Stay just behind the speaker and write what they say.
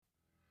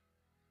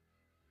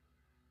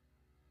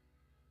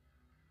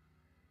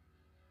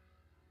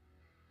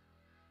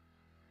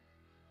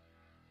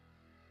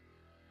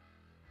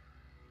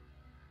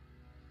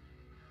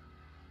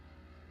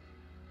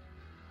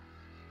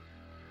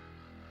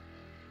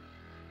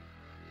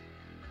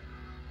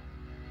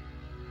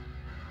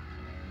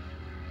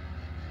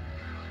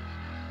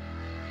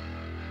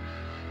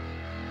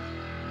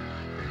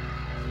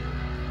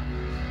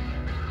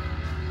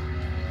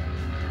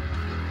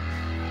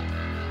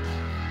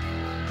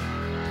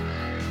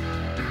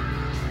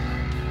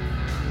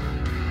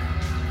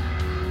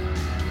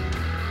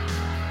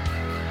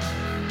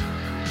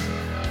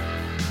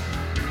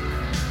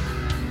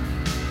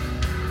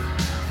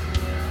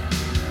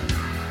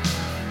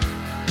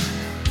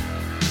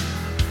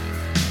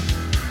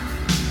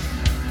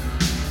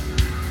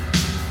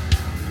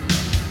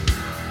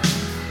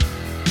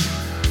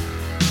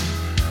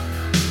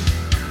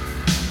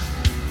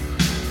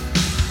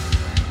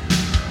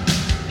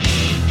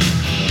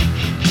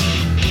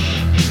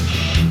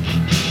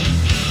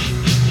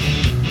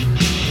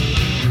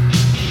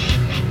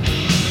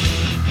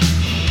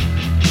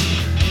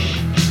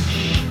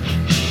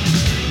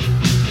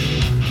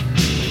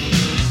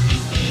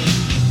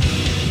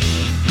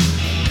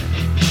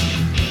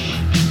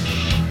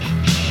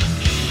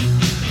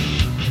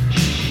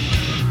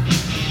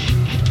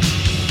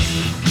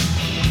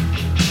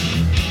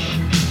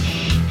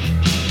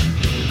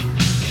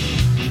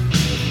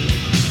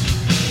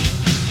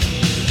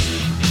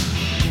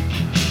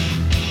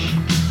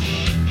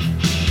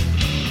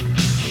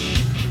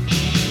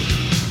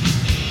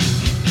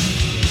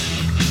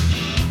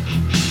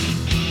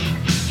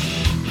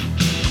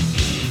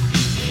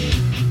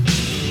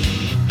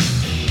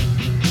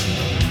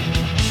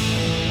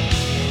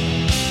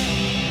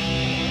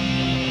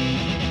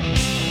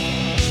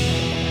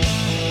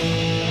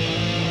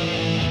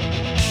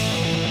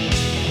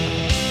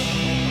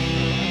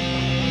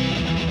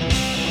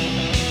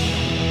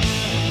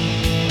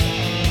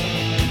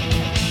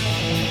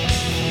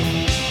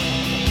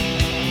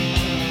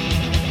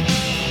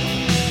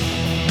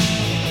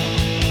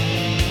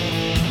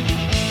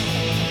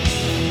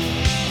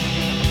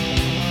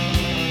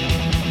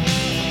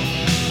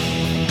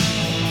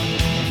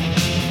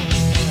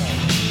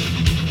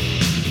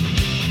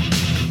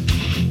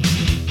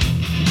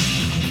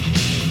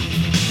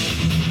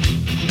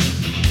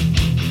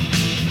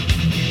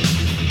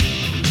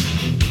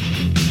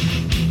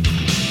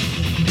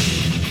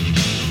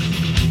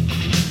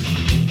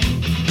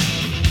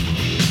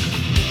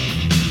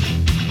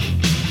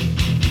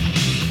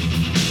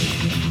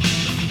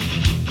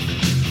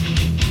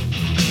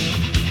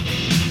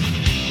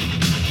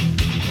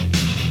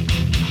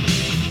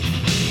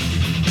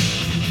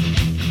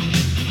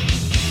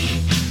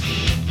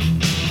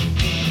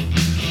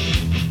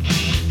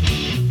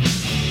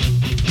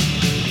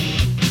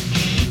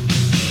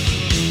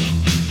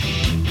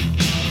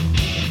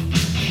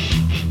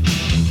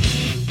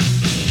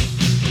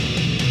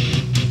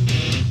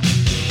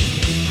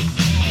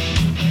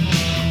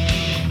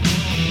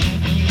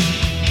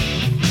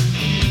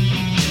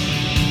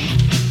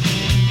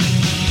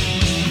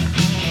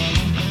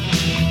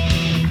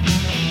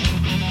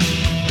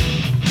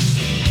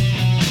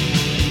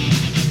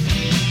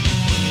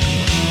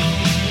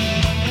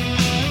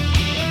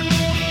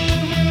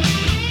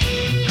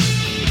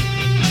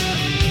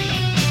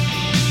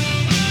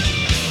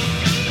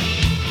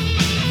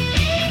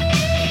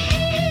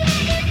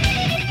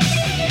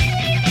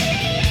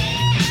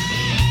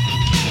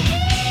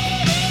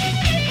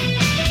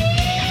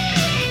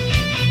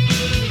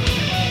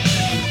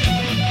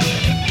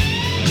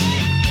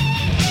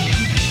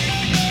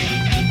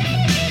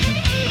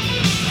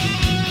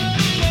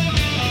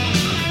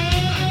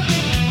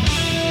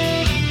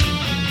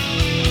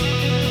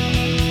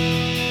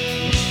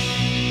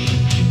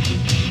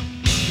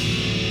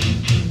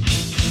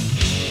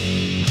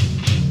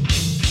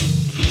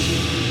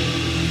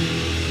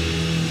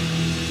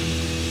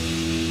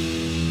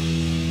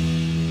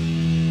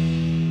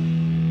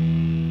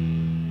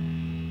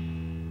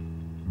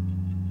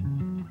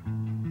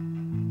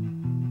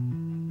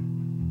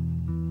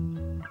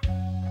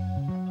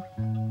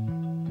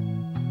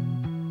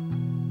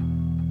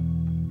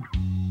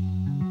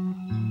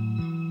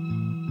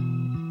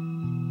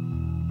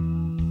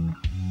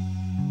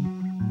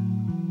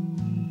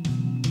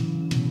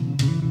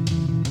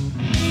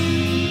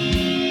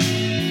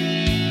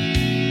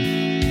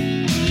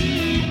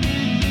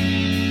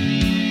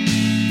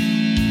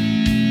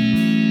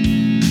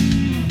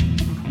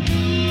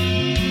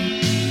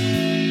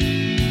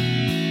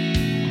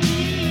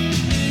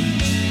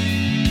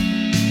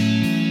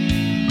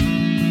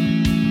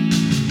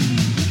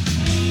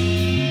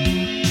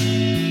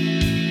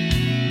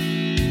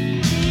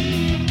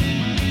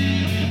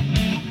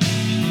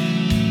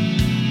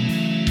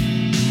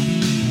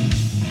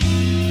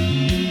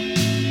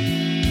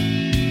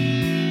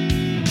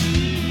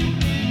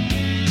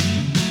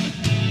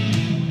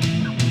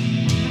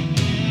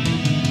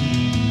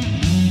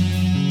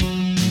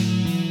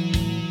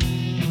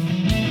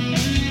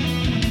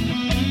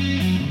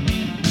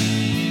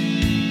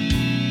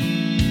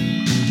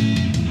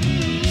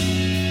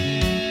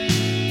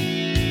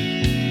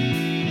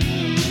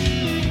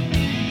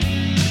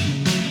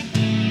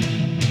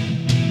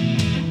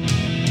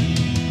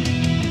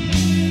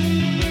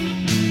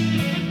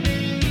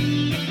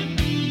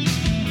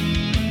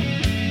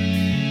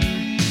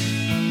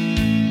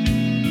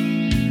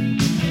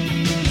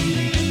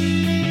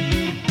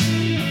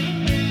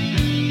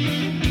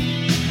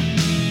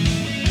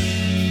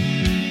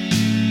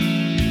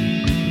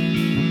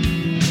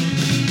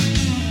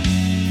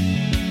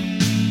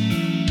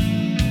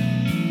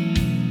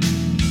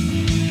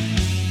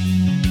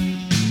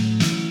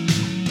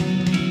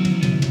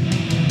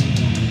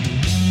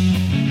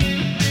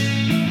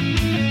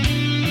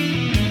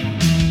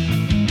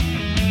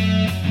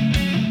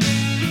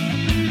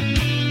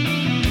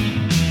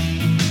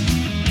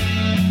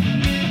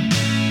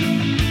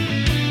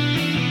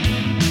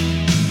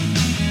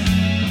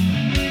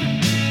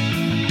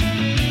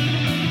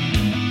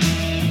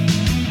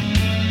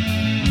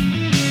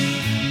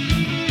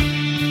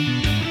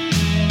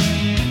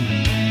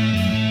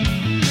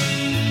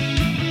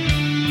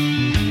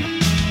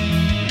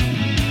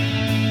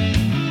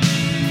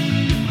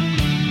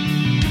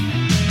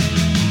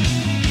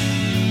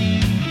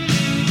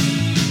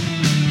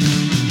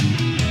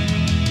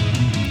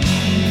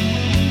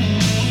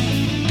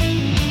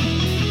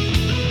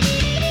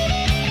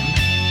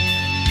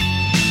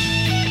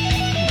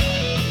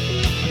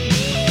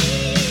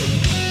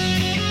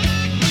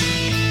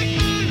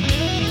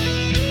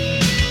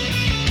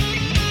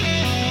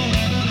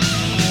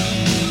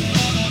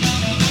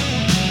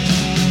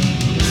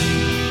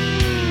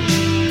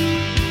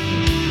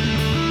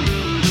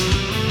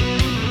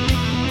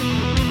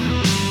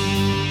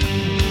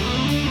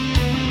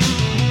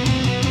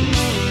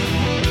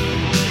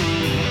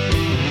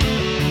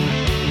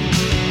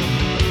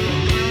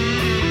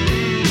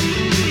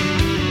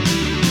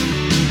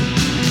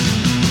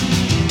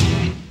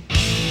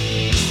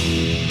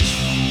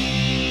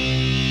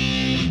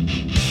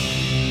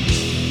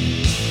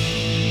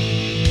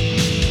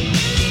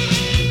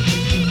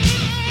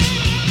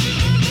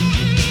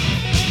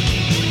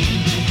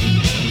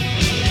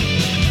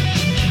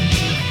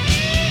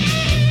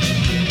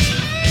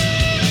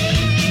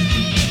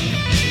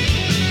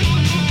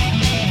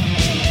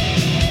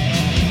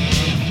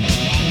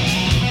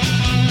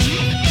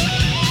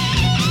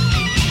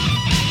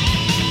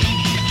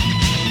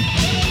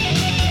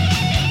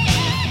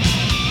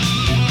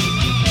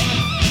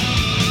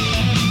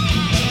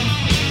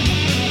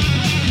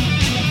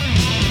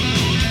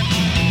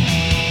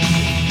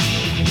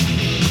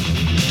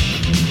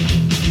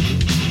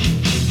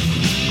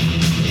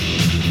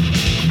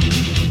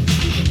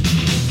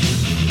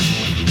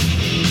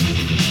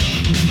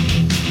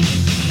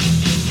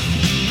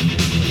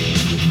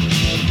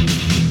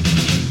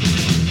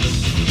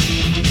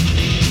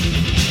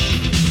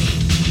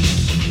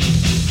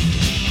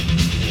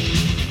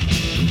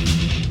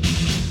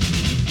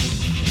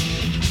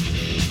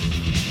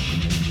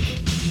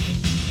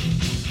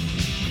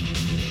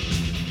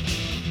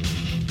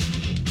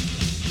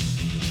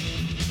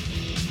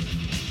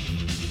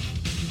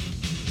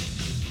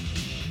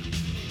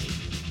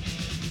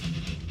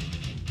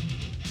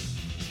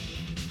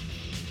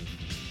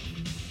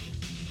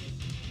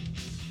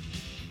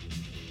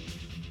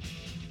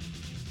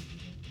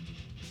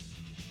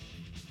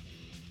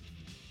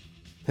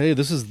Hey,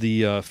 this is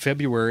the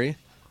February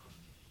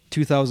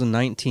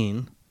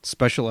 2019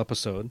 special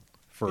episode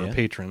for our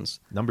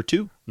patrons. Number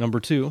 2. Number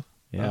 2.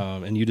 Yeah.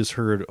 And you just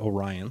heard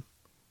Orion,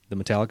 the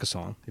Metallica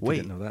song, if you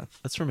didn't know that.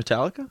 That's from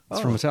Metallica?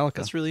 It's from Metallica.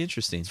 That's really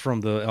interesting. It's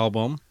from the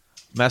album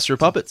Master of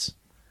Puppets.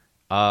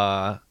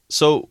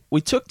 So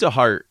we took to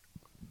heart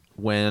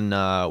when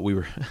we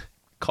were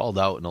called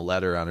out in a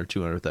letter on our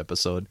 200th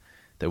episode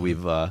that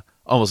we've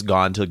almost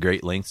gone to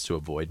great lengths to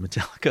avoid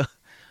Metallica.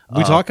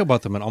 We talk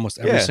about them in almost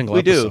every single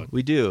episode.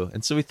 We do.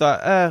 And so we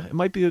thought, it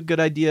might be a good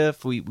idea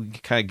if we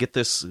kind of get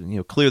this,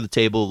 clear the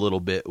table a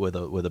little bit with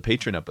a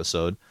patron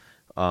episode.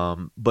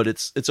 But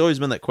it's always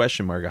been that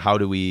question mark. How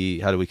do we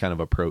kind of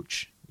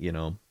approach,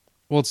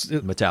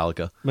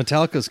 Metallica?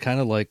 Metallica is kind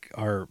of like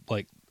our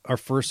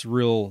first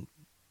real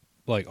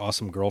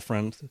awesome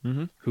girlfriend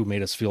who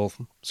made us feel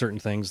certain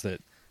things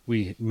that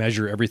we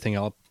measure everything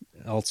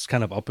else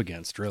kind of up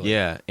against, really.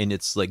 Yeah, and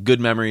it's like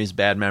good memories,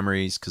 bad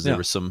memories, because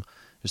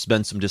there's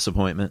been some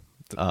disappointment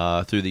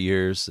through the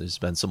years. There's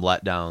been some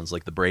letdowns,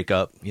 like the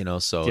breakup,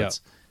 so it's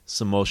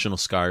some emotional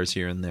scars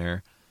here and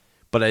there.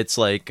 But it's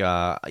like,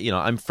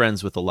 I'm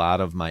friends with a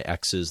lot of my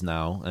exes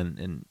now,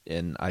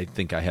 and I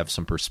think I have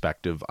some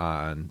perspective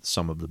on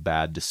some of the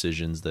bad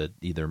decisions that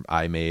either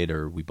I made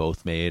or we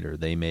both made or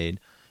they made.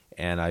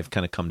 And I've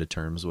kind of come to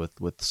terms with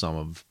some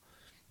of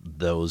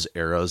those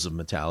eras of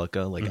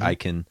Metallica. Like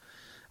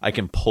I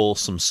can pull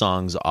some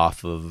songs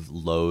off of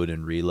Load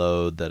and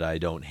Reload that I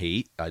don't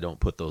hate. I don't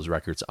put those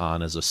records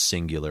on as a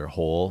singular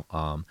whole.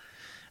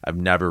 I've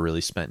never really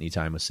spent any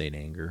time with Saint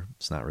Anger.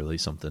 It's not really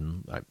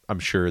something. I'm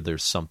sure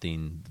there's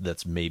something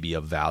that's maybe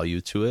of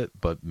value to it,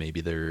 but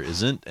maybe there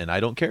isn't, and I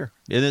don't care,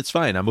 and it's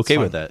fine. I'm okay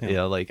with that.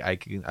 Yeah.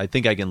 I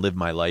think I can live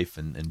my life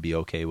and be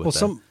okay with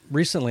that.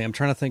 Recently, I'm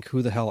trying to think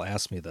who the hell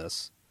asked me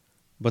this,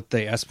 but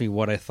they asked me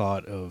what I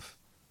thought of,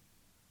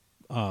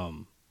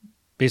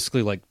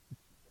 basically like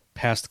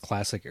past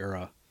classic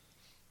era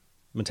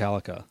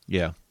Metallica.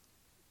 Yeah.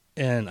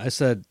 And I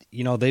said,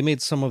 they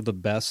made some of the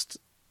best,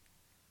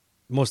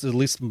 most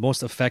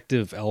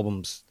effective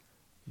albums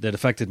that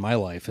affected my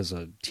life as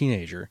a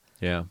teenager.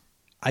 Yeah.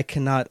 I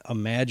cannot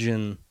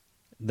imagine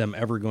them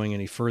ever going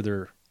any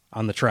further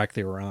on the track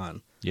they were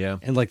on. Yeah.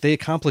 And they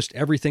accomplished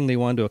everything they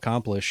wanted to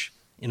accomplish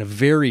in a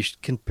very,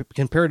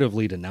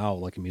 comparatively to now,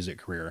 like a music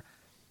career,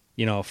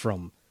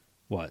 from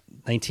what,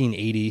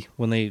 1980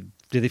 when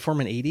did they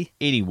form in 80?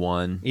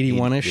 81.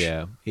 81-ish?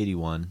 Yeah,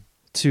 81.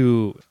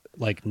 To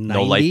 90?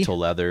 No Life Till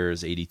Leather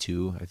is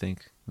 82, I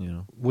think.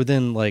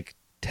 Within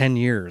 10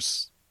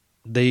 years,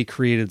 they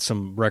created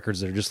some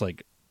records that are just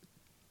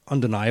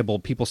undeniable.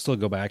 People still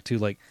go back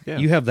to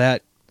You have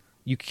that.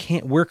 You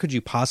can't. Where could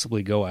you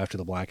possibly go after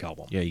the Black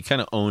Album? Yeah, you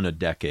kind of own a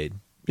decade.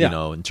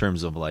 In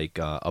terms of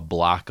a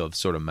block of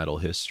sort of metal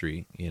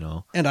history.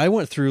 And I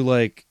went through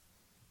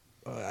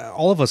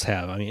all of us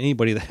have. I mean,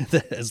 anybody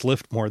that has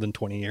lived more than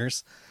 20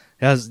 years.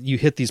 As you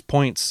hit these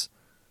points,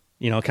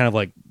 kind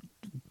of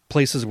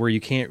places where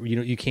you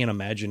can't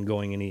imagine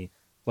going any,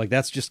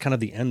 that's just kind of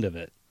the end of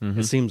it. Mm-hmm.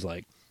 It seems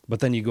like, but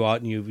then you go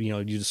out and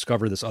you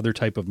discover this other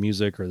type of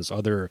music or this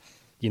other,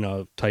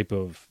 type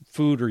of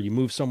food, or you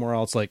move somewhere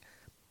else.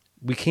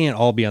 We can't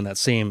all be on that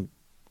same,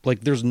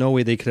 there's no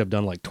way they could have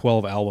done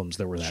 12 albums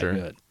that were that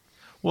good.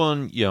 Well,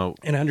 and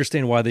I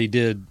understand why they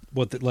did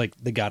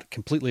they got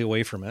completely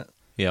away from it.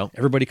 Yeah.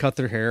 Everybody cut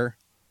their hair.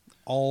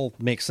 All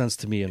makes sense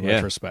to me in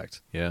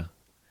retrospect. Yeah.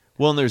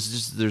 Well, and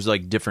there's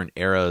different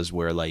eras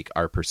where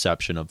our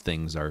perception of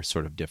things are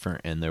sort of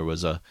different. And there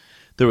was a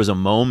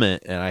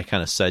moment, and I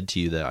kind of said to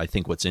you that I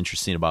think what's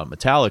interesting about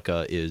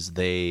Metallica is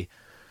they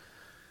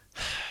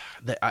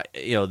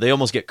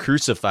almost get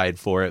crucified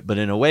for it. But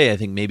in a way, I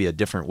think maybe a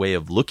different way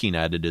of looking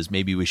at it is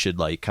maybe we should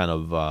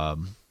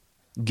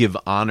give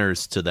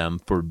honors to them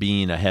for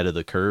being ahead of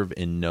the curve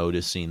in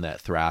noticing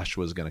that thrash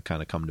was going to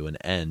kind of come to an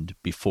end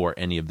before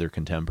any of their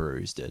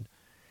contemporaries did.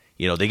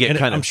 They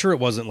get I'm sure it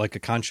wasn't a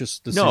conscious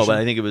decision. No, but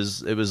I think it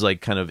was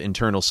kind of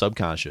internal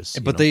subconscious.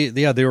 But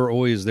they were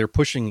always, they're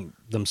pushing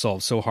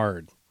themselves so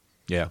hard.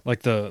 Yeah.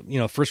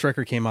 The first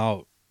record came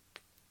out,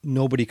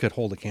 nobody could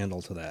hold a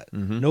candle to that.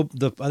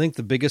 Mm-hmm. I think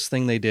the biggest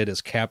thing they did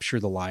is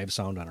capture the live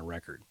sound on a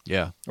record.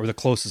 Yeah. Or the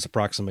closest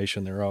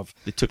approximation thereof.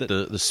 They took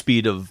the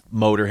speed of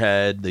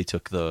Motorhead. They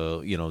took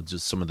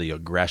just some of the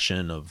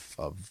aggression of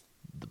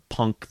the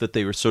punk that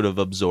they were sort of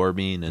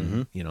absorbing,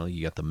 and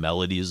you got the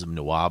melodies of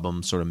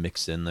Nawabum sort of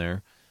mixed in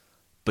there.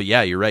 But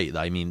yeah, you're right.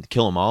 I mean,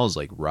 Kill 'Em All is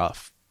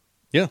rough.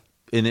 Yeah.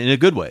 In a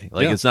good way.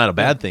 It's not a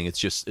bad thing. It's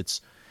just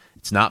it's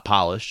not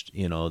polished.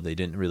 They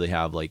didn't really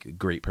have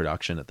great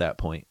production at that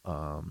point.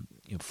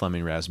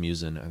 Fleming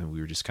Rasmussen, I mean,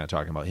 we were just kind of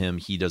talking about him.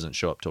 He doesn't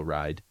show up till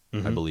Ride,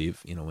 I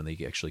believe, when they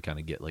actually kind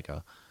of get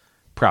a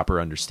proper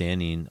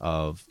understanding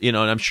of, and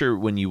I'm sure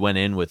when you went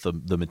in with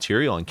the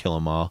material on Kill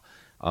 'Em All,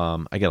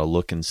 I got to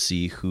look and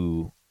see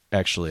who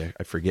actually,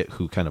 I forget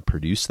who kind of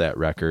produced that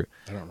record.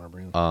 I don't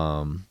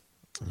remember.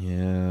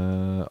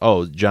 Yeah.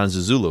 Oh, John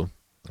Zazulu.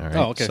 All right.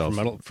 Oh, okay. So,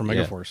 from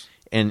Megaforce.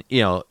 And,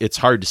 it's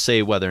hard to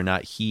say whether or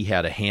not he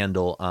had a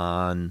handle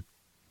on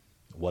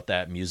what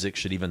that music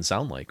should even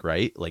sound like,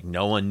 right? Like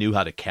no one knew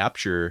how to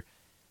capture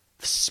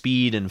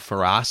speed and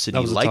ferocity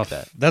like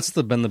that. That's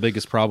been the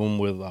biggest problem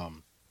with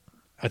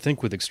I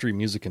think with extreme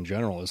music in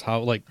general, is how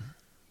like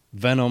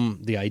Venom,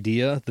 the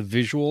idea, the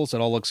visuals,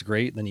 it all looks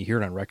great. Then you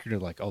hear it on record, you're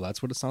like, oh,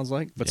 that's what it sounds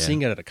like. But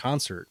seeing it at a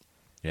concert,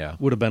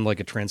 would have been like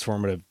a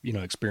transformative,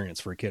 experience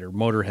for a kid. Or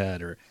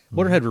Motorhead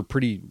Motorhead were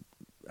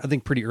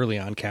pretty early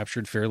on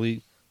captured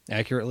fairly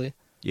accurately.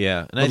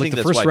 Yeah, and but I think the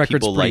that's first why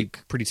record's people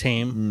pretty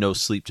tame. No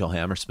Sleep Till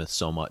Hammersmith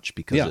so much,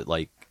 because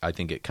it I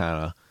think it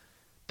kind of,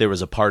 there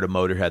was a part of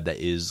Motorhead that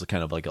is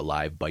kind of like a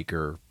live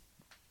biker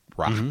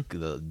rock,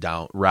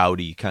 the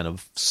rowdy kind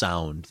of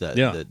sound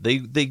that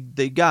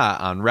they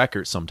got on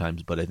record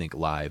sometimes, but I think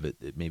live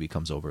it maybe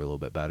comes over a little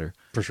bit better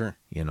for sure.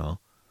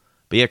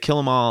 But yeah, Kill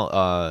 'Em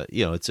All,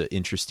 it's an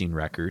interesting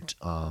record.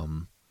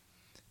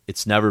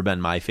 It's never been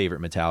my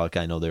favorite Metallica.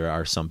 I know there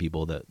are some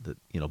people that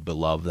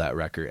beloved that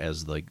record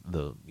as like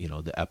the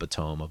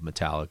epitome of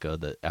Metallica,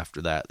 that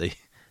after that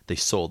they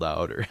sold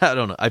out, or I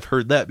don't know. I've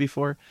heard that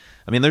before.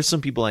 I mean, there's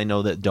some people I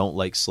know that don't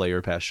like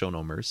Slayer past Show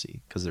No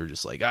Mercy because they're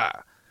just like,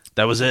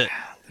 that was it.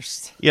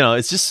 It's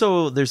just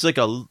so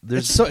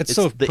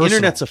the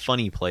internet's a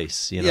funny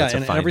place. And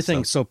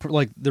everything. So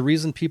like the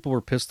reason people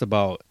were pissed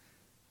about,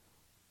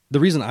 the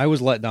reason I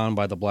was let down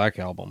by the Black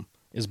Album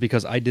is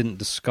because I didn't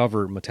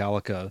discover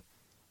Metallica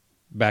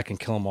back in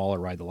Kill 'Em All or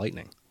Ride the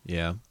Lightning.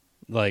 Yeah.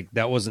 Like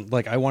that wasn't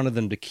like, I wanted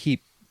them to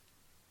keep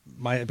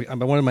I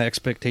wanted my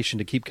expectation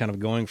to keep kind of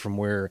going from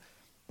where,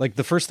 like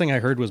the first thing I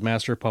heard was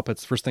Master of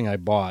Puppets. First thing I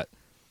bought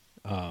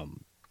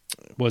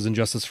was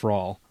Injustice for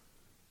All,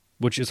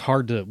 which is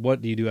hard to,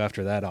 what do you do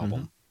after that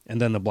album? And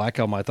then the Black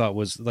Album I thought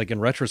was, like, in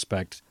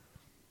retrospect,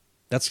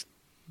 that's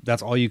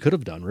all you could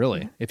have done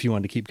really if you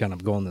wanted to keep kind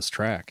of going this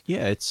track.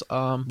 Yeah, it's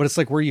but it's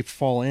like where you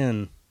fall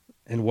in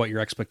and what your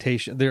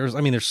expectation,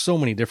 there's so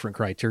many different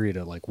criteria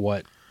to like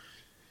what.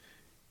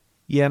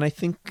 Yeah, and I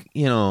think,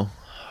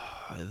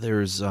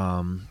 there's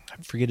I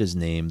forget his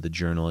name, the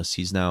journalist.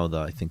 He's now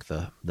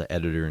the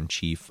editor in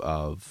chief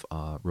of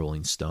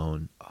Rolling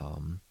Stone.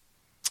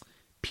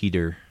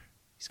 Peter,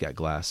 he's got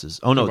glasses.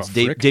 Oh no, it's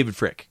David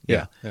Frick.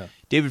 Yeah.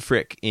 David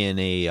Frick in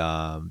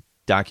a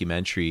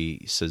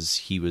documentary says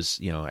he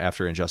was,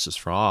 after Injustice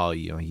for All,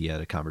 he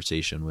had a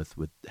conversation with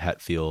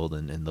Hetfield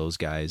and those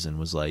guys, and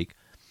was like,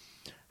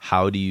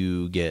 how do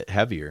you get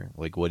heavier?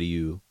 Like,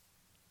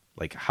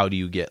 how do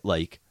you get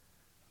like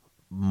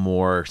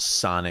more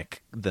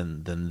sonic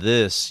than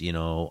this? You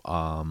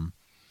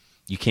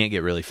can't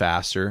get really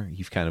faster.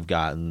 You've kind of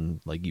gotten,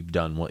 like, you've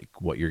done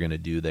what you're going to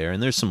do there.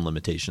 And there's some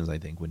limitations, I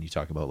think, when you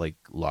talk about like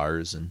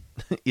Lars and,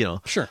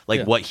 sure,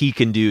 what he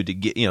can do to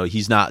get,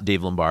 he's not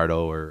Dave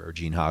Lombardo or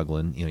Gene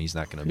Hoglan. He's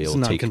not going to be able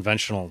to take. He's a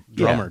non-conventional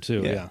drummer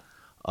too. Yeah.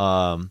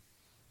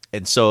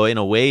 And so in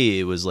a way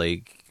it was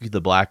like the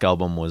Black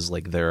Album was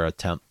like their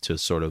attempt to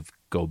sort of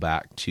go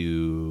back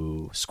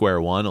to square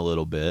one a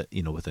little bit,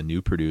 with a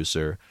new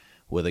producer,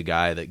 with a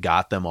guy that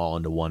got them all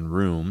into one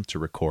room to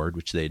record,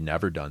 which they'd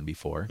never done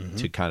before,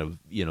 to kind of,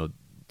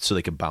 so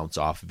they could bounce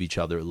off of each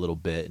other a little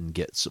bit and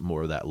get some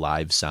more of that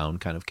live sound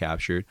kind of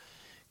captured.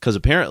 Because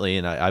apparently,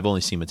 and I've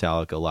only seen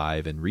Metallica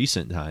live in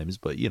recent times,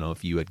 but,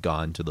 if you had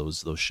gone to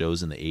those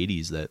shows in the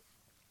 80s, that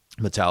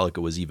Metallica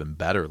was even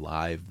better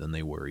live than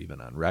they were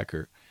even on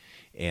record.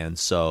 And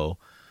so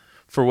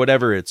for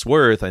whatever it's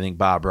worth, I think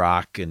Bob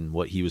Rock and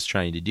what he was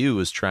trying to do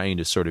was trying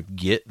to sort of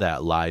get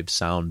that live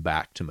sound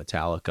back to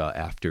Metallica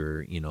after,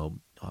 and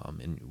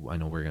I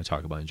know we're going to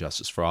talk about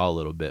Injustice for All a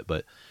little bit,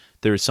 but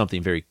there is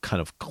something very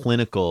kind of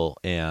clinical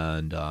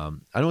and I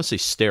don't want to say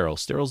sterile.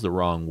 Sterile's the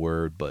wrong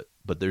word, but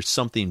there's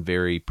something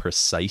very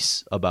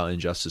precise about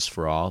Injustice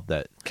for All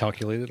that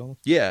calculated all.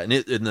 Yeah,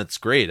 and that's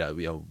great.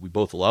 We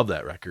both love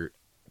that record,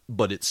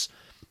 but it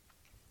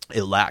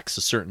lacks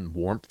a certain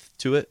warmth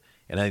to it.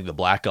 And I think the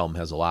Black Album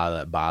has a lot of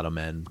that bottom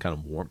end kind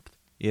of warmth,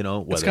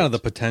 It's kind of the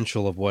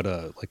potential of what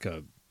a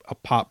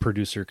pop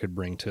producer could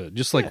bring to it.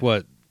 Just like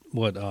what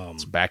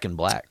it's Back in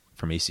Black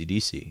from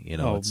AC/DC,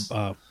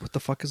 what the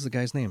fuck is the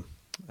guy's name?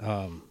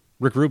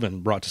 Rick Rubin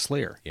brought to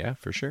Slayer. Yeah,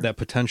 for sure. That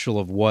potential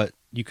of what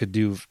you could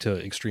do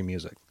to extreme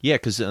music. Yeah,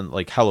 because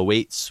like Hell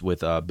Awaits with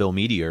Bill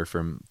Meteor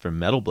from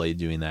Metal Blade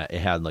doing that, it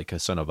had like a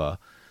sort of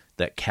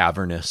that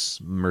cavernous,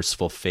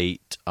 merciful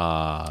fate.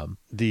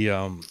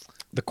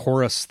 The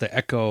chorus, the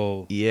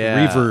echo,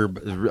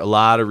 reverb, a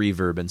lot of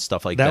reverb and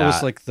stuff like that. That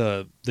was like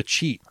the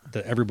cheat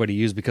that everybody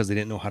used because they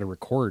didn't know how to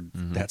record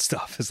that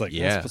stuff. It's like,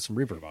 let's put some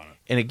reverb on it.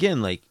 And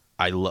again, like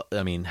I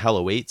mean, Hell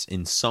Awaits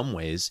in some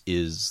ways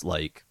is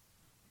like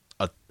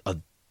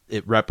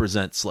it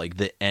represents like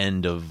the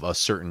end of a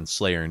certain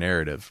Slayer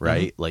narrative,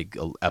 right? Like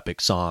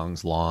epic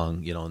songs,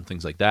 long, and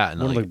things like that.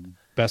 And one of the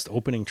best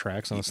opening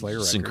tracks on a Slayer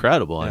record. It's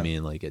incredible. Yeah. I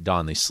mean, like At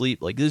Dawn They Sleep.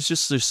 Like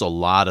there's a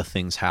lot of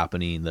things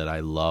happening that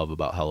I love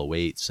about Hell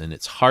Awaits, and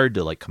it's hard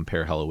to like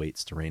compare Hell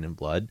Awaits to Rain and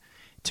Blood.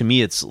 To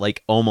me, it's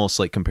like almost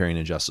like comparing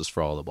Injustice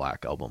for All, the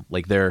Black Album.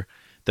 Like they're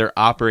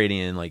operating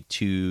in like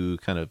two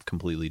kind of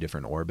completely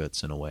different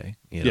orbits in a way,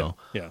 Yeah.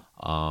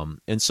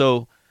 And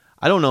so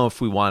I don't know if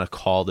we want to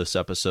call this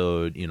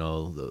episode,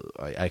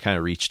 I kind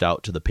of reached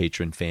out to the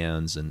patron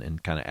fans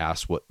and kind of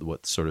asked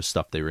what sort of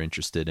stuff they were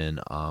interested in.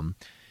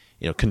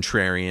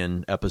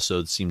 Contrarian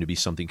episodes seem to be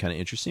something kind of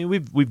interesting.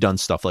 We've done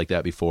stuff like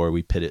that before.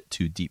 We pitted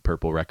two Deep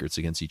Purple records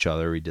against each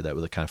other. We did that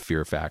with a kind of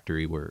Fear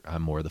Factory, where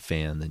I'm more the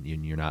fan than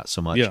you're not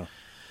so much. Yeah.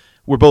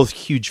 We're both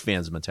huge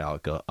fans of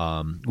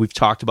Metallica. We've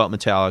talked about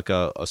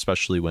Metallica,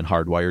 especially when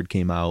Hardwired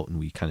came out, and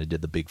we kind of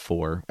did the Big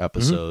Four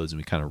episodes, and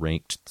we kind of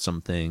ranked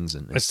some things.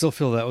 And I still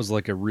feel that was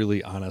like a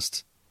really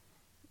honest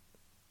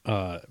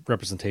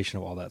representation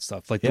of all that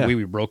stuff. Like the way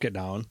we broke it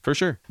down. For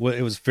sure. Well,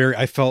 it was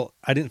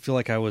I didn't feel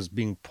like I was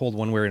being pulled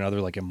one way or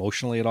another, like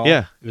emotionally at all.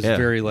 Yeah. It was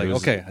very like,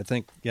 okay, I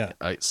think, yeah.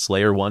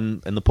 Slayer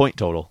won in the point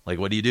total. Like,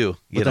 what do you do?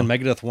 But then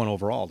Megadeth won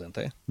overall, didn't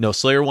they? No,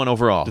 Slayer won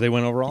overall. Did they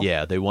win overall?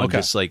 Yeah, they won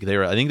just like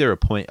I think they were a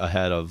point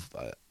ahead of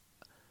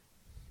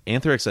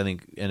Anthrax, I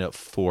think, ended up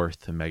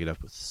fourth, and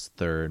Megadeth was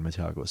third,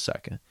 Metallica was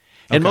second.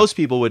 And most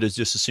people would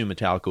just assume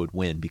Metallica would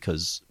win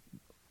because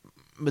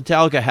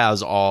Metallica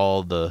has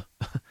all the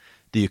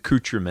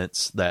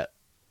accoutrements that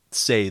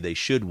say they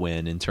should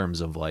win in terms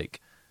of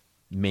like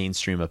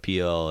mainstream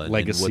appeal and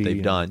legacy, what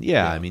they've done.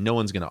 Yeah, I mean, no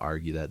one's going to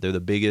argue that. They're the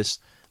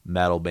biggest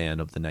metal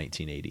band of the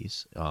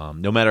 1980s.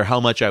 No matter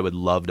how much I would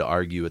love to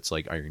argue it's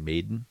like Iron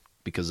Maiden,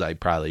 because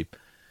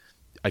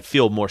I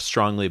feel more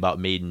strongly about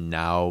Maiden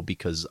now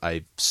because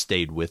I've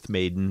stayed with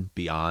Maiden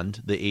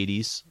beyond the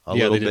 80s a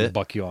little they bit. didn't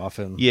buck you off.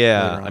 And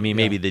I mean,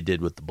 maybe they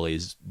did with the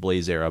Blaze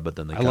era, but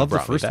then they kind of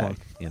brought the first me back.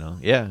 one.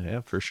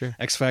 Yeah, for sure.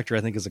 X Factor,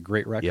 I think, is a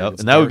great record. Yep,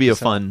 and that would be a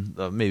fun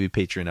maybe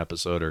Patreon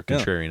episode or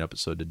Contrarian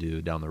episode to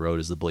do down the road,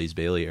 is the Blaze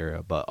Bayley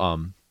era. But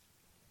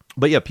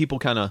yeah, people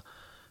kind of,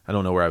 I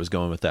don't know where I was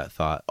going with that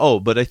thought. Oh,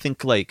 but I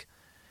think like,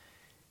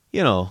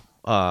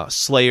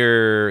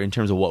 Slayer, in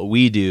terms of what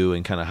we do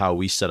and kind of how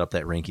we set up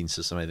that ranking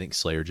system, I think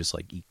Slayer just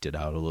like eked it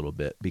out a little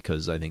bit,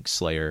 because I think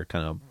Slayer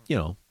kind of,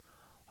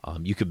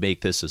 you could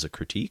make this as a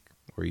critique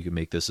or you could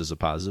make this as a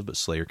positive, but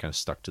Slayer kind of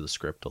stuck to the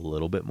script a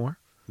little bit more.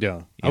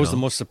 Yeah. I was the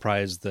most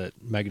surprised that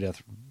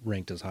Megadeth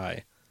ranked as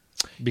high,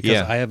 because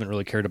I haven't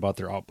really cared about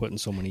their output in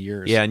so many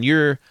years. Yeah,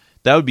 and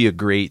that would be a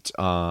great,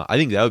 I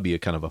think that would be a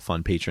kind of a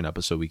fun Patreon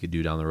episode we could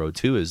do down the road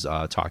too, is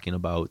talking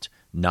about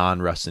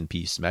non-Rest in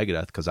Peace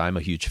Megadeth, because I'm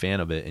a huge fan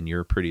of it and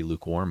you're pretty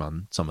lukewarm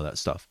on some of that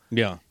stuff.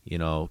 Yeah.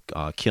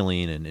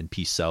 Killing and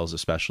Peace Sells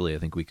especially. I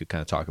think we could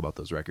kind of talk about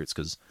those records,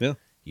 because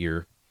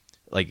you're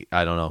like,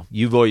 I don't know,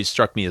 you've always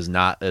struck me as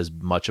not as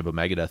much of a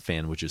Megadeth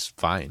fan, which is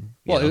fine.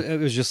 Well, it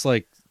was just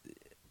like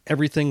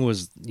everything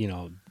was,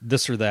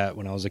 this or that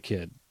when I was a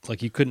kid.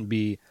 Like you couldn't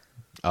be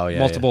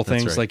multiple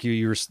things. Right. Like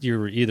you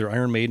were either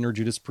Iron Maiden or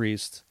Judas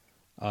Priest.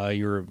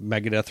 You were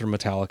Megadeth or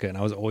Metallica, and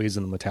I was always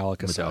in the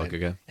Metallica side.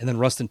 Okay. And then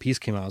Rust in Peace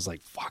came out. I was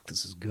like, "Fuck,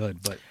 this is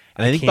good." But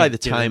I think by the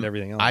time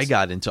I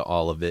got into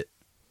all of it,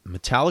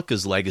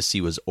 Metallica's legacy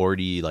was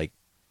already like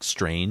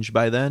strange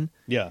by then.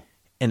 Yeah,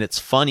 and it's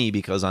funny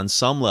because on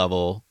some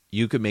level,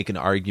 you could make an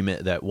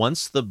argument that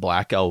once the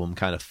Black Album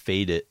kind of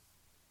faded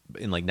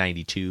in like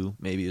 '92,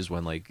 maybe is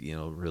when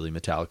really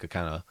Metallica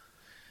kind of,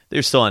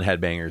 they're still on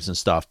Headbangers and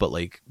stuff, but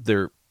like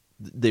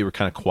they were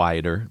kind of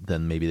quieter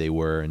than maybe they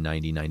were in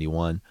 90,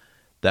 91.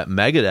 That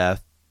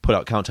Megadeth put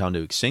out Countdown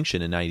to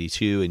Extinction in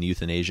 92 and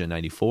Euthanasia in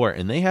 94,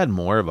 and they had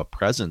more of a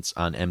presence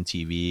on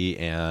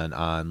MTV and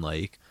on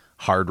like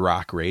hard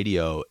rock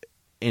radio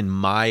in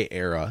my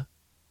era.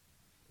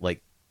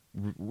 Like,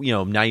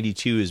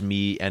 92 is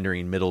me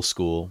entering middle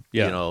school.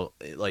 Yeah.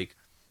 Like,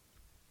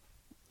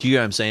 do you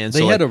know what I'm saying?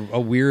 They had a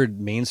weird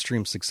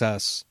mainstream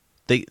success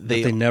that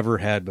they never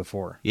had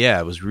before. Yeah,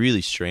 it was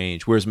really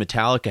strange. Whereas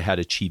Metallica had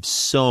achieved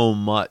so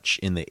much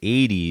in the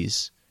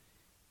 80s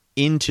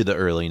into the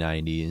early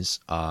 90s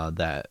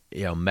that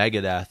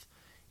Megadeth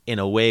in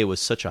a way was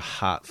such a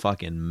hot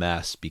fucking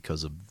mess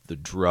because of the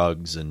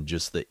drugs and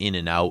just the in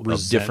and out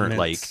of different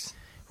like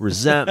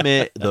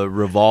resentment, the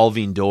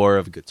revolving door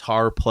of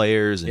guitar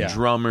players and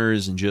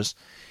drummers, and just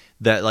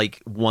that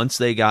like once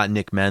they got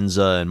Nick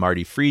Menza and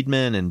Marty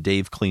Friedman and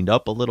Dave cleaned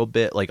up a little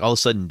bit, like all of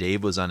a sudden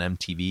Dave was on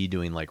MTV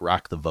doing like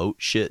Rock the Vote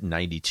shit in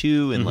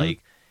 92, and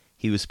like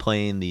he was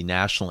playing the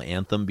national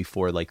anthem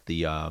before like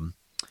the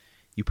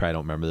you probably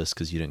don't remember this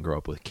because you didn't grow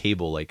up with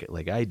cable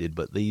like I did,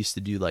 but they used to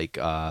do like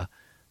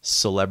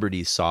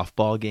celebrity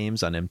softball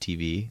games on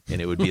MTV, and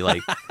it would be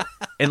like,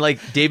 and like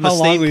Dave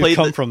Mustaine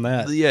played from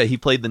that. Yeah, he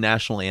played the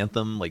national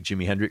anthem like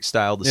Jimi Hendrix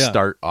style to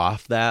start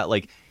off that.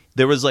 Like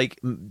there was like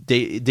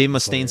Dave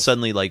Mustaine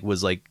suddenly like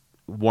was like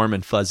warm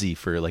and fuzzy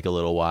for like a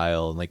little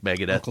while, and like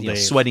Megadeth,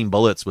 Sweating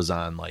Bullets was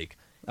on like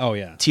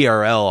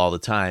TRL all the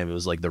time. It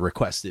was like the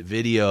requested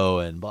video,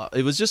 and blah.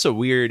 It was just a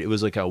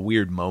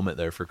weird moment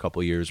there for a couple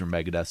of years where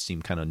Megadeth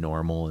seemed kind of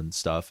normal and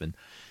stuff, and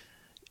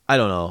I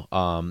don't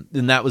know.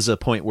 And that was a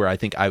point where I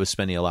think I was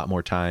spending a lot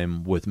more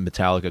time with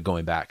Metallica,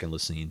 going back and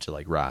listening to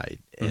like Ride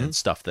and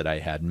stuff that I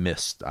had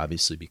missed,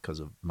 obviously because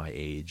of my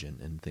age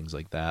and things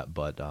like that.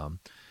 But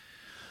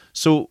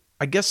so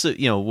I guess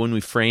that, when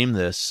we frame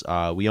this,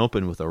 we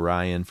open with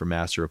Orion from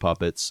Master of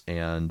Puppets,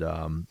 and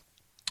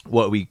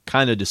what we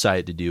kind of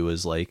decided to do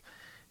is like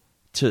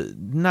to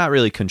not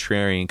really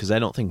contrarian, because I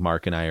don't think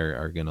Mark and I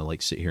are going to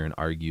like sit here and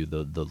argue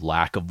the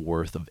lack of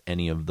worth of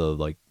any of the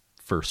like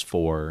first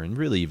 4 and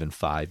really even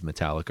 5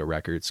 Metallica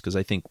records, because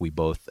I think we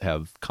both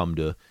have come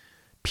to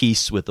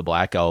peace with the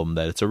Black Album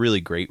that it's a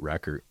really great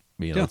record.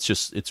 You know,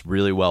 it's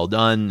really well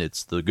done.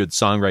 It's the good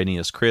songwriting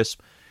is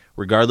crisp,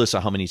 regardless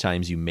of how many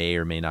times you may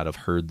or may not have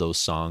heard those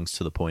songs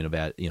to the point of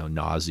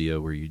nausea,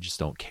 where you just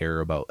don't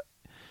care about.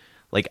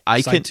 Like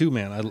Side 2,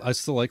 man, I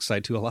still like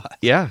Side 2 a lot.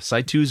 Yeah,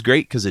 Side 2 is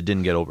great because it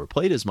didn't get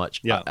overplayed as much.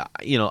 Yeah,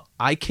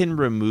 I can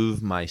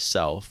remove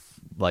myself,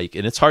 like,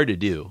 and it's hard to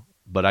do,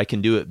 but I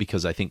can do it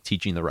because I think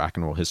teaching the rock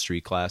and roll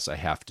history class, I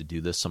have to do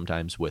this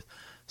sometimes with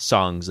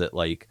songs that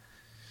like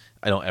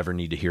I don't ever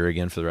need to hear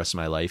again for the rest of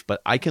my life.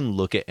 But I can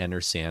look at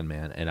Enter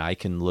Sandman and I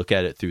can look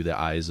at it through the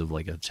eyes of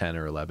like a 10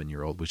 or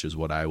 11-year-old, which is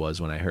what I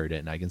was when I heard it,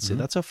 and I can say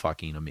that's a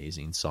fucking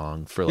amazing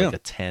song for like a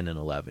 10 and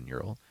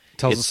 11-year-old.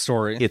 Tells a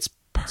story. It's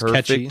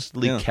perfectly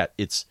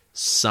it's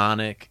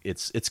sonic.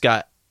 It's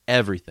got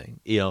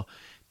everything.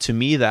 To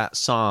me, that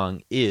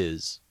song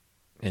is,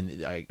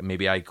 and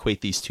maybe I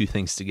equate these two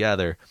things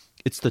together.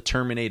 It's the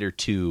Terminator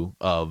 2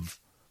 of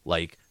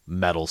like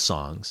metal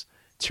songs.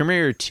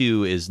 Terminator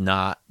 2 is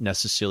not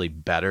necessarily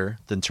better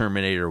than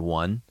Terminator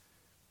 1.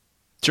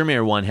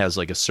 Terminator 1 has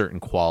like a certain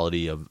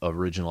quality of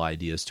original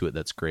ideas to it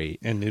that's great.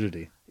 And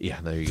nudity.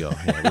 Yeah, there you go.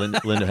 Yeah,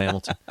 Linda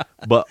Hamilton.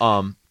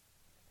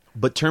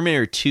 But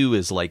Terminator 2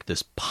 is like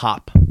this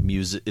pop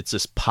music. It's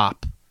this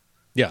pop.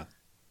 Yeah.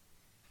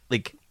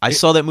 Like I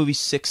saw that movie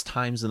 6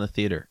 times in the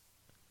theater.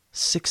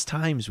 6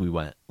 times we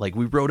went. Like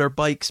we rode our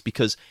bikes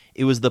because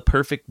it was the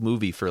perfect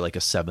movie for like a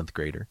 7th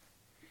grader.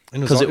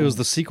 And it was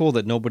the sequel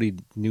that nobody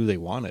knew they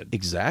wanted.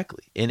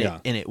 Exactly. And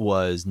it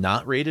was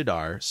not rated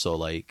R, so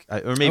like,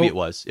 or maybe it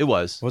was. It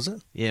was. Was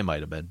it? Yeah, it might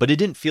have been. But it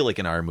didn't feel like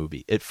an R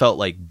movie. It felt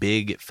like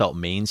big. It felt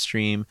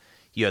mainstream.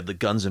 You had the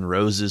Guns N'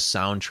 Roses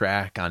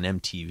soundtrack on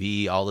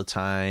MTV all the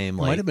time.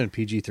 It might have been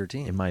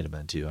PG-13. It might have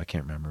been too. I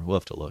can't remember. We'll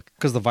have to look.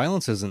 Because the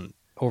violence isn't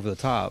over the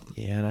top.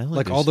 Yeah, and I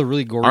like all the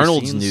really gory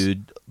Arnold's scenes.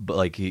 nude, but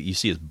like you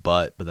see his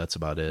butt, but that's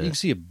about it. You can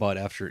see a butt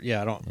after.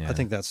 Yeah, I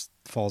think that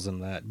falls in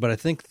that. But I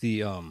think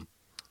the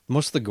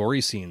most of the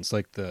gory scenes,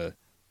 like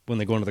when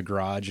they go into the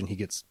garage and he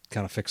gets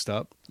kind of fixed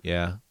up.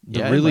 Yeah.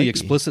 The really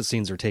explicit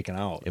scenes are taken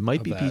out. It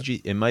might be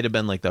PG. It might have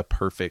been like the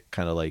perfect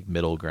kind of like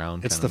middle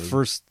ground. It's the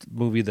first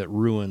movie that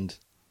ruined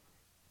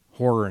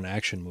horror and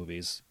action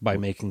movies by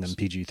making them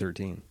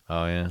PG-13.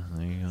 Oh yeah,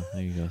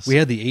 there you go. We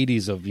had the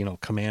 80s of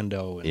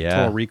Commando and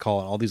Total Recall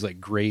and all these like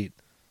great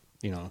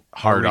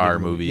hard R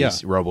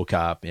movies,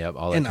 RoboCop,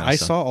 all that. And kind of I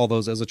stuff. saw all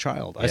those as a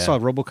child. I saw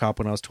RoboCop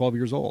when I was 12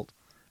 years old.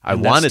 I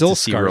wanted to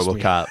see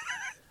RoboCop.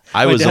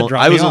 I was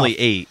only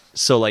 8,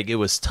 so like it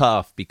was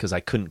tough because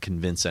I couldn't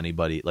convince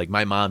anybody. Like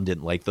my mom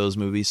didn't like those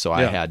movies, so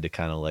I had to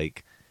kind of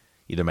like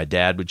either my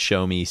dad would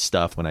show me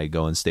stuff when I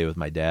go and stay with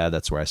my dad.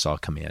 That's where I saw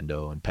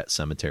Commando and Pet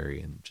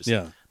Sematary, and just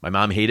my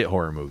mom hated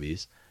horror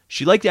movies.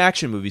 She liked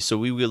action movies, so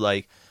we would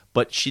like,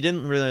 but she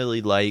didn't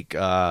really like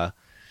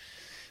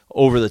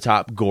over the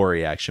top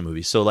gory action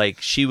movies. So like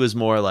she was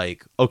more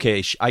like,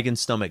 okay, I can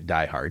stomach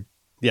Die Hard.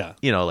 Yeah.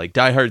 Like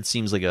Die Hard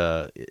seems like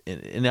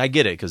and I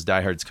get it because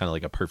Die Hard's kind of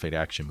like a perfect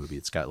action movie.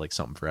 It's got like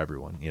something for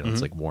everyone.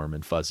 It's like warm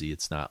and fuzzy.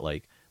 It's not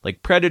like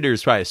Predator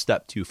is probably a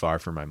step too far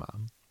for my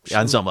mom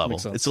on some level.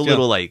 It's a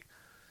little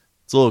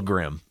it's a little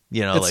grim.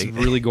 It's like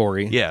really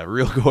gory. Yeah,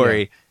 real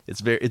gory.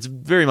 Yeah. It's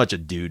very much a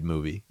dude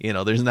movie.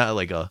 There's not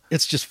like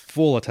it's just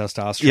full of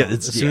testosterone. Yeah,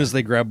 as soon as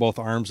they grab both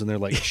arms and they're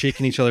like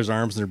shaking each other's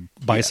arms and their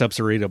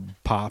biceps are ready to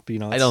pop. I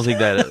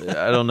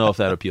don't know if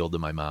that appealed to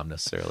my mom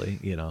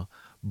necessarily.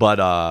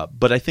 But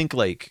I think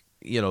like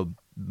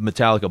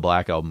Metallica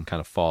Black Album kind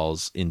of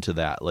falls into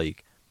that,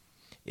 like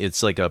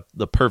it's like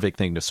the perfect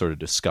thing to sort of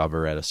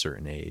discover at a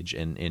certain age,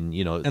 and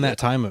that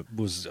time it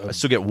was I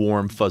still get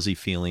warm fuzzy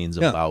feelings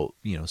about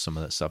some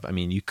of that stuff. I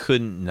mean, you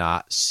couldn't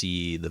not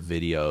see the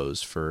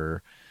videos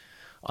for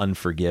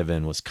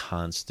Unforgiven was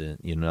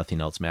constant.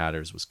 Nothing Else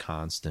Matters was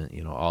constant.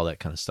 All that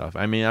kind of stuff.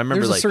 I mean, I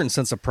remember there's a certain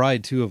sense of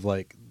pride too of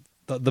like.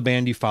 The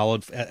band you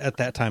followed at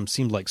that time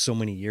seemed like so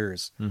many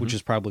years, which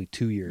is probably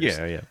 2 years.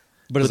 Yeah.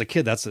 But as a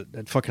kid, that's a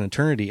fucking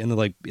eternity. And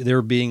they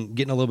were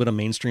getting a little bit of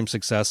mainstream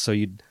success. So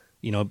you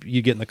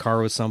get in the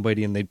car with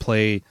somebody and they'd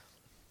play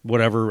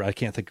whatever. I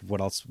can't think of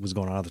what else was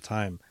going on at the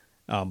time.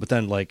 But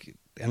then like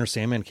Enter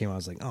Sandman came out. I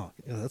was like, oh,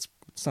 yeah, it's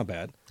not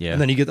bad. Yeah.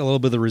 And then you get a little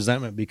bit of the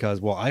resentment because,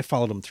 well, I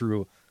followed them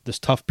through this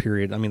tough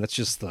period. I mean, that's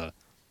just the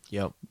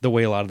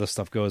way a lot of this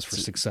stuff goes for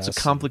success. It's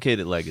a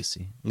complicated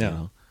legacy.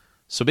 Yeah.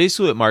 So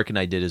basically what Mark and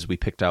I did is we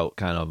picked out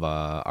kind of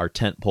our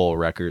tentpole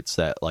records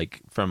that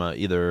like from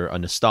either a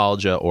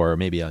nostalgia or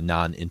maybe a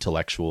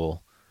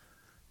non-intellectual...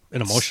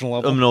 An emotional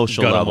level?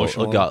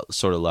 Gut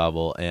sort of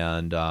level.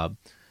 And,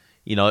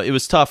 it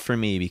was tough for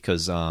me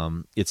because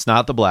it's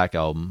not the Black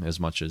Album as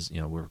much as,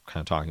 we're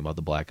kind of talking about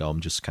the Black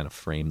Album, just kind of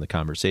frame the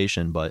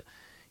conversation. But,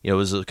 it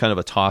was kind of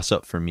a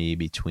toss-up for me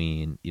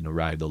between,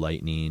 Ride the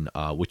Lightning,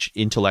 which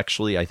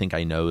intellectually I think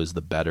I know is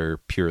the better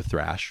pure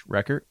thrash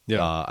record.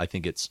 Yeah. I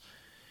think it's...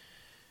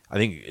 I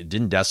think it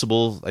didn't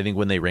Decibel. I think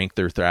when they ranked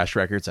their thrash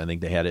records, I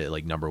think they had it at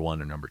like number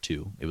 1 or number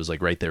 2. It was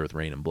like right there with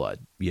Rain and Blood.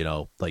 You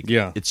know, like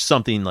it's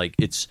something like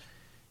it's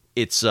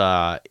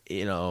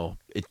you know,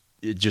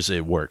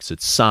 it works.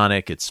 It's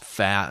sonic. It's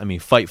fat. I mean,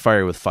 Fight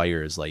Fire with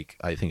Fire is like,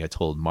 I think I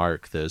told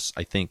Mark this.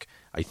 I think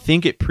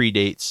it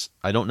predates.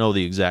 I don't know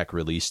the exact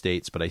release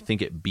dates, but I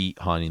think it beat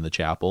Haunting the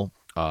Chapel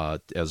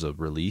as a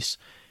release.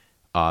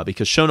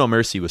 Because Show No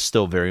Mercy was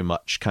still very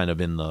much kind of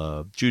in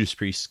the Judas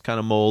Priest kind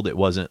of mold. It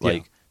wasn't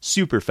like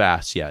super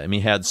fast yet. I mean,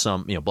 it had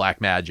some, you know, Black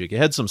Magic. It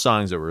had some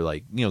songs that were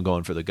like, you know,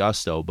 going for the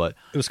gusto, but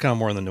it was kind of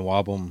more in the new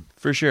album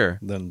for sure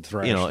than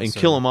thrash. You know, and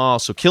Kill 'Em All.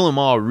 So Kill 'Em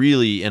All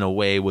really, in a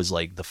way, was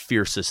like the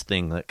fiercest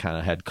thing that kind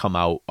of had come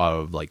out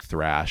of like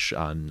thrash.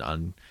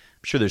 I'm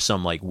sure there's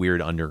some like weird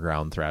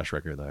underground thrash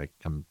record that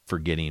I'm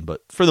forgetting,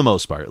 but for the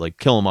most part, like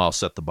Kill 'Em All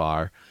set the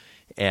bar,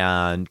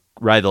 and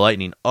Ride the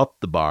Lightning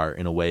upped the bar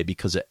in a way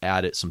because it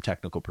added some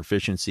technical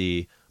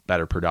proficiency,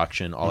 better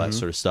production, all that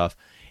sort of stuff.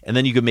 And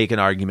then you could make an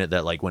argument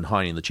that like when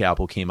Haunting the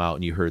Chapel came out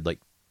and you heard like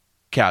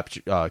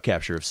Capture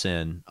of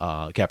Sin,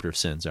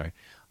 sorry,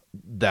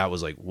 that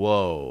was like,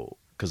 whoa,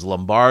 because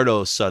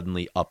Lombardo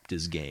suddenly upped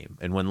his game.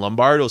 And when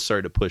Lombardo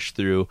started to push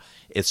through,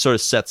 it sort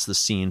of sets the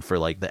scene for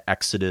like the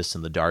Exodus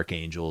and the Dark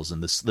Angels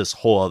and this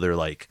whole other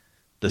like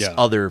this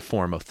other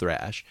form of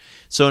thrash.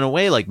 So in a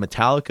way, like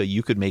Metallica,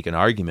 you could make an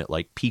argument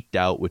like peaked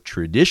out with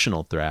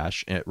traditional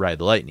thrash at Ride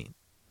the Lightning.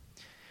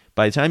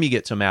 By the time you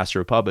get to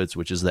Master of Puppets,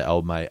 which is the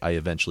album I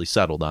eventually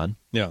settled on,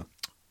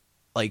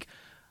 like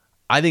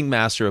I think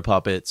Master of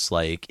Puppets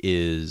like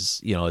is,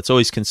 you know, it's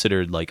always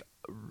considered like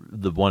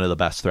one of the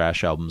best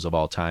thrash albums of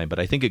all time, but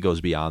I think it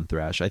goes beyond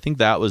thrash. I think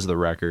that was the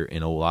record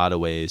in a lot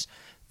of ways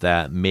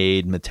that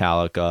made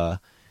Metallica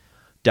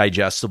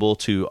digestible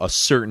to a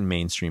certain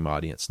mainstream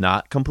audience.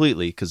 Not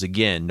completely, because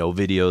again, no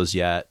videos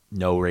yet,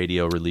 no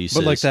radio releases.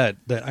 But like that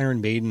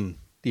Iron Maiden,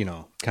 you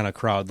know, kind of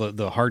crowd,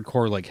 the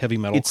hardcore like heavy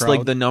metal it's crowd.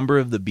 Like the Number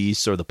of the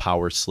Beast or the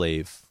Power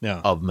Slave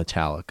of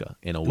Metallica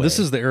in a way. This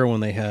is the era when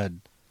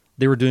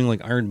they were doing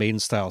like Iron Maiden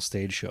style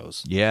stage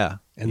shows. Yeah.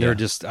 And they're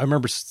just, I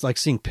remember like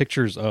seeing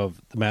pictures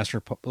of the Master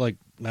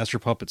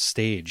Puppet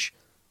stage,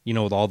 you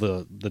know, with all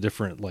the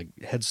different like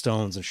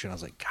headstones and shit. I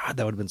was like, God,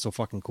 that would have been so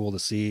fucking cool to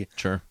see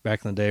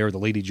back in the day, or the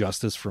Lady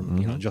Justice from,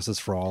 you know, Justice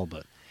for All.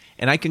 But,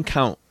 and I can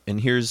count, and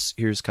here's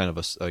kind of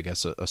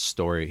a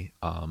story.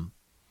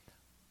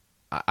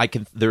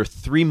 There are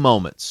 3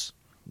 moments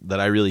that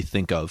I really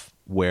think of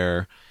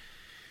where,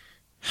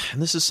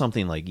 and this is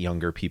something like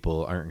younger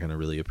people aren't going to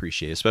really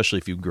appreciate, especially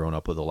if you've grown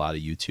up with a lot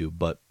of YouTube,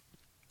 but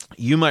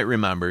you might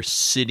remember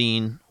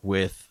sitting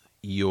with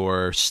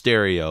your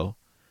stereo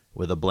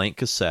with a blank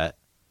cassette,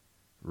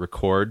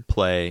 record,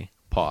 play,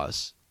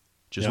 pause,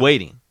 just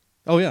waiting.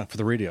 Oh yeah, for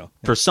the radio.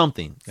 For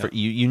something. Yeah.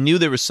 You knew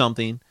there was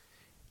something.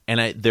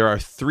 And there are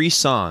 3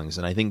 songs,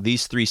 and I think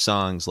these 3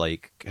 songs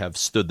like have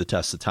stood the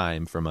test of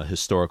time from a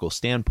historical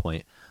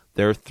standpoint.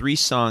 There are 3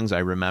 songs I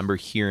remember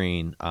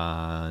hearing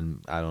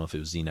on, I don't know if it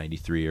was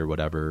Z93 or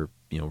whatever,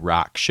 you know,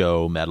 rock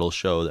show, metal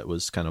show that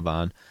was kind of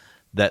on,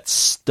 that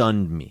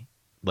stunned me.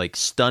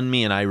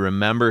 And I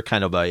remember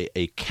kind of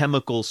a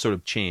chemical sort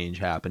of change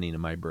happening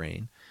in my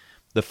brain.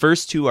 The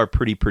first 2 are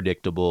pretty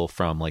predictable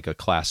from like a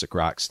classic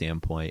rock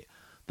standpoint.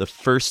 The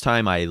first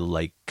time I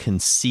like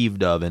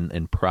conceived of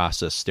and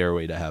processed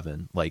Stairway to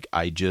Heaven, like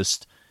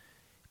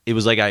it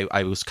was like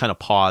I was kind of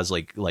paused,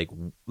 like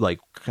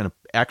kind of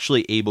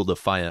actually able to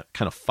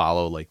kind of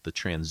follow like the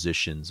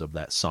transitions of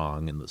that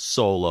song and the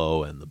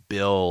solo and the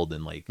build,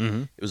 and like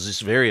it was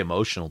just very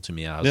emotional to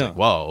me. I was like,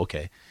 whoa,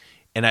 okay.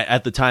 And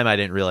at the time I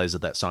didn't realize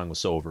that song was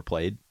so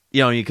overplayed,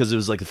 you know, because it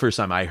was like the first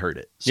time I heard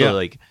it. So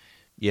like,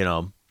 you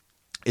know,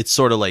 it's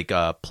sort of like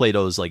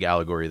Plato's like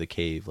allegory of the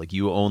cave. Like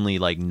you only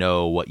like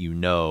know what you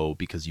know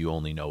because you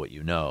only know what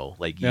you know.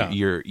 Like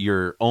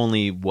you're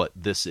only what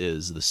this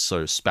is, this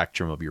sort of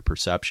spectrum of your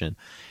perception.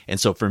 And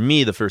so for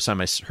me, the first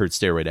time I heard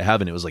Stairway to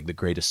Heaven, it was like the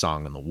greatest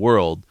song in the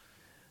world.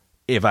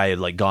 If I had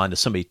like gone to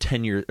somebody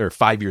 10 years or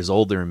 5 years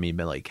older than me and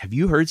been like, have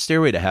you heard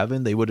Stairway to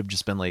Heaven? They would have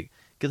just been like,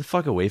 get the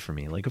fuck away from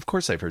me. Like, of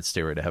course I've heard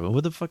Stairway to Heaven.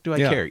 What the fuck do I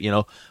care? You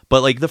know?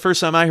 But like the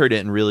first time I heard it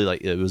and really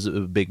like, it was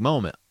a big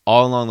moment.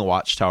 All Along the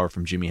Watchtower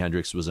from Jimi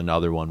Hendrix was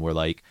another one where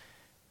like,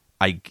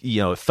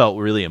 it felt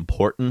really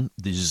important.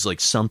 There's just like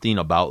something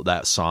about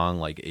that song,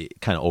 like it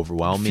kind of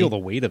overwhelmed me. Feel the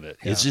weight of it.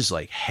 Yeah. It's just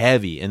like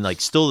heavy. And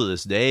like still to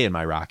this day in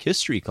my rock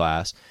history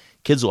class,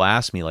 kids will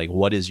ask me like,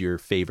 what is your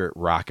favorite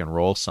rock and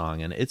roll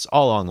song? And it's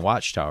All Along the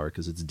Watchtower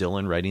because it's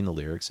Dylan writing the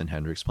lyrics and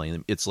Hendrix playing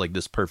them. It's like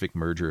this perfect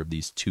merger of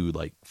these 2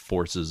 like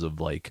forces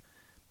of like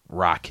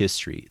rock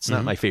history. It's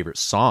not my favorite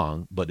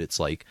song, but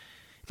it's like,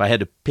 if I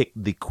had to pick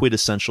the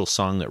quintessential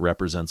song that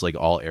represents like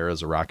all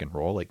eras of rock and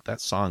roll, like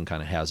that song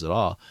kind of has it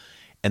all.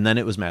 And then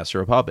it was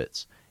Master of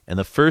Puppets. And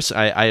the first,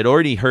 I had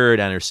already heard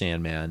Enter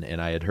Sandman,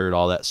 and I had heard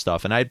all that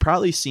stuff. And I had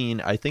probably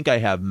seen, I think I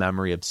have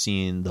memory of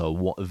seeing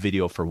the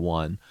video for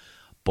one.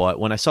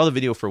 But when I saw the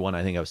video for one,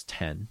 I think I was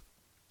 10.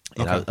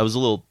 And I was a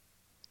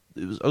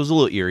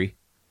little eerie,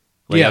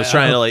 Like, I was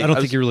trying to I don't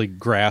think you really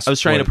grasped. I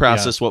was trying to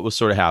process what was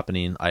sort of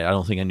happening. I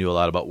don't think I knew a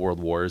lot about world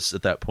wars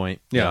at that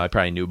point. Yeah, I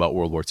probably knew about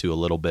World War II a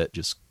little bit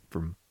just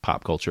from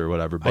pop culture or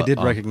whatever. But I did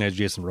recognize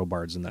Jason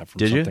Robards in that from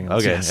did something you?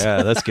 else. Okay, Yes.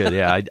 yeah, that's good.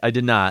 Yeah, I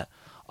did not.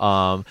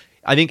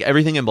 I think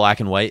everything in black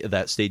and white at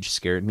that stage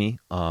scared me.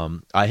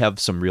 I have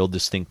some real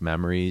distinct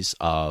memories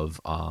of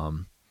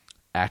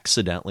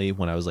accidentally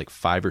when I was like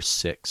 5 or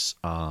 6.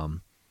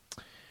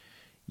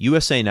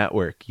 USA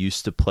Network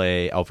used to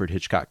play Alfred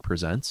Hitchcock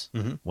Presents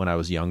when I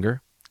was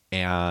younger,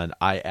 and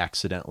I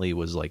accidentally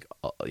was like,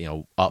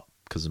 up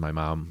because my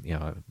mom,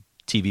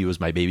 TV was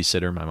my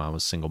babysitter. My mom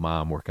was a single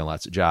mom working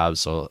lots of jobs,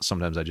 so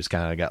sometimes I just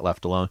kind of got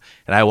left alone.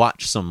 And I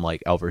watched some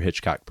like Alfred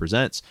Hitchcock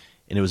Presents,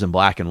 and it was in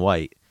black and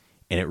white,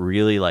 and it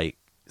really like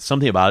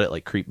something about it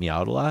like creeped me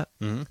out a lot.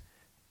 And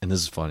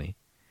this is funny.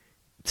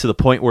 To the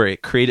point where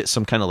it created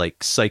some kind of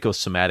like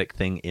psychosomatic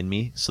thing in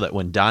me, so that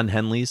when Don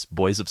Henley's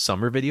Boys of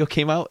Summer video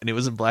came out and it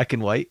was in black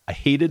and white, I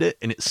hated it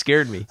and it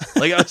scared me.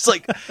 Like, I was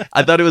like,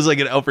 I thought it was like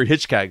an Alfred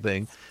Hitchcock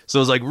thing. So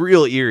it was like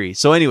real eerie.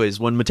 So anyways,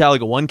 when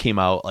Metallica 1 came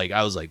out, like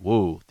I was like,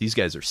 whoa, these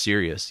guys are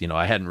serious.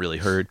 I hadn't really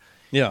heard.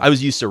 Yeah. I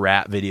was used to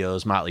rap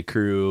videos, Motley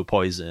Crue,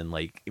 Poison.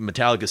 Like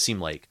Metallica seemed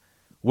like,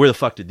 where the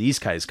fuck did these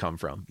guys come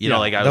from?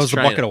 Like I was the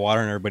bucket of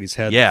water in everybody's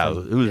head. Yeah, it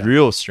was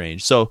real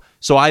strange. So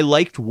I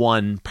liked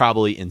 1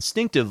 probably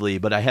instinctively,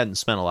 but I hadn't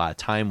spent a lot of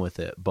time with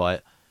it.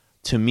 But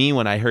to me,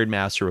 when I heard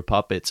Master of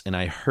Puppets and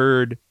I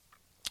heard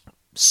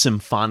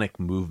symphonic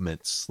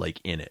movements like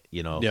in it,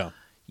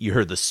 you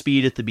heard the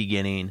speed at the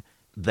beginning,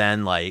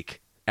 then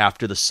like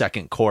after the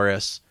second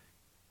chorus,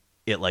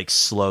 it like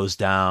slows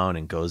down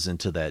and goes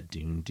into that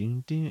doom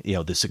doom doom,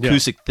 this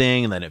acoustic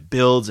thing, and then it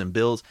builds and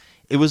builds.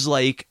 It was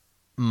like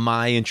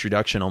my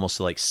introduction almost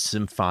to like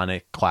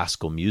symphonic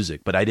classical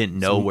music, but I didn't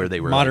know where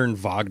they were. Modern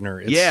like, Wagner.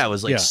 It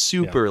was like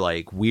super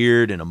like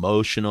weird and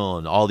emotional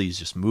and all these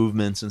just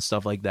movements and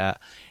stuff like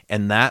that.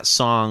 And that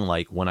song,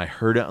 like when I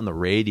heard it on the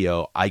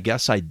radio, I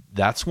guess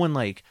that's when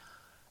like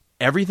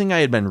everything I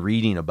had been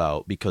reading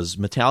about, because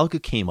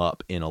Metallica came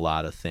up in a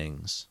lot of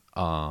things.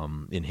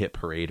 In Hit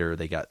Parader,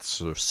 they got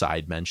sort of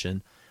side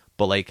mention.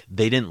 But like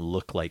they didn't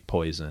look like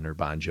Poison or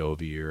Bon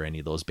Jovi or any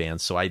of those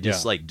bands, so I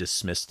just like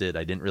dismissed it.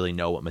 I didn't really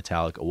know what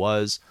Metallica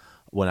was.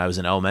 When I was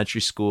in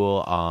elementary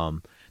school,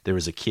 there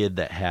was a kid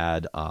that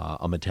had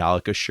a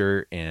Metallica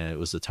shirt, and it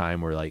was the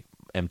time where like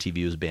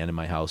MTV was banned in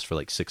my house for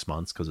like 6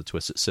 months because of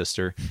Twisted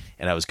Sister,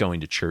 and I was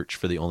going to church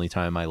for the only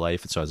time in my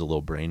life, and so I was a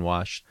little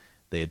brainwashed.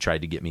 They had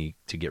tried to get me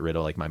to get rid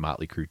of like my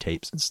Motley Crue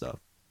tapes and stuff.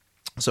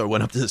 So I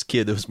went up to this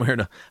kid that was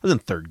wearing I was in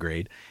 3rd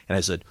grade, and I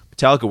said,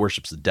 Metallica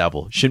worships the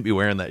devil. You shouldn't be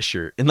wearing that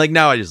shirt. And like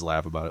now I just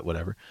laugh about it,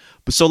 whatever.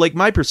 But so like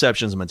my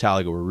perceptions of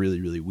Metallica were really,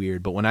 really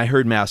weird. But when I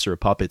heard Master of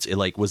Puppets, it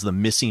like was the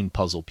missing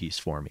puzzle piece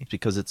for me,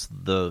 because it's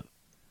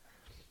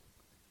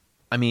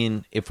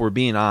if we're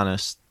being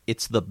honest,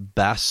 it's the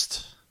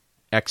best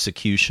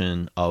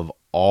execution of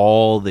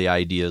all the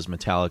ideas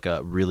Metallica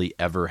really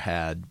ever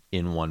had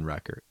in one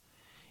record.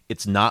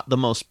 It's not the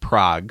most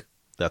prog.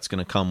 That's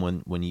going to come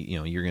when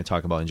you're going to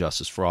talk about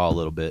Injustice for All a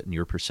little bit and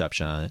your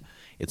perception on it.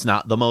 It's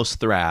not the most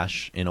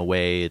thrash. In a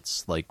way,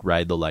 it's like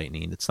Ride the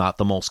Lightning. It's not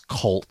the most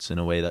cult. In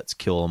a way, that's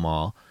Kill 'Em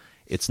All.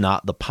 It's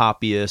not the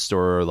poppiest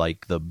or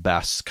like the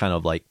best kind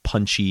of like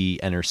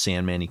punchy Enter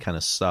Sandman-y kind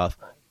of stuff.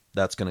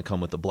 That's going to come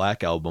with the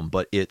Black Album.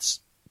 But it's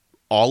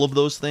all of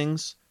those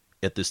things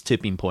at this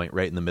tipping point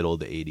right in the middle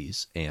of the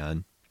 80s.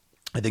 And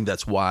I think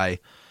that's why...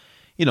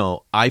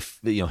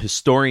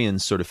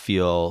 historians sort of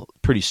feel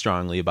pretty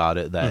strongly about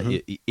it that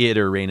it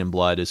or Rain and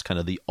Blood is kind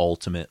of the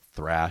ultimate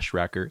thrash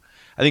record.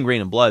 I think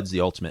Rain and Blood's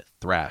the ultimate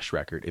thrash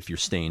record if you're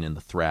staying in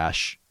the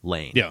thrash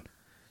lane. Yeah.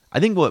 I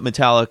think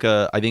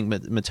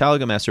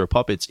Metallica Master of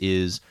Puppets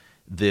is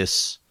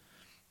this,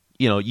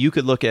 you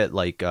could look at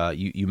like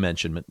you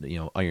mentioned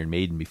Iron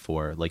Maiden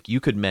before. Like you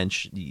could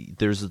mention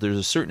there's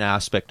a certain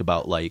aspect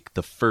about like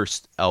the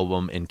first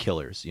album in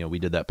Killers. We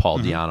did that Paul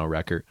Di'Anno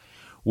record,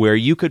 where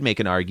you could make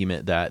an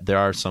argument that there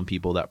are some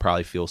people that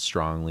probably feel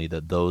strongly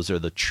that those are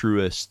the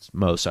truest,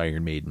 most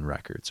Iron Maiden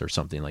records or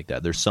something like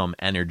that. There's some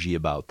energy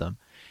about them.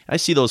 I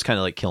see those kind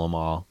of like Kill 'Em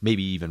All,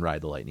 maybe even Ride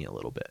the Lightning a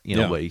little bit,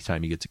 by the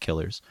time you get to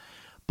Killers.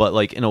 But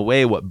like in a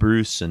way, what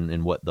Bruce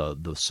and what the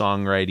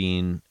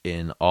songwriting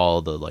in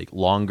all the like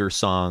longer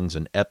songs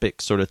and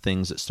epic sort of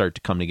things that start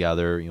to come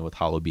together, with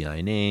Hallowed Be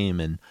Thy Name,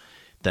 and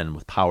then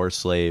with Power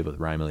Slave, with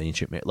Rime of the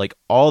Ancient Mariner, like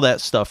all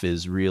that stuff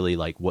is really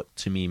like what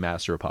to me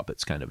Master of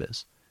Puppets kind of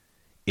is.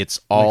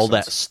 It's all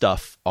that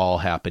stuff all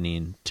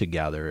happening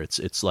together.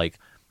 It's like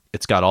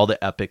it's got all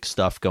the epic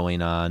stuff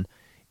going on.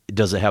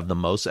 Does it have the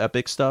most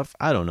epic stuff?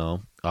 I don't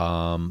know.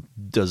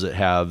 Does it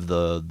have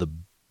the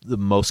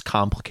most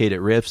complicated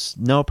riffs?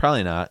 No,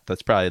 probably not.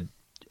 That's probably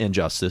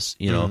Injustice.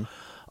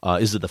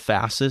 Is it the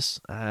fastest?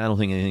 I don't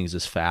think anything is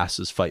as fast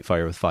as Fight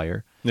Fire with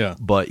Fire. Yeah.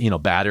 But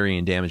Battery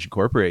and Damage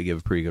Incorporated give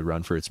a pretty good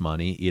run for its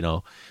money.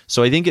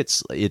 So I think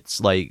it's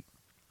like,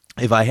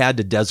 if I had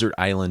to desert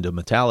island of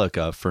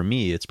Metallica, for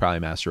me, it's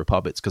probably Master of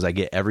Puppets, because I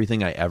get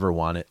everything I ever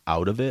wanted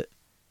out of it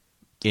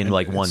in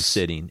like one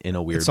sitting in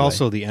a weird way. It's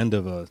also the end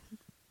of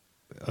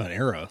an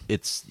era.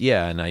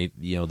 And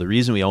the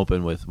reason we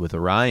open with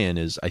Orion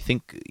is I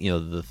think,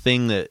 the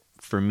thing that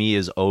for me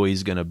is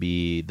always going to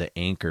be the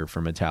anchor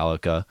for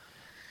Metallica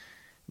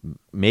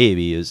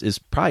maybe is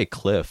probably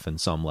Cliff in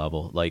some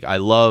level. Like I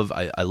love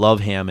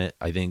Hammett.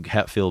 I think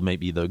Hetfield might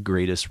be the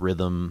greatest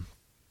rhythm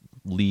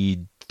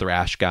lead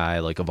thrash guy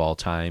like of all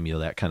time,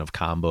 that kind of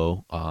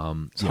combo.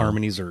 His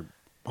harmonies are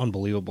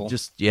unbelievable.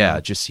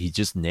 He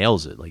just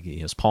nails it. Like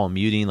his palm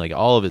muting, like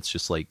all of it's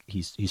just like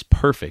he's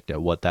perfect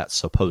at what that's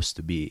supposed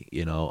to be,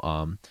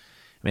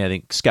 I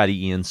think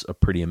Scotty Ian's a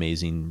pretty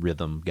amazing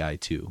rhythm guy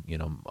too.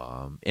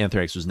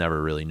 Anthrax was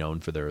never really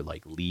known for their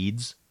like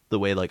leads the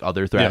way like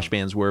other thrash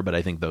bands were, but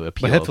I think the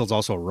appeal. But Hetfield's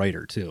also a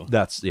writer too.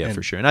 That's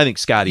for sure. And I think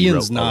Scotty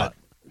Ian's wrote not. a lot.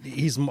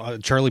 He's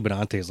Charlie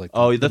Benante is like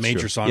the major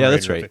true. songwriter. Yeah,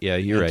 that's right. Yeah,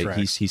 you're right.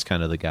 He's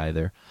kind of the guy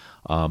there.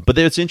 But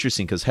it's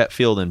interesting because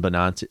Hetfield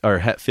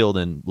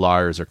and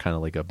Lars are kind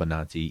of like a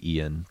Benante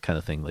Ian kind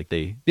of thing. Like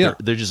they're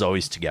just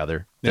always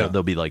together. Yeah.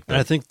 They'll be like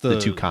I think the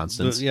two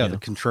constants. The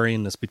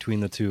contrarianness between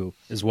the two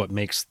is what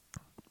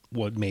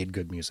made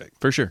good music.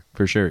 For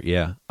sure.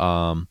 Yeah.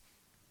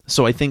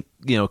 So I think,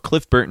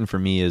 Cliff Burton for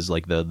me is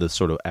like the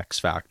sort of X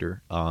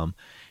factor. And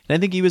I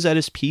think he was at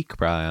his peak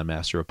probably on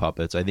Master of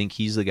Puppets. I think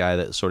he's the guy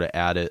that sort of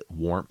added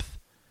warmth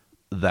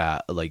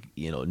that like,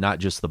 not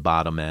just the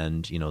bottom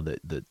end,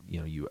 that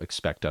you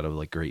expect out of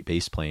like great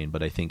bass playing,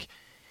 but I think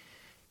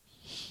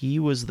he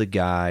was the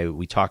guy,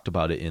 we talked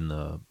about it in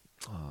the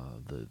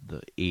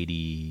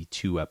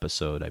 82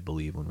 episode, I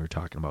believe, when we were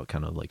talking about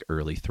kind of like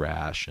early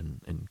thrash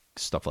and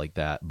stuff like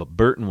that. But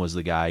Burton was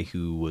the guy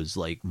who was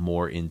like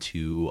more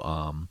into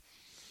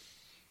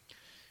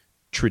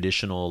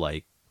traditional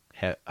like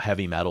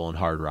heavy metal and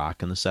hard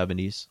rock in the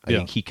 70s. I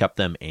think he kept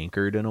them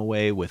anchored in a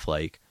way with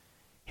like,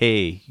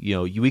 hey,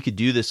 we could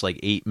do this like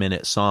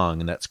 8-minute song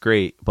and that's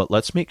great, but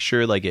let's make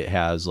sure like it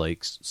has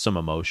like some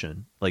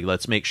emotion. Like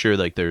let's make sure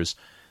like there's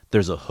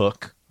a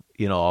hook,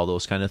 all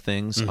those kind of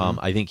things. Mm-hmm.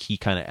 I think he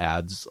kind of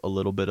adds a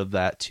little bit of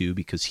that too,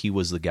 because he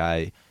was the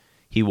guy.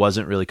 He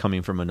wasn't really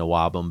coming from a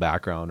Nawabum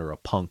background or a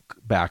punk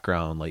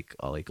background like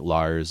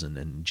Lars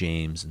and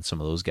James and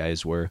some of those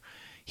guys were.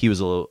 He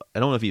was a little, I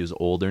don't know if he was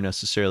older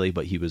necessarily,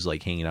 but he was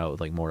like hanging out with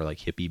like more like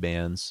hippie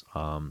bands.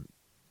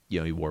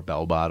 He wore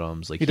bell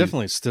bottoms. Like he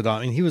definitely stood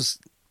out. I mean, he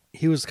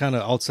was kind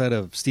of outside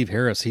of Steve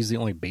Harris. He's the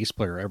only bass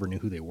player I ever knew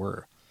who they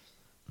were.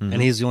 Mm-hmm.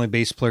 And he's the only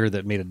bass player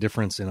that made a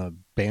difference in a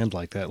band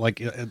like that.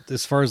 Like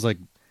as far as like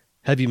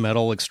heavy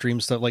metal,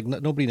 extreme stuff, like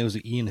nobody knows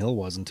who Ian Hill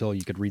was until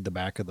you could read the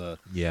back of the,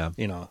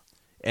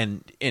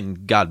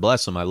 And God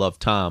bless him. I love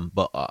Tom,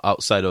 but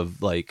outside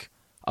of like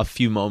a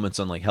few moments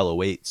on like Hello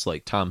Waits,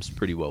 like Tom's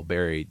pretty well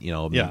buried.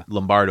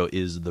 Lombardo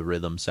is the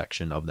rhythm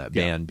section of that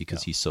band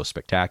because he's so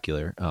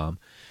spectacular. And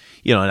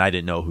I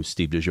didn't know who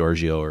Steve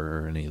DiGiorgio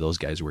or any of those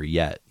guys were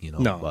yet.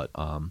 No.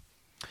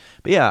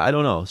 But yeah, I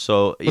don't know.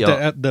 So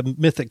the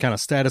mythic kind of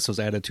status was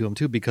added to him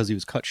too because he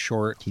was cut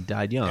short. He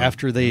died young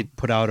after they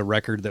put out a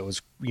record that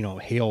was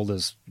hailed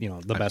as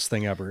the best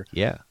thing ever.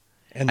 Yeah.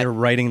 And they're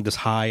riding this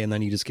high, and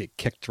then you just get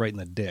kicked right in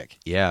the dick.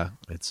 Yeah,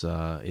 it's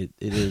it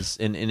is,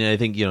 and I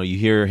think you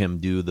hear him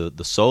do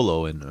the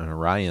solo in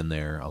Orion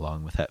there,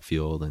 along with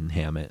Hetfield and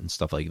Hammett and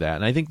stuff like that.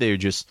 And I think they're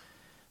just,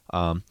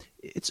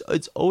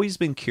 it's always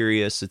been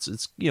curious.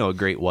 It's a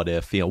great what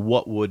if.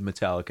 What would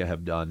Metallica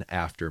have done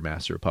after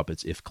Master of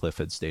Puppets if Cliff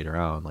had stayed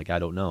around? Like I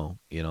don't know.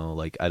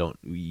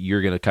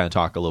 You're gonna kind of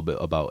talk a little bit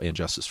about And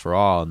Justice for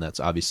All, and that's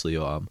obviously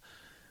a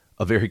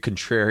very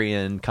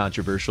contrarian,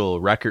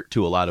 controversial record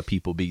to a lot of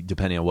people,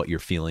 depending on what your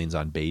feelings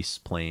on bass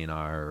playing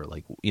are, or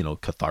like,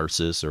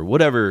 catharsis or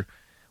whatever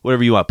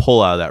you want to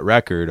pull out of that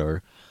record.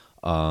 Or,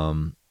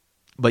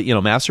 but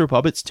Master of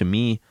Puppets, to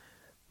me,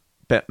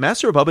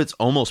 Master of Puppets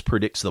almost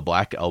predicts the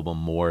Black Album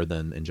more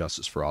than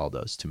Injustice for All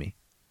does to me,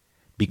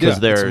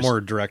 because there's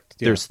more direct.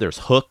 There's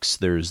hooks.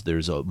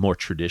 There's a more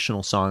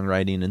traditional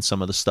songwriting in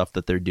some of the stuff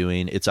that they're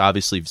doing. It's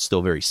obviously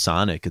still very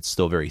sonic. It's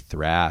still very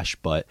thrash,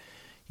 but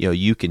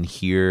you can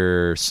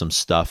hear some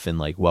stuff in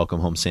like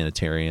Welcome Home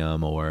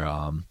Sanitarium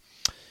or,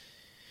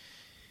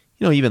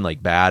 even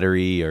like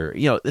Battery or,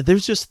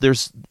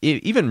 there's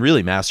even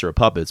really Master of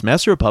Puppets.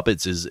 Master of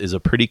Puppets is a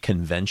pretty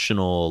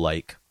conventional,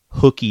 like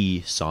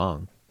hooky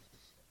song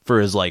for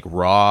as like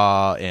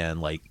raw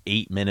and like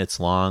 8 minutes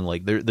long.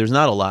 Like there's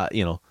not a lot,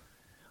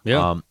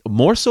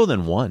 more so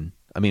than One.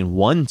 I mean,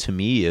 One to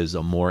me is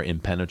a more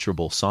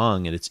impenetrable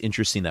song. And it's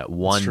interesting that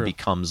One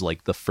becomes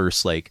like the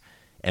first, like,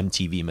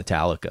 MTV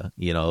Metallica,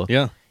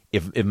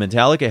 if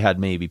Metallica had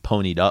maybe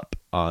ponied up,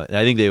 I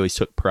think they always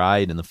took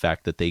pride in the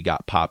fact that they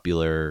got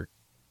popular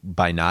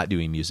by not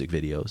doing music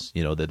videos,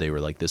 that they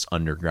were like this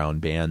underground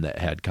band that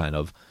had kind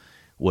of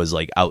was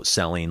like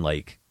outselling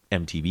like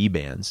MTV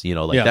bands,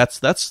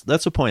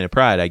 that's a point of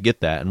pride. I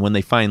get that. And when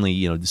they finally,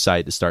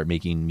 decided to start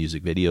making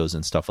music videos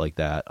and stuff like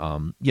that,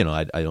 I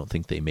don't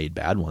think they made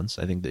bad ones.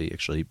 I think they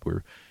actually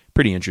were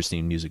pretty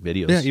interesting music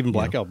videos. Yeah, even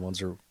Black Album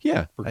ones are.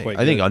 Yeah,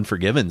 I think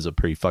Unforgiven's a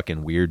pretty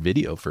fucking weird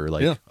video for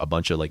like a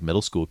bunch of like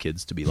middle school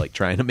kids to be like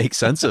trying to make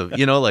sense of.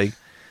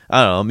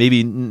 I don't know.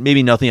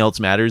 Maybe nothing else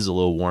matters. A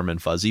little warm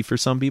and fuzzy for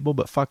some people,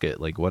 but fuck it.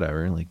 Like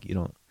whatever. Like you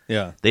don't.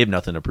 Yeah. They have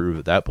nothing to prove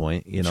at that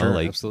point. You know, sure,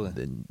 like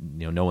absolutely.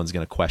 no one's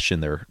going to question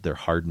their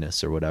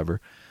hardness or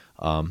whatever.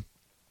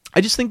 I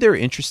just think they're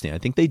interesting. I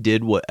think they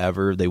did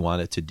whatever they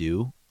wanted to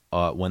do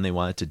when they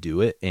wanted to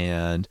do it,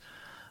 and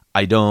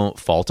I don't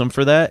fault them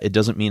for that. It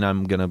doesn't mean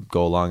I'm going to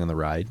go along on the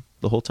ride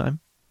the whole time.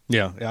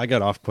 Yeah, I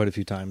got off quite a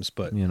few times,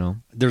 but you know,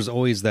 there's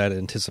always that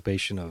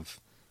anticipation of,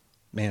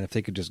 man, if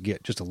they could just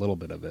get just a little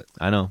bit of it.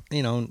 I know.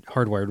 You know,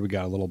 Hardwired, we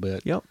got a little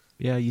bit. Yep.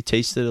 Yeah, you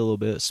tasted it a little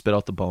bit, spit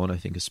out the bone, I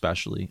think,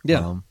 especially.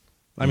 Yeah.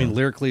 I mean,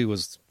 lyrically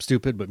was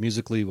stupid, but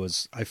musically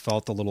I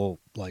felt a little,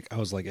 like, I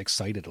was, like,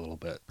 excited a little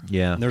bit.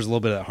 Yeah. And there's a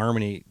little bit of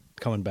harmony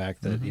coming back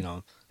that, you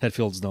know,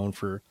 Hetfield's known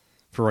for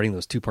writing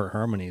those 2-part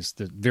harmonies.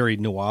 The very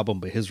new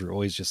album, but his were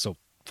always just so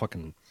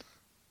fucking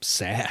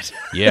sad.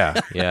 Yeah.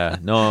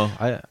 No,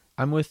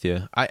 I'm with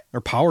you.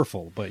 Or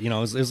powerful, but, you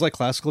know, it was like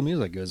classical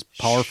music. It was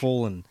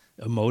powerful and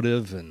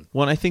emotive. And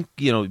well, I think,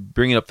 you know,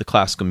 bringing up the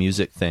classical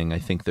music thing, I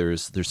think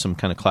there's some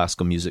kind of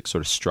classical music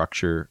sort of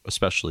structure,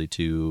 especially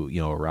to,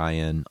 you know,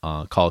 Orion,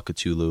 Call of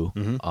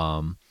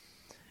Cthulhu.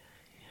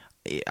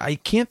 I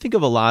can't think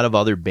of a lot of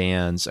other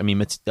bands. I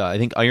mean, I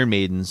think Iron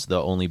Maiden's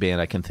the only band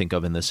I can think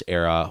of in this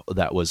era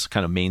that was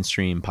kind of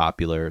mainstream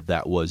popular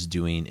that was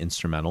doing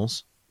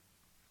instrumentals.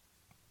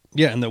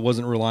 Yeah, and that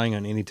wasn't relying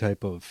on any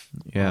type of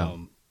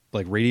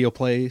like radio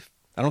play.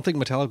 I don't think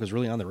Metallica was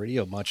really on the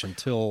radio much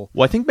until...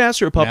 Well, I think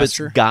Master of Puppets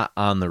got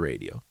on the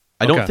radio.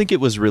 I don't think it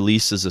was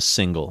released as a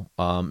single.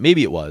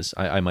 Maybe it was.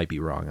 I might be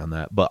wrong on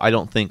that, but I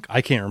don't think...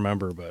 I can't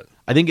remember, but...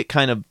 I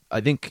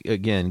think,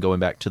 again, going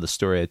back to the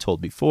story I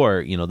told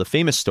before, you know, the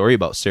famous story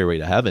about Stairway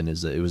to Heaven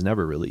is that it was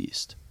never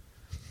released.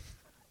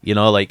 You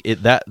know, like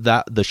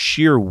the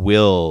sheer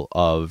will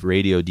of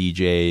radio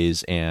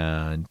DJs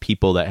and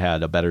people that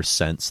had a better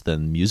sense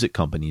than music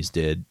companies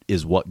did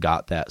is what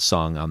got that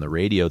song on the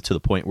radio to the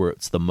point where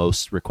it's the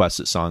most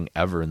requested song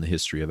ever in the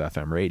history of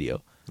FM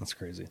radio. That's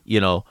crazy.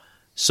 You know,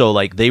 so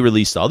like they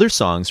released other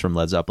songs from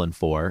Led Zeppelin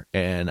 4,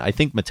 and I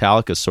think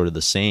Metallica's sort of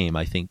the same.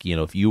 I think, you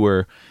know, if you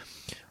were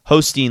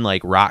hosting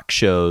like rock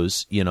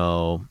shows, you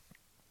know,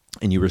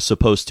 and you were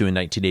supposed to in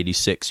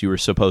 1986, you were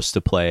supposed to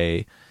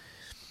play,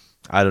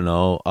 I don't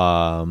know,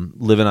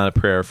 Living on a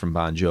Prayer from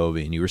Bon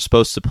Jovi, and you were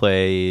supposed to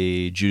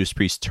play Judas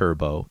Priest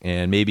Turbo,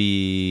 and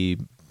maybe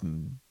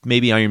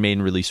Iron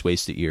Maiden released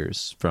Wasted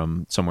Years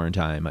from Somewhere in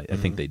Time. I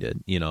think they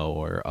did, you know,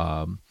 or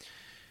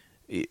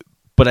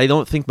but I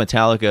don't think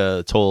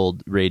Metallica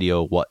told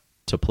radio what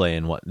to play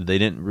and what they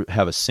didn't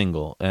have a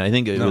single, and I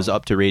think it was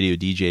up to radio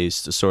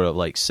DJs to sort of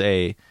like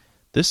say,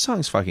 this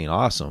song's fucking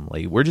awesome.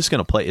 Like, we're just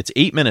gonna play. It's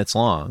 8 minutes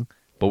long,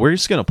 but we're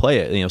just gonna play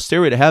it. You know,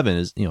 Stairway to Heaven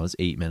is, you know, it's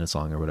 8 minutes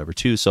long or whatever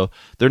too. So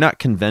they're not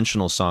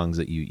conventional songs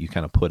that you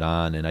kind of put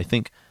on. And I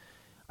think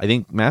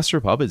Master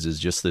of Puppets is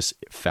just this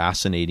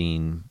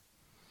fascinating.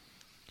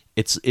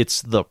 It's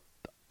the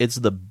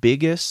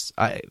biggest.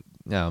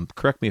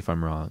 Correct me if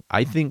I'm wrong.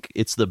 I think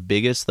it's the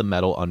biggest the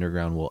metal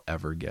underground will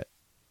ever get,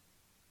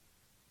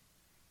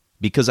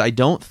 because I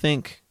don't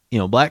think, you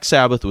know, Black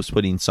Sabbath was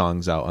putting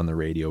songs out on the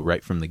radio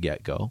right from the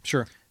get-go.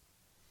 Sure.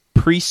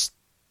 Priest.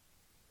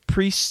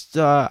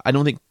 I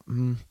don't think.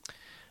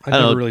 I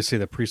never really say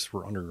that Priests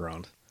were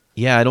underground.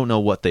 Yeah, I don't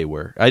know what they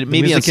were.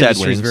 Maybe on Sad Sad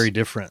Wings Wings. Is very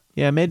different.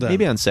 Yeah,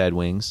 maybe on Sad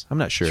Wings. I'm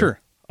not sure.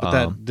 Sure, but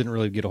that didn't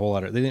really get a whole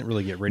lot of. They didn't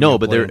really get radio. No,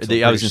 but I was going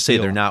to say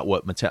Steel. they're not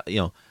what Metallica. You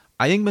know,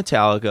 I think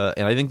Metallica,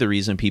 and I think the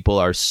reason people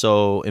are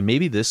so, and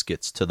maybe this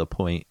gets to the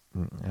point.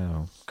 You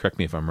know, correct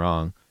me if I'm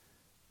wrong.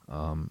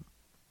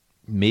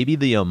 Maybe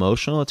the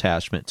emotional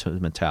attachment to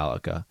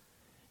Metallica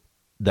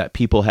that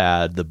people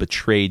had, the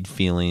betrayed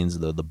feelings,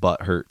 the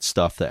butthurt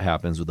stuff that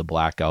happens with the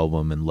Black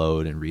Album and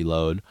Load and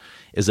Reload,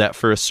 is that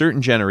for a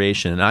certain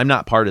generation, and I'm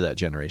not part of that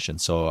generation,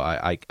 so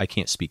I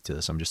can't speak to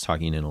this, I'm just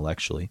talking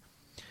intellectually,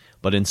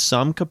 but in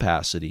some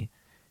capacity,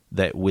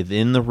 that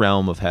within the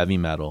realm of heavy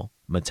metal,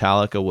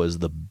 Metallica was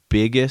the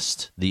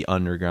biggest the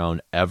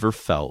underground ever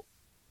felt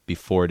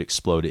before it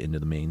exploded into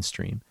the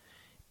mainstream.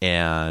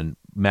 And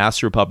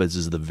Master of Puppets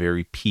is the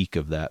very peak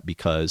of that,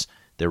 because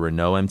there were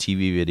no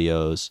MTV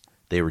videos.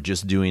 They were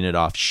just doing it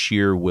off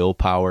sheer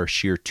willpower,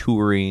 sheer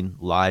touring,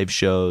 live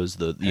shows,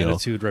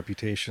 attitude,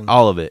 reputation,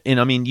 all of it. And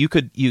I mean, you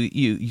could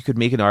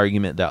make an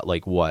argument that,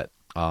 like, what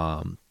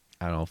I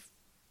don't know,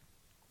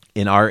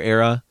 in our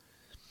era,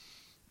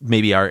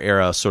 maybe our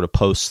era sort of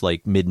post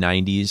like mid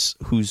 90s,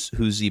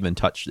 who's even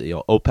touched, you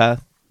know,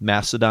 Opeth,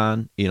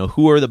 Mastodon, you know,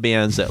 who are the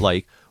bands that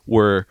like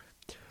were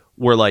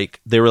like,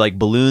 they were like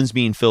balloons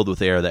being filled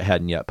with air that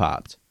hadn't yet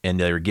popped,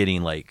 and they were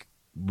getting like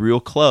real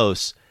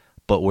close.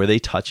 But were they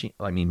touching?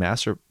 I mean,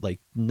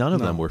 none of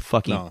them were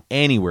fucking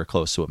anywhere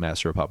close to what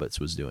Master of Puppets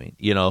was doing,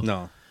 you know?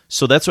 No.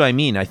 So that's what I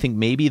mean. I think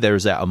maybe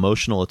there's that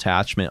emotional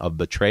attachment of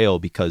betrayal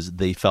because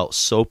they felt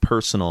so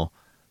personal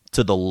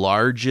to the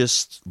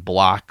largest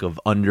block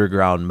of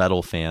underground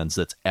metal fans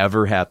that's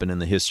ever happened in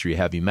the history of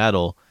heavy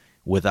metal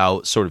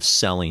without sort of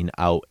selling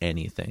out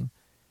anything.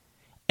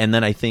 And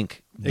then I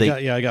think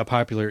It got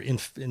popular in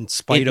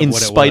spite of in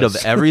what it was. In spite of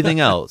everything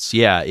else.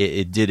 Yeah,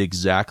 it did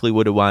exactly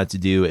what it wanted to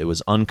do. It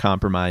was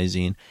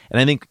uncompromising. And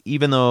I think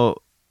even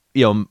though,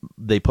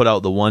 they put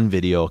out the one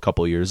video a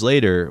couple years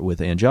later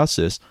with And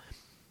Justice,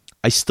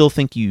 I still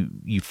think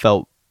you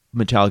felt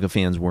Metallica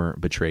fans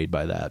weren't betrayed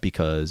by that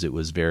because it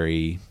was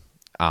very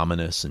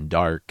ominous and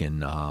dark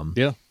and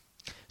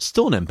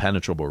still an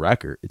impenetrable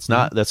record. It's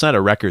not that's not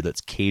a record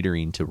that's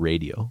catering to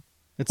radio.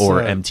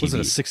 Or MTV. Was it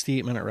a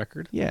 68-minute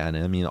record? Yeah, and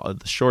I mean,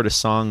 the shortest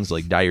songs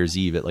like Dyer's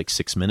Eve at like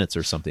 6 minutes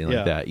or something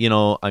like that.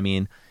 I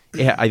mean,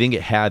 I think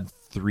it had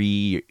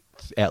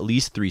at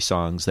least three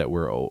songs that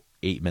were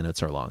 8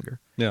 minutes or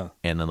longer. Yeah.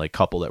 And then like a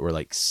couple that were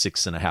like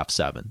 6.5,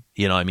 7.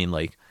 I mean,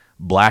 like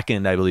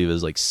Blackened, I believe,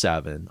 is like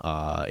 7.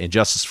 And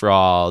Justice for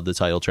All, the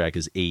title track,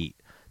 is 8.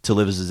 To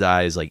Live As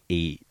I is like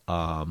 8.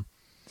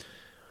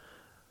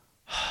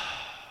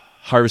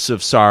 Harvest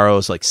of Sorrow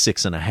is like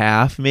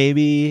 6.5,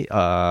 maybe.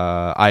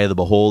 Eye of the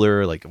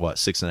Beholder, like what,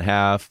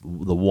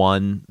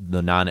 6.5.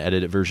 The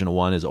non-edited version of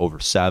 1 is over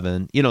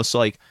 7. So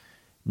like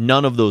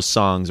none of those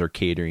songs are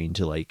catering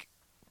to like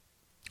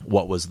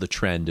what was the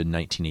trend in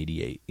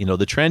 1988.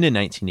 The trend in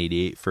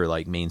 1988 for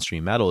like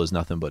mainstream metal is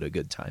nothing but a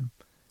good time.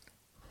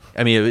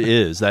 I mean, it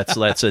is. That's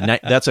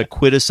a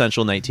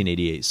quintessential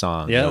 1988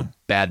 song. Yeah.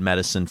 Bad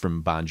Medicine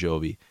from Bon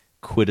Jovi,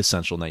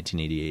 quintessential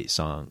 1988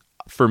 song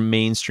for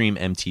mainstream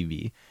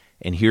MTV.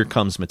 And here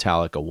comes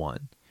Metallica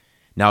 1.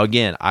 Now,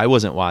 again, I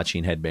wasn't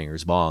watching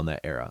Headbangers Ball in that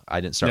era. I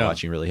didn't start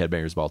watching really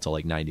Headbangers Ball till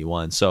like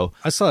 91. So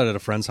I saw it at a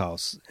friend's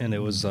house, and it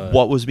was...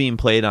 what was being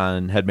played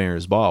on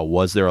Headbangers Ball?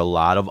 Was there a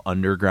lot of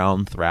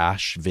underground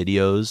thrash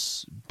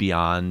videos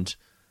beyond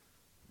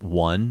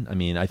 1? I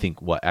mean, I think,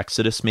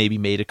 Exodus maybe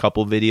made a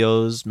couple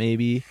videos,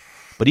 maybe.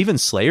 But even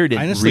Slayer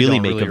didn't really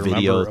make a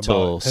video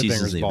till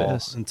Seasons of the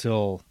Abyss.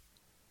 Until...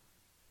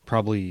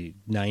 probably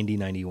 90,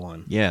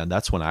 91. Yeah,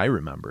 that's when I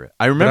remember it.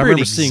 I remember it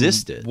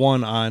existed.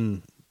 One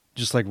on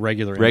just like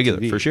regular MTV.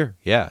 MTV. For sure.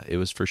 Yeah, it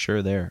was for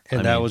sure there.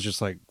 And was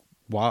just like,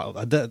 wow.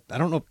 I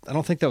don't know. I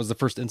don't think that was the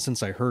first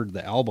instance I heard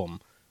the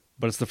album,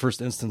 but it's the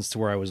first instance to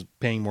where I was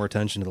paying more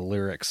attention to the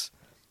lyrics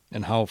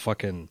and how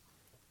fucking...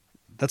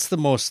 That's the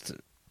most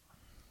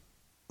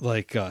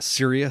like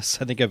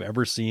serious I think I've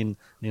ever seen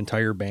the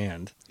entire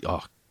band.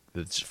 Oh,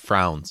 it's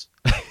frowns.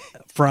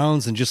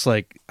 Frowns, and just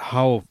like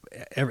how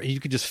you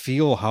could just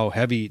feel how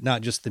heavy,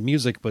 not just the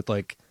music, but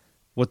like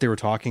what they were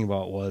talking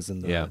about was,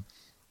 and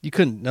you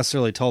couldn't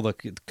necessarily tell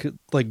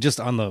like just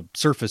on the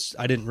surface.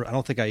 I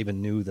don't think I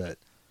even knew that,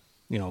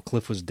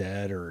 Cliff was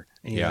dead or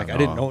anything. I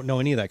didn't know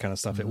any of that kind of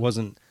stuff. Mm-hmm. It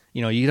wasn't,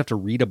 you'd have to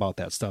read about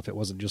that stuff. It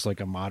wasn't just like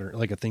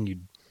a thing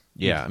you'd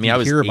I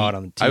was hear 8, about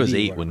on TV. I was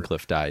 8 when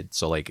Cliff died,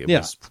 so like it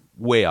was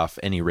way off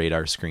any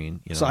radar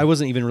screen. So I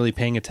wasn't even really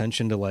paying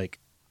attention to like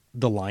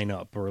the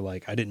lineup, or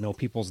like I didn't know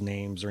people's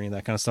names or any of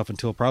that kind of stuff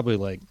until probably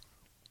like,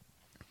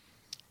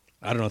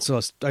 I don't know. So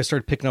I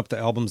started picking up the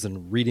albums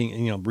and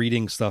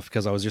reading stuff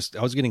because I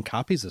was getting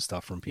copies of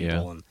stuff from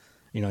people and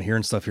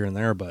hearing stuff here and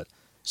there. But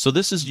so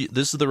this is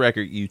the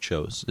record you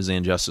chose, is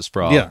And Justice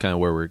for All, kind of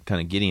where we're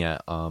kind of getting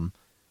at.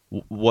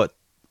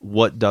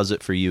 What does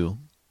it for you?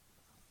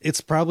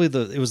 It's probably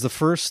it was the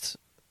first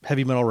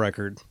heavy metal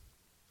record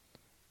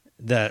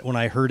that when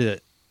I heard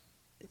it,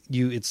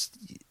 it's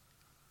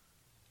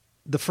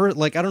the first,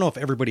 like, I don't know if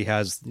everybody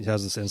has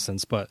this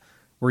instance, but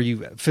where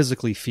you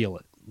physically feel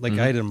it. Like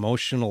I had an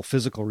emotional,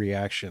 physical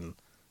reaction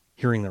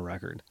hearing the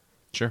record.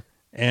 Sure.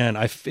 And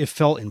it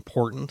felt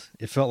important.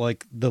 It felt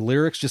like the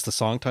lyrics, just the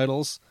song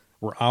titles,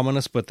 were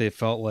ominous, but they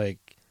felt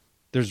like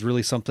there's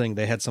really something,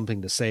 they had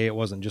something to say. It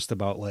wasn't just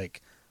about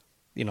like,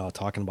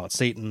 talking about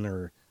Satan,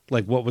 or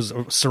like what was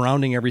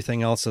surrounding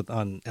everything else at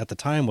the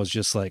time was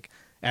just like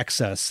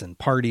excess and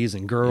parties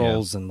and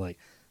girls and like,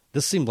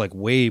 this seemed like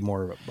way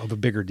more of a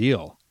bigger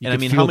deal. And I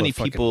mean, how many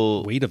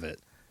people weight of it?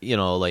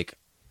 Like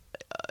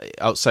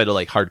outside of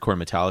like hardcore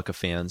Metallica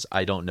fans,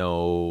 I don't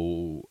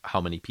know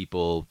how many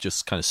people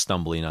just kind of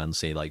stumbling on,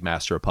 say, like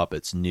Master of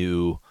Puppets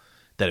knew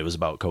that it was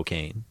about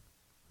cocaine.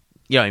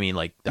 I mean,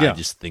 like I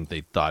just think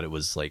they thought it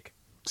was like,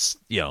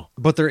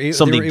 but they were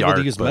able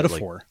to use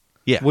metaphor.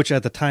 Like, which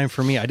at the time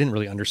for me, I didn't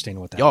really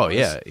understand what that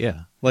was.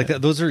 Yeah. Like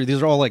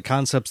these are all like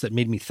concepts that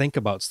made me think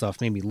about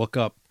stuff, made me look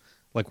up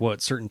like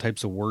what certain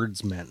types of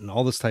words meant and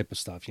all this type of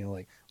stuff.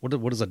 Like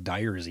what is a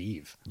Dyer's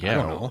Eve? Yeah, I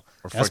don't know.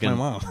 Or Ask my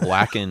mom.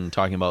 Blackened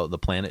talking about the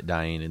planet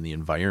dying and the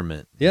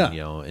environment. Yeah,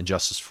 and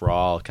Justice for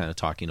All kind of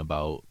talking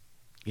about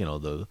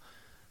the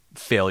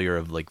failure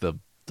of like the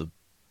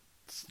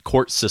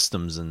court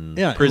systems and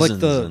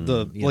prisons,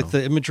 like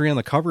the imagery on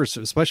the covers,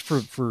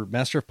 especially for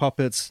Master of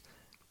Puppets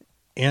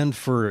and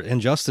for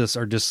Injustice,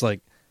 are just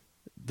like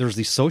there's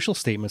these social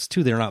statements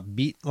too. They're not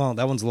well,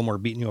 that one's a little more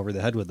beating you over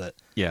the head with it.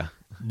 Yeah.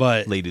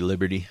 But Lady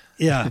Liberty.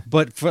 Yeah,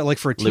 but for a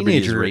teenager, Liberty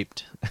is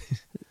raped.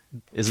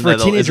 For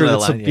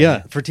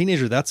a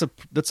teenager, that's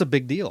a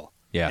big deal.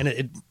 Yeah, and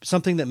it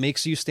something that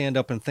makes you stand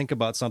up and think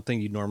about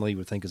something you normally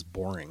would think is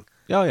boring.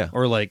 Oh yeah,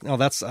 or like, no,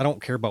 I don't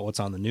care about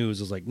what's on the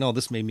news. It's like, no,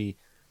 this made me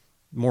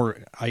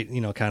more,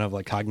 kind of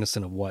like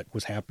cognizant of what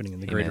was happening in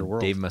the greater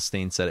world. Dave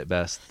Mustaine said it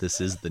best. This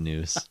is the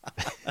news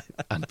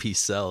on Peace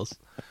Sells.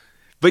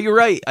 But you're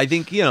right. I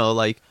think,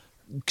 like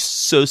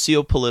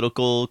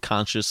socio-political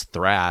conscious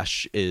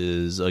thrash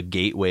is a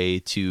gateway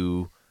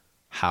to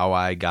how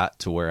I got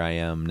to where I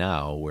am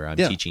now, where I'm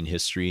teaching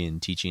history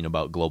and teaching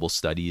about global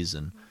studies,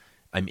 and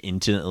I'm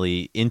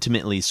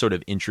intimately sort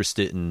of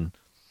interested in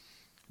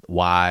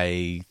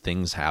why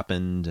things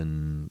happened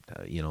and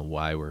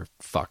why we're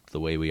fucked the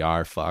way we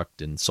are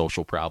fucked, and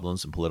social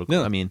problems and political.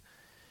 Yeah. I mean,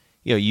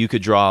 you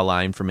could draw a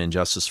line from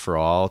Injustice for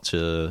All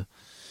to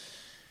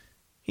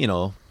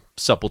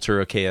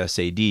Sepultura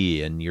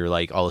KSAD, and you're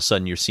like, all of a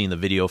sudden you're seeing the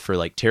video for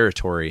like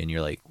Territory, and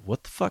you're like,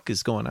 what the fuck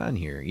is going on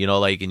here?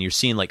 And you're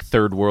seeing like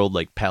third world,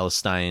 like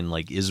Palestine,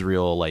 like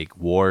Israel, like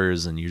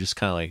wars, and you're just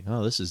kind of like,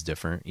 oh, this is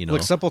different.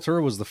 Like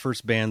Sepultura was the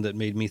first band that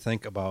made me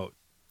think about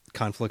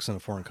conflicts in a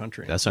foreign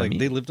country. That's what I mean.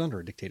 They lived under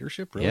a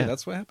dictatorship. Really? Yeah.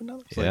 That's what happened to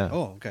them? It's Yeah. like,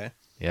 oh, okay.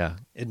 Yeah.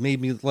 It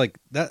made me like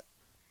that.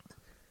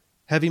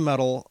 Heavy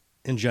metal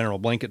in general,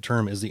 blanket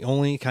term, is the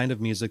only kind of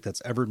music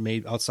that's ever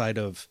made outside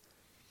of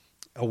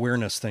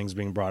awareness things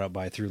being brought up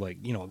by through like,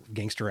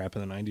 gangster rap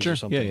in the 90s or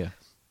something. Yeah.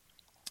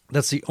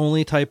 That's the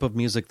only type of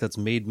music that's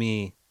made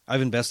me,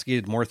 I've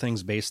investigated more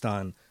things based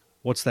on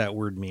what's that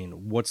word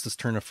mean? What's this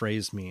turn of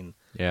phrase mean?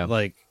 Yeah.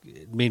 Like,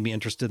 it made me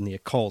interested in the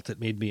occult. It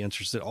made me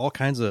interested, all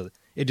kinds of,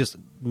 it just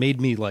made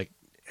me like,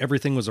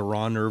 everything was a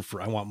raw nerve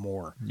for, I want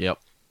more. Yep.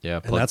 Yeah.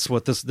 And that's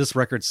what this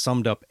record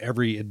summed up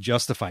it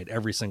justified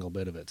every single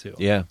bit of it too.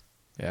 Yeah.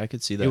 Yeah, I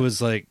could see that. It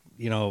was like,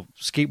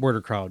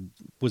 skateboarder crowd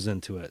was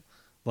into it.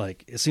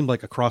 Like, it seemed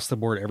like across the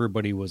board,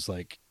 everybody was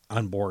like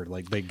on board.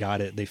 Like, they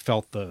got it. They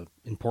felt the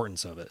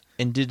importance of it.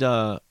 And did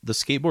the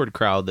skateboard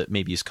crowd that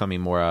maybe is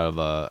coming more out of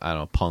a, I don't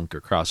know, punk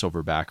or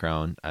crossover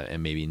background,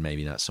 and maybe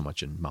not so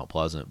much in Mount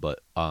Pleasant,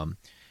 but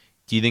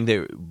do you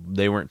think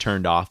they weren't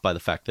turned off by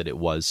the fact that it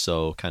was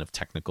so kind of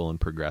technical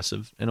and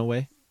progressive in a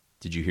way?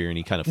 Did you hear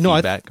any kind of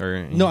feedback?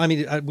 No, I mean,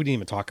 we didn't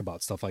even talk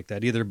about stuff like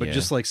that either, but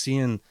just like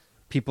seeing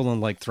people in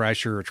like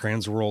Thrasher or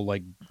Transworld,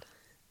 like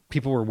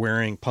people were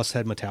wearing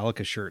Pusshead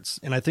Metallica shirts.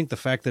 And I think the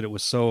fact that it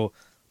was so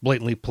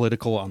blatantly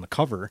political on the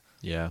cover,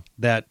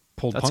 that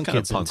pulled punk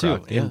kids in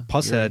too. Yeah, and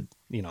Pusshead,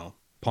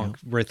 punk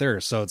right there.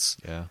 So it's,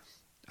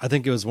 I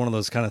think it was one of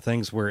those kind of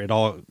things where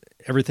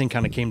everything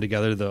kind of came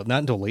together, though. Not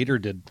until later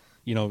did,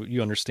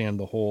 you understand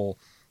the whole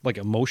like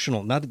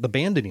emotional, not the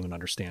band didn't even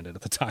understand it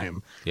at the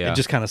time. Yeah. It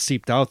just kind of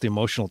seeped out the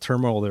emotional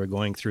turmoil they were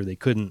going through. They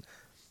couldn't,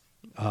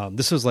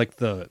 this was like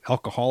the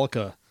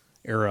Alcoholica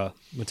era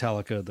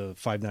Metallica, the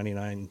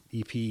 599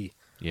 EP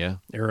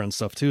era and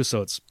stuff too.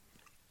 So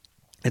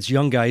it's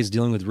young guys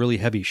dealing with really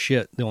heavy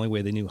shit. The only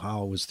way they knew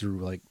how was through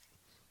like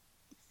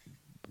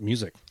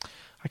music.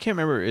 I can't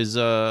remember. Is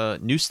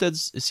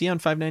is he on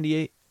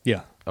 598?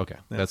 Yeah. Okay.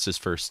 Yeah. That's his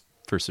first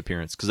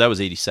appearance, because that was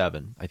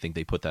 87. I think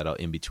they put that out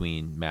in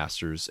between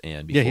Masters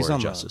and before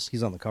Justice.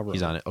 He's on the cover.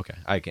 He's on it. Okay.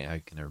 I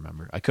can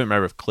remember. I couldn't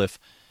remember if Cliff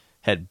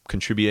had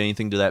contributed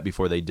anything to that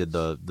before they did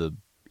the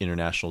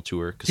international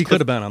tour. He could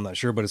have been, I'm not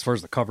sure, but as far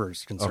as the cover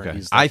is concerned,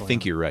 okay. I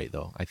think you're right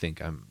though. I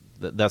think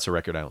that's a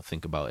record I don't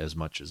think about as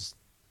much as,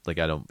 like,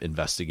 I don't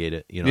investigate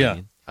it. You know what I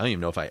mean? I don't even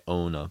know if I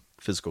own a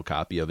physical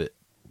copy of it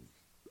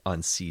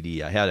on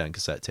CD. I had it on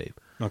cassette tape.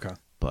 Okay.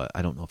 But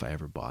I don't know if I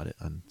ever bought it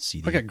on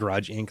CD. I got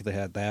Garage Inc. They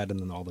had that, and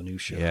then all the new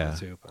shit on it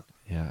too. But.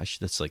 Yeah,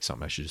 that's like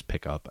something I should just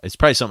pick up. It's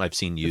probably something I've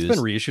seen used. It's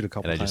been reissued a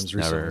couple times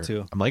recently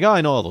too. I'm like, oh,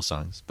 I know all those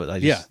songs, but I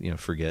just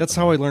forget. That's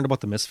how I learned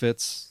about the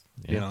Misfits.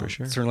 Yeah, for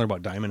sure. Certainly learned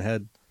about Diamond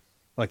Head.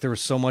 Like, there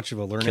was so much of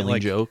a learning. Killing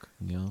like, Joke.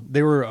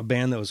 They were a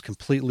band that was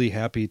completely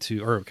happy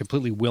to, or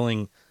completely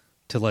willing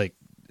to, like,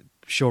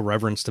 show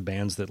reverence to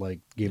bands that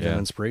like gave them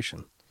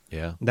inspiration.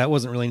 Yeah, that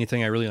wasn't really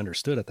anything I really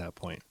understood at that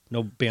point.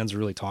 No bands were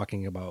really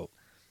talking about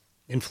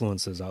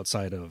influences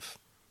outside of,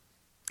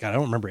 God, I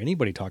don't remember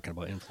anybody talking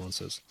about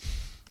influences.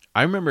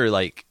 I remember,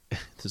 like,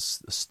 this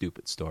is a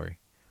stupid story,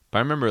 but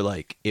I remember,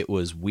 like, it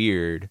was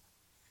weird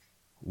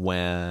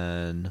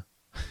when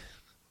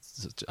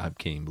I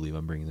can't even believe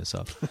I'm bringing this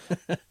up.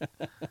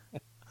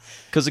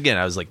 Because, again,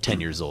 I was like 10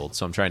 years old,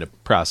 so I'm trying to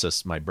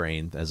process my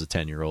brain as a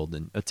 10-year-old,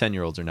 and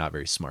 10-year-olds are not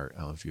very smart. I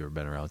don't know if you've ever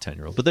been around a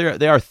 10-year-old, but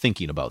they are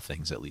thinking about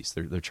things, at least.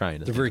 They're trying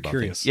to. They're very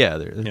curious. Things. Yeah,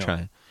 they're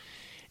trying.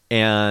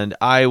 And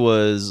I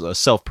was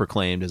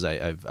self-proclaimed, as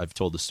I've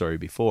told the story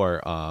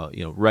before.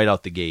 Right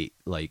out the gate,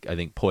 like, I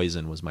think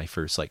Poison was my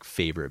first like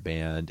favorite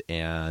band,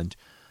 and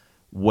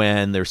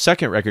when their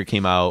second record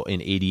came out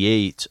in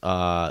 '88,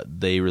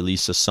 they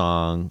released a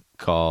song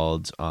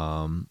called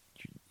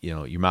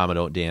Your Mama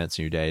Don't Dance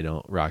and Your Daddy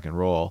Don't Rock and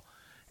Roll.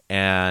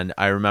 And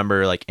I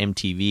remember, like,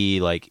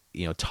 MTV, like,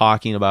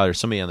 talking about it, or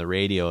somebody on the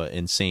radio,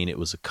 and saying it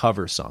was a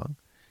cover song.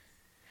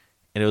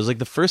 And it was like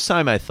the first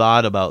time I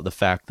thought about the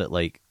fact that,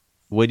 like,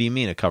 what do you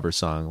mean a cover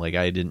song? Like,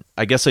 I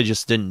guess I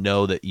just didn't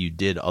know that you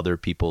did other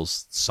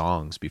people's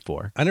songs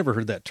before. I never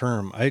heard that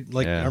term. I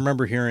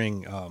remember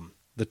hearing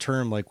the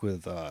term, like,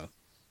 with Roy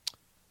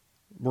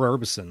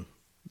Orbison,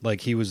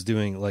 like, he was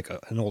doing like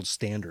an old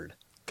standard.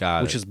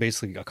 which is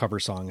basically a cover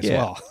song as Yeah.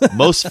 well.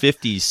 Most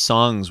 50s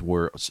songs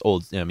were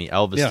old. I mean,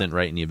 Elvis Yeah. didn't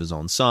write any of his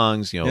own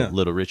songs. You know, Yeah.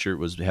 Little Richard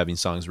was having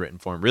songs written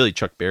for him. Really,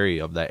 Chuck Berry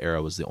of that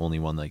era was the only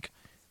one like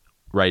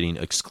writing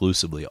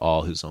exclusively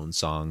all his own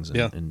songs and,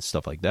 Yeah. and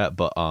stuff like that.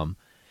 But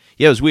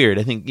yeah, it was weird.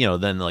 I think, you know,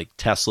 then like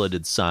Tesla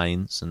did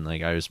Signs, and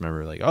like I just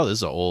remember like, oh, this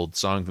is an old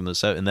song from the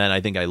set. And then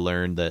I think I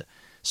learned that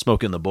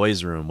Smoke in the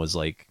Boys Room was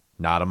like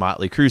not a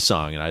Motley Crue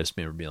song, and I just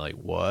remember being like,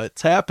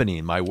 what's happening?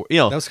 You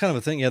know, That was kind of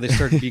a thing. Yeah, they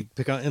started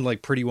picking in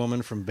like Pretty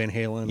Woman from Van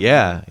Halen.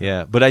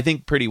 yeah. But I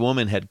think Pretty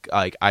Woman had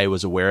like I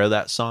was aware of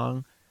that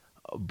song,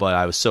 but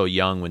I was so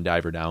young when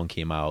Diver Down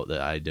came out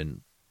that I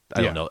didn't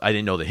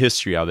know the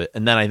history of it.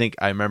 And then I think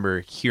I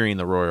remember hearing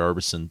the Roy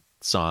Orbison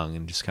song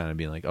and just kind of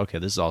being like, okay,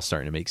 this is all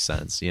starting to make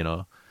sense, you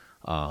know.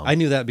 I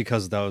knew that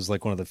because that was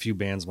like one of the few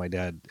bands my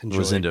dad enjoyed.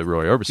 Was into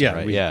Roy Orbison, Yeah,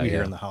 right? we Yeah,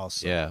 hear in the house.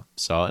 So. Yeah.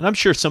 So, and I'm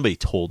sure somebody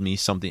told me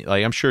something.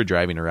 Like, I'm sure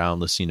driving around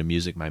listening to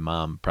music, my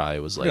mom probably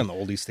was like, on the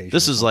oldie station.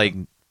 "This is like,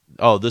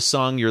 oh, this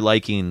song you're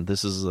liking.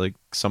 This is like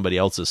somebody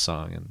else's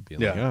song," and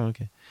being like, "Oh,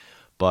 okay."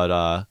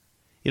 But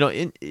you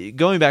know,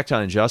 going back to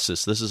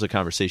Injustice, this is a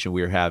conversation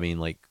we were having,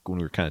 like when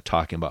we were kind of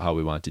talking about how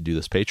we wanted to do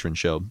this patron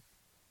show.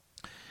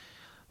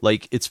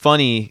 Like, it's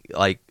funny,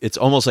 like it's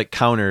almost like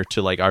counter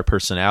to like our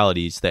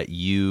personalities that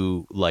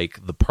you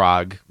like the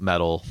prog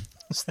metal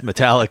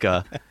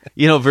Metallica,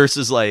 you know,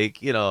 versus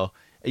like, you know,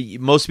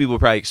 most people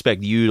probably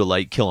expect you to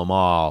like Kill 'Em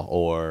All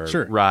or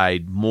Sure.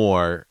 Ride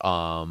more.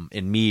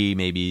 And me,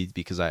 maybe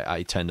because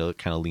I tend to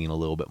kind of lean a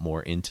little bit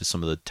more into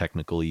some of the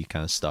technically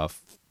kind of stuff.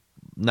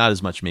 Not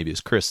as much maybe as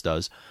Chris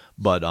does,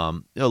 but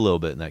a little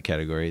bit in that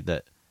category.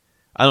 That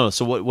I don't know.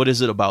 So what is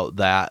it about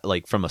that,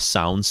 like from a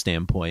sound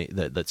standpoint,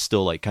 that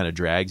still like kind of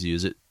drags you?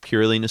 Is it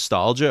purely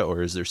nostalgia,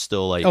 or is there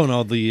still like? Oh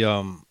no,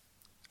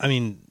 I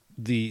mean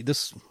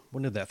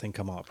when did that thing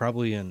come out?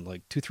 Probably in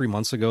like 2-3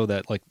 months ago.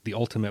 That like the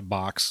ultimate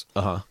box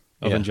of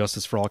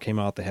Injustice for All came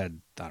out. They had,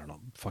 I don't know,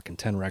 fucking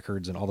 10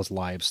 records and all this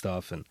live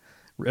stuff, and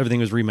everything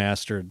was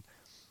remastered.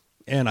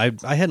 And I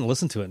hadn't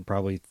listened to it in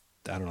probably,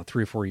 I don't know,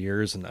 3 or 4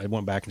 years, and I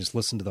went back and just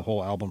listened to the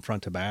whole album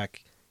front to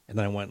back. And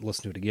then I went and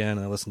listened to it again,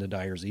 and I listened to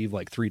Dyer's Eve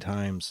like 3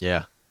 times.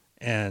 Yeah.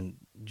 And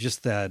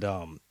just that,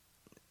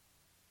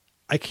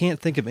 I can't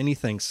think of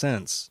anything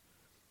since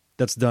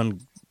that's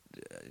done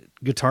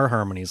guitar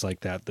harmonies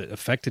like that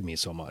affected me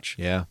so much.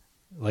 Yeah.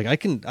 Like I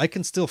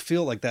can still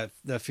feel like that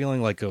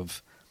feeling like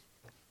of,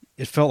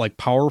 it felt like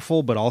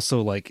powerful, but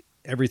also like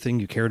everything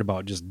you cared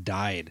about just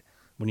died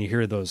when you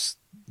hear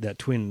that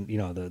twin, you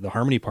know, the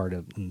harmony part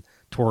of, and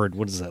toward,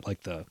 what is that,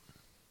 like the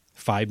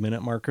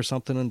 5-minute mark or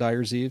something in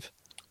Dyer's Eve?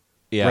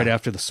 Yeah. Right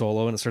after the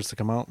solo and it starts to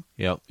come out.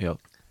 Yep.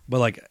 But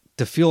like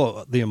to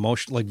feel the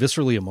emotion, like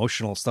viscerally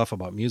emotional stuff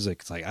about music,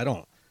 it's like I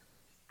don't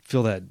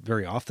feel that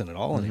very often at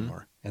all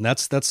anymore. And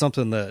that's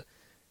something that,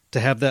 to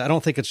have that, I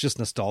don't think it's just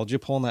nostalgia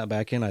pulling that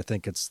back in. I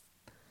think it's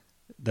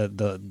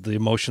the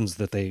emotions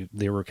that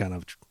they were kind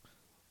of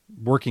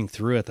working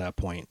through at that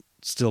point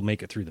still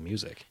make it through the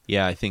music.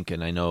 Yeah, I think,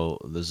 and I know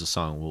there's a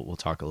song we'll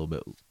talk a little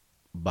bit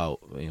about,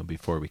 you know,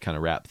 before we kind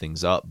of wrap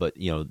things up. But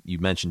you know, you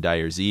mentioned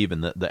Dyer's Eve,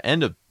 and the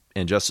end of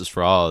Injustice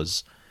for All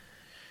is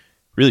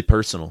really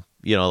personal.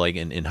 You know, like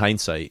in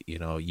hindsight, you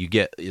know,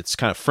 it's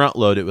kind of front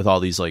loaded with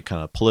all these like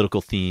kind of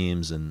political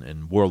themes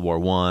and World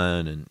War I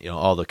and, you know,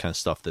 all the kind of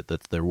stuff that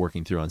they're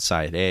working through on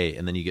side A.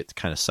 And then you get to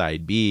kind of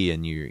side B,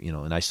 and you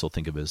know, and I still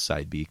think of it as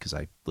side B because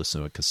I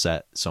listen to a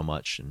cassette so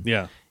much. And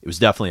Yeah. It was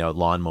definitely a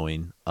lawn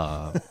mowing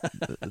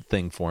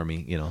thing for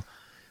me, you know.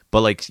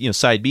 But like, you know,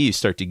 side B, you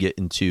start to get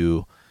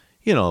into,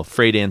 you know,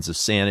 Frayed Hands of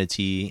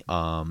Sanity.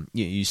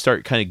 You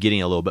start kind of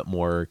getting a little bit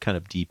more kind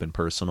of deep and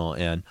personal.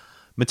 And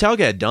Metallica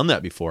had done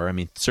that before. I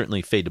mean,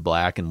 certainly Fade to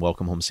Black and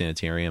Welcome Home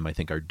Sanitarium, I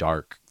think, are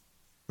dark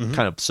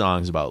kind of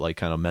songs about like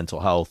kind of mental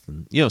health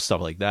and, you know,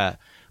 stuff like that.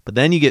 But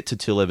then you get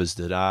To Live Is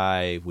to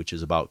Die, which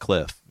is about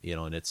Cliff, you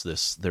know, and it's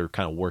this, they're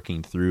kind of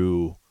working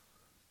through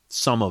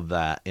some of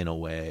that in a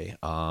way.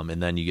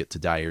 And then you get to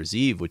Dyer's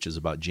Eve, which is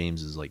about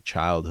James's like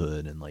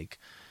childhood and like,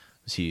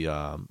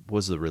 what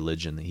was the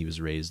religion that he was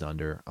raised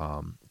under?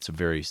 It's a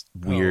very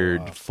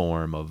weird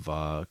form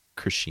of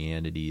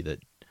Christianity that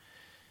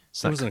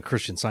it wasn't a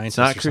Christian Science. It's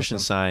not Christian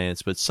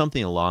Science, but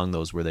something along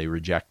those where they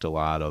reject a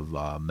lot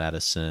of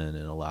medicine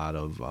and a lot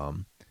of.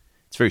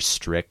 It's very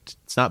strict.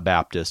 It's not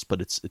Baptist,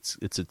 but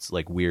it's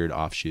like weird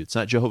offshoot. It's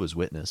not Jehovah's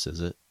Witness, is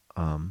it?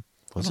 I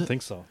don't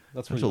think so.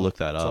 That's where you look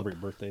that up.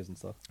 Celebrate birthdays and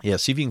stuff. Yeah,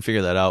 see if you can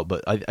figure that out.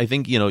 But I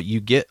think, you know, you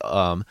get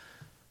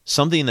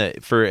something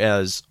that for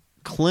as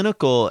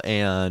clinical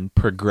and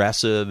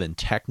progressive and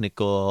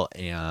technical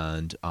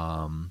and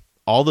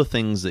all the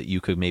things that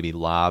you could maybe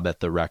lob at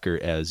the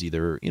record as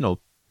either, you know,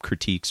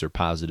 critiques or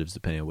positives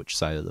depending on which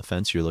side of the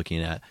fence you're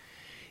looking at.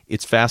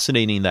 It's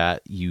fascinating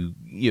that you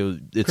know,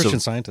 it's Christian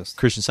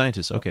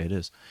Scientist. Okay, it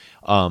is.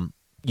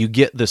 You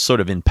get this sort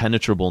of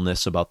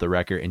impenetrableness about the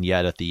record, and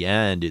yet at the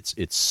end, it's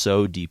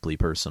so deeply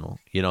personal.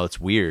 You know,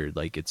 it's weird.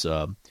 Like it's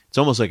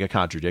almost like a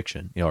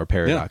contradiction, you know, or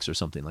paradox or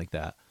something like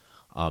that.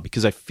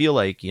 Because I feel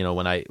like, you know,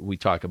 when we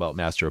talk about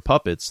Master of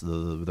Puppets,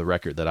 the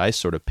record that I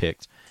sort of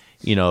picked,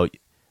 you know,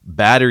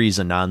 Battery's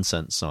a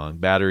nonsense song.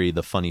 Battery,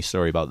 the funny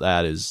story about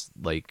that is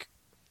like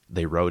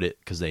they wrote it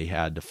because they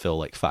had to fill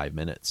like 5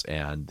 minutes,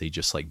 and they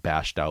just like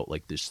bashed out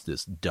like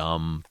this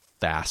dumb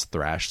fast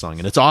thrash song,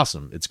 and it's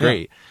awesome. It's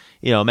great.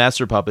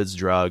 Master Puppets,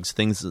 Drugs,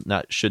 Things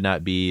That Should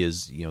Not Be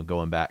is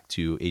going back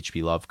to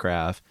H.P.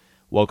 Lovecraft.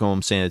 Welcome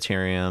Home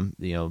Sanitarium,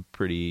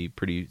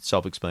 pretty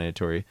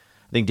self-explanatory.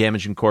 I think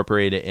Damage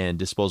Incorporated and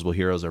Disposable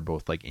Heroes are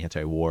both like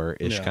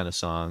anti-war-ish kind of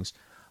songs.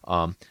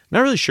 Not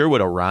really sure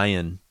what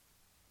Orion,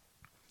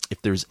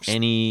 if there's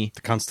any...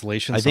 The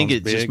Constellation I think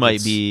it big. just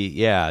might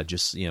be,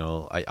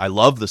 I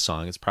love the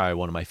song. It's probably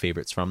one of my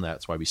favorites from that.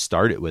 That's why we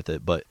started with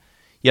it. But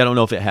yeah, I don't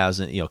know if it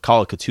hasn't,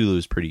 Call of Cthulhu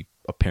is pretty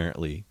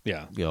apparently,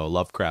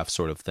 Lovecraft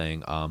sort of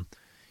thing. I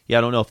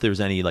don't know if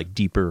there's any like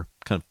deeper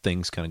kind of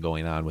things kind of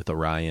going on with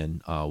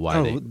Orion.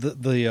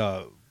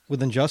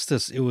 With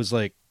Injustice, it was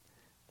like,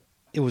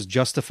 it was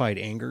justified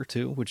anger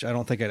too, which I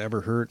don't think I'd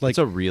ever heard. Like, it's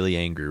a really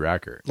angry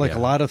record. Like a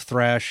lot of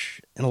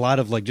thrash and a lot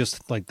of like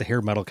just like the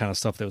hair metal kind of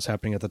stuff that was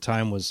happening at the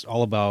time was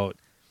all about,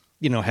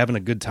 having a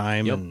good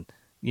time and,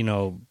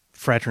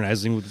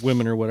 fraternizing with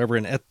women or whatever.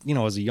 And, as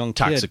a young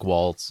kid, Toxic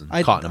Waltz and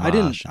Caught in a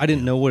Mosh. I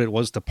didn't know what it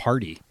was to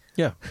party.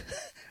 Yeah.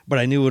 But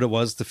I knew what it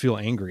was to feel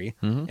angry,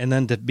 and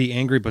then to be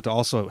angry, but to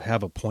also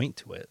have a point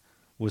to it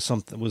was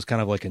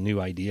kind of like a new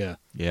idea.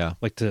 Yeah.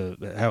 Like to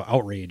have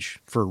outrage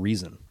for a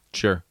reason.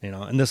 Sure.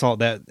 And this all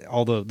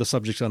the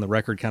subjects on the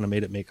record kind of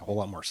made it make a whole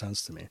lot more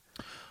sense to me.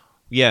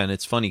 Yeah, and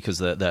it's funny because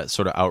that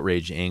sort of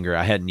outrage, anger,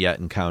 I hadn't yet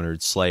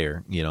encountered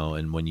Slayer,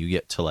 and when you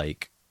get to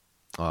like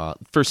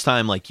first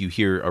time like you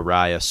hear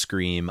Araya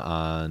scream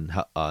on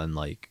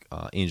like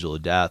Angel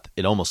of Death,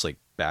 it almost like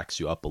backs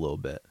you up a little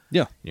bit.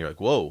 Yeah. And you're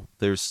like, whoa,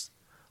 there's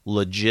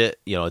legit,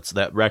 it's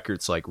that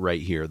record's like right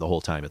here the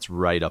whole time. It's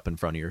right up in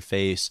front of your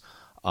face.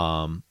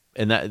 And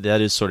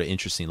that is sort of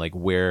interesting, like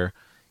where,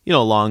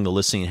 along the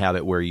listening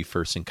habit where you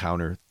first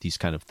encounter these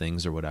kind of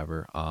things or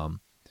whatever.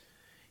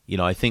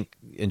 I think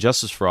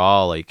Injustice for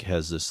All like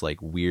has this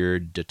like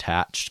weird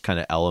detached kind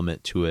of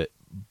element to it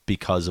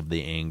because of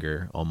the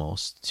anger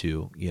almost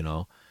too,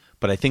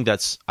 but I think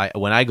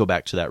when I go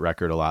back to that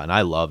record a lot, and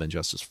I love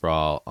Injustice for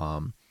All.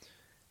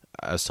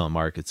 I was telling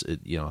Mark,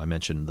 I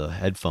mentioned the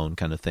headphone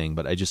kind of thing,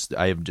 but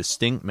I have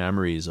distinct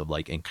memories of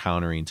like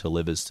encountering To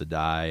Live Is to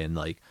Die and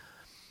like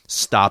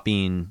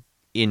stopping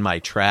in my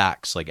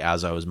tracks, like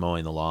as I was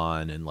mowing the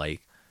lawn and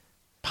like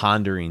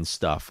pondering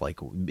stuff. Like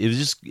it was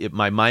just,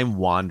 my mind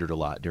wandered a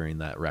lot during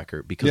that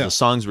record because the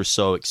songs were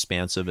so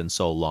expansive and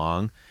so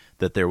long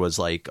that there was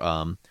like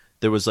a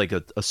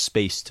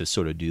space to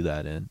sort of do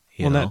that in.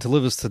 That To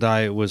Live Is to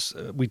Die was,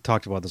 we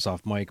talked about this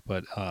off mic,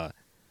 but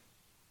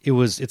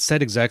it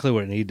said exactly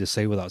what it needed to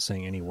say without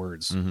saying any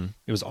words. Mm-hmm.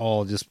 It was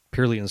all just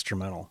purely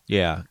instrumental.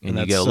 Yeah, and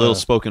you get a little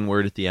spoken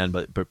word at the end,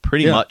 but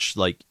pretty much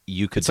like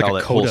you could tell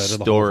that whole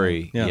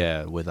story.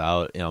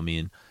 Without,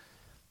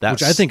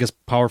 which I think is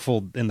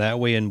powerful in that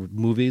way in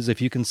movies.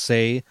 If you can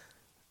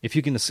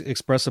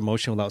express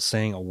emotion without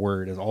saying a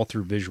word, it's all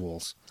through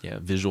visuals. Yeah,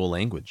 visual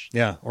language.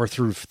 Yeah, or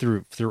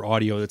through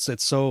audio.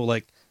 It's so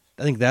like,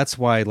 I think that's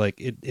why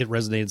like it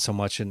resonated so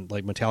much, and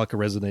like Metallica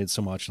resonated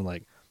so much in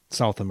like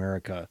South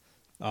America.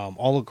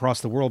 All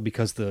across the world,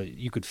 because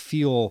you could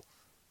feel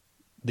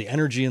the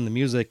energy in the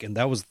music, and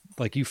that was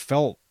like you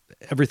felt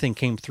everything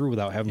came through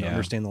without having to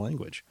understand the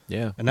language.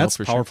 Yeah, and that's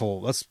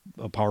powerful. Sure. That's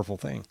a powerful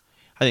thing.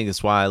 I think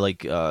that's why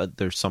like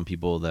there's some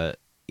people that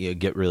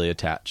get really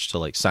attached to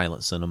like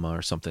silent cinema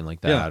or something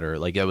like that, or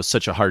like it was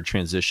such a hard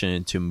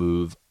transition to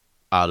move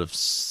out of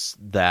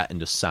that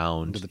into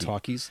sound, into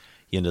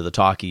the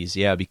talkies,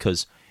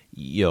 because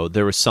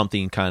there was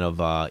something kind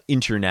of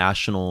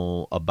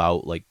international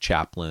about like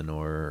Chaplin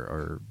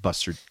or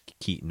Buster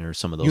Keaton or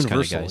some of those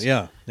Universal, kind of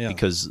guys. Yeah.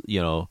 Because,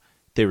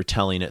 they were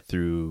telling it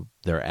through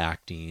their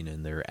acting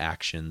and their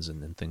actions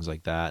and things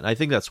like that. And I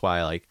think that's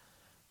why like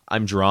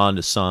I'm drawn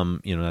to some,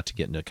 not to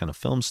get into kind of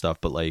film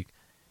stuff, but like,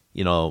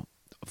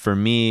 for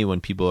me, when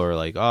people are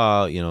like,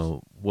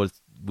 what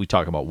we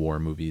talk about war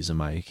movies in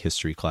my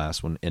history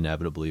class, when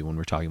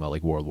we're talking about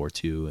like World War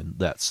II and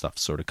that stuff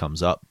sort of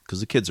comes up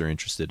because the kids are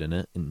interested in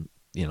it. And,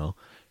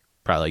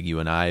 probably like you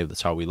and I,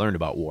 that's how we learned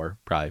about war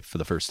probably for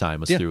the first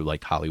time was through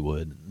like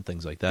Hollywood and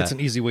things like that. It's an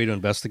easy way to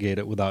investigate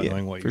it without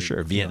knowing what you're... For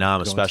sure.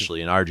 Vietnam,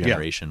 especially in our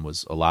generation,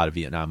 was a lot of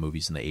Vietnam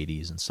movies in the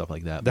 80s and stuff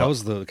like that. That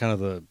was the kind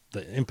of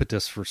the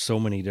impetus for so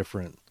many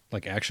different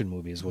like action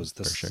movies was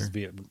this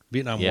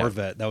Vietnam War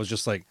vet. That was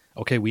just like,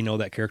 okay, we know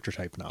that character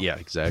type now. Yeah,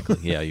 exactly.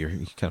 Yeah, you're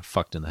kind of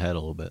fucked in the head a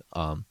little bit.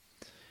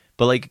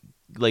 But like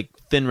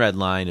Thin Red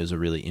Line is a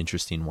really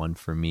interesting one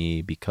for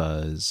me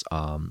because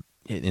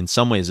in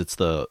some ways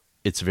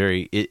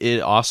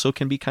it also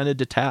can be kind of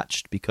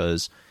detached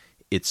because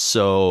it's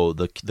so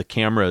the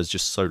camera is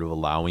just sort of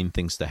allowing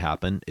things to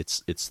happen.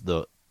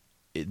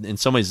 In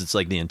some ways it's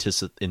like the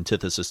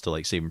antithesis to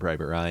like Saving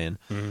Private Ryan.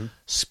 Mm-hmm.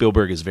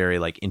 Spielberg is very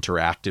like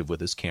interactive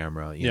with his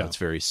camera. It's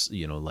very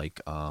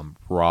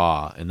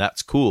raw, and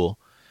that's cool.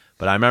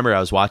 But I remember I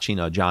was watching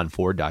a John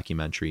Ford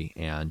documentary,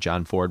 and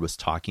John Ford was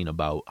talking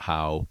about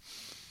how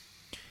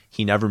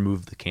he never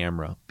moved the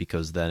camera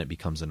because then it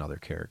becomes another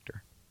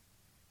character.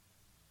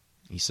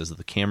 he says that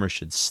the camera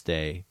should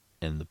stay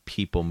and the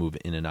people move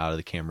in and out of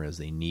the camera as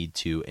they need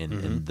to,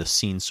 and the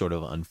scene sort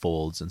of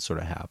unfolds and sort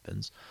of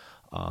happens.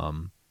 I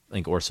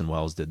think Orson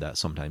Welles did that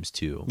sometimes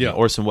too. Yeah.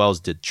 Orson Welles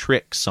did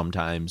tricks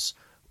sometimes,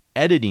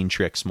 editing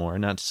tricks more.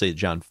 Not to say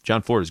that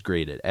John Ford is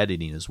great at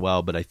editing as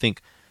well, but I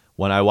think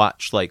when I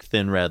watch like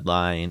Thin Red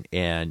Line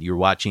and you're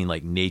watching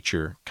like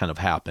nature kind of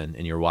happen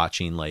and you're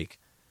watching like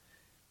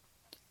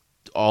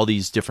all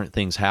these different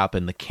things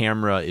happen, the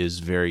camera is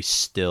very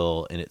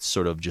still and it's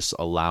sort of just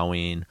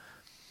allowing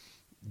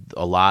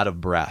a lot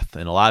of breath.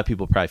 And a lot of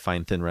people probably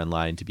find Thin Red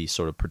Line to be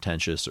sort of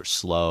pretentious or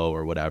slow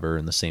or whatever,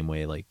 in the same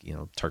way like, you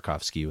know,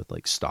 Tarkovsky with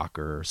like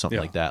Stalker or something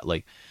like that.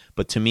 Like,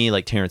 but to me,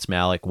 like Terrence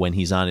Malick, when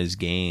he's on his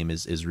game,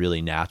 is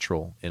really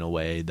natural in a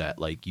way that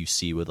like you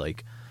see with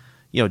like,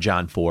 you know,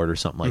 John Ford or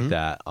something like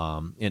that.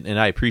 And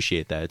I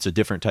appreciate that. It's a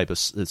different type of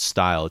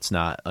style. It's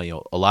not, you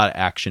know, a lot of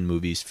action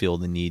movies feel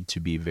the need to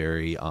be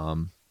very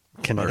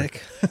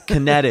Kinetic.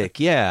 Kinetic,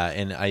 yeah.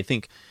 And I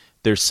think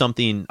there's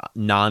something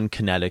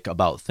non-kinetic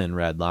about Thin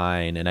Red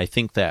Line. And I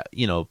think that,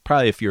 you know,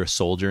 probably if you're a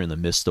soldier in the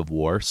midst of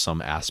war,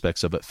 some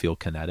aspects of it feel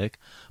kinetic.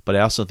 But I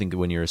also think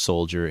when you're a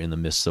soldier in the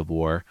midst of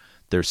war,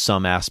 there's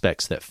some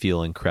aspects that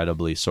feel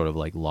incredibly sort of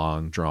like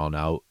long drawn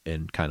out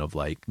and kind of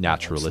like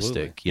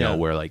naturalistic, you know,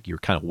 where like you're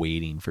kind of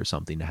waiting for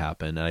something to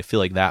happen. And I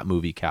feel like that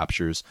movie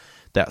captures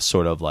that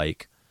sort of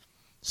like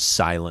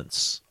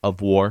silence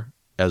of war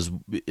as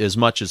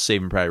much as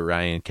Saving Private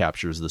Ryan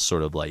captures the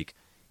sort of like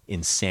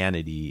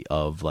insanity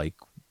of like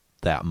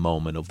that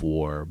moment of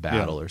war or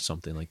battle or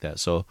something like that.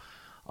 So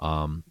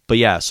but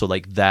yeah, so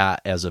like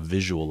that as a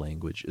visual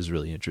language is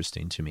really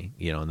interesting to me,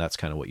 you know, and that's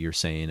kind of what you're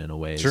saying in a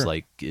way. It's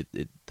like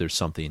there's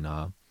something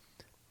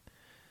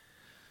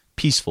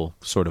peaceful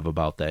sort of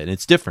about that, and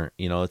it's different,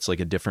 you know, it's like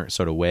a different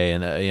sort of way.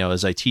 And you know,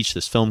 as I teach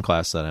this film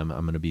class that I'm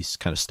going to be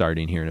kind of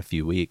starting here in a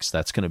few weeks,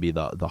 that's going to be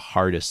the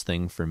hardest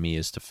thing for me,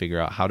 is to figure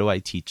out how do I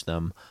teach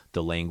them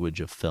the language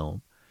of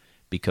film,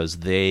 because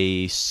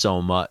they so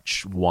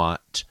much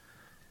want,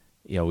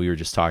 you know, we were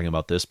just talking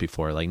about this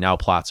before, like now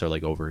plots are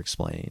like over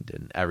explained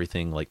and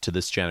everything, like to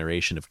this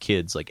generation of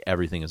kids, like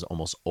everything is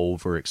almost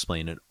over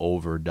explained and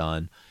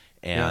overdone.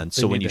 And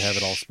so when you have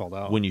it all spelled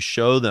out, when you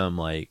show them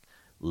like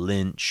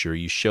Lynch, or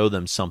you show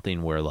them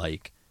something where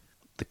like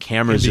the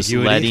camera's just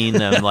letting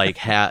them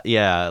like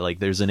like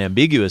there's an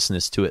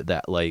ambiguousness to it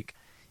that like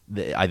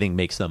I think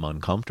makes them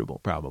uncomfortable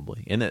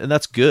probably, and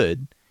that's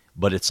good,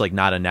 but it's like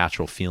not a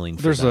natural feeling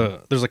for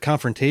them. There's a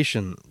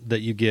confrontation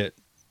that you get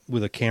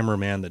with a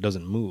cameraman that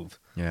doesn't move.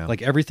 Yeah,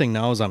 like everything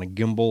now is on a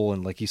gimbal,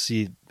 and like you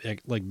see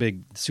like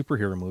big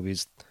superhero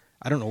movies,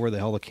 I don't know where the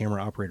hell the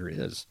camera operator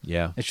is.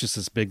 Yeah, it's just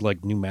this big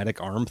like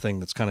pneumatic arm thing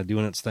that's kind of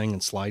doing its thing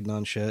and sliding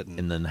on shit,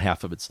 and then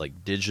half of it's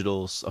like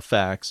digital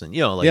effects, and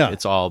you know, like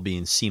it's all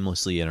being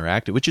seamlessly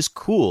interacted, which is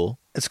cool.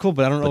 It's cool,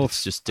 but I don't know if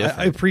it's just different.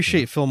 I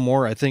appreciate film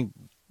more. I think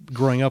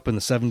growing up in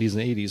the 70s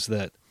and 80s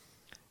that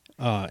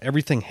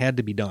everything had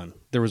to be done.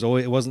 There was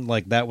always, it wasn't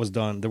like that was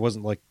done. There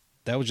wasn't like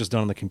that was just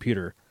done on the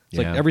computer. It's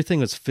like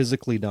everything was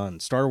physically done.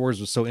 Star Wars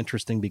was so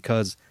interesting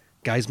because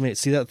guys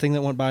see that thing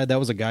that went by? That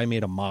was a guy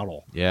made a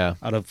model. Yeah.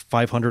 Out of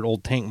 500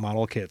 old tank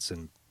model kits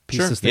and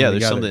pieces. Sure. Yeah,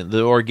 there's something.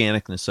 The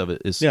organicness of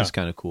it is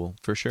kind of cool,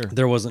 for sure.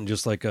 There wasn't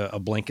just like a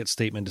blanket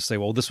statement to say,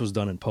 well, this was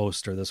done in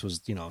post, or this was,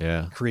 you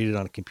know, created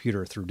on a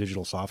computer through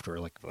digital software.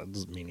 Like, well, that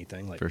doesn't mean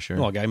anything. Like, for sure.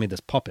 Well, a guy made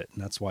this puppet,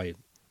 and that's why,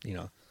 you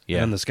know, and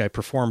then this guy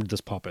performed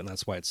this puppet, and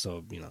that's why it's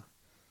so, you know,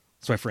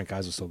 that's why Frank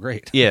Oz was so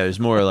great. Yeah, it's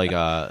more like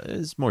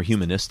it's more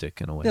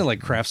humanistic in a way. Yeah,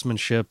 like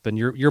craftsmanship, and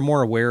you're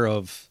more aware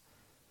of.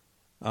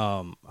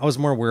 I was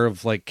more aware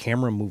of like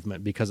camera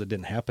movement because it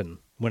didn't happen.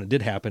 When it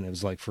did happen, it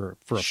was like for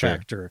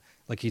effect, or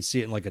like you'd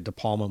see it in like a De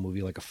Palma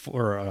movie, like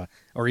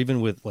or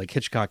even with like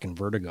Hitchcock and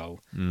Vertigo,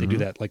 they do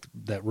that like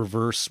that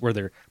reverse where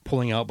they're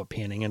pulling out but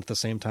panning in at the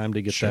same time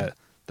to get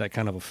that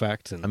kind of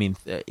effect. And I mean,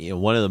 you know,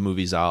 one of the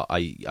movies I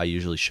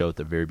usually show at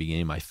the very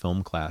beginning of my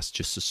film class,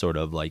 just to sort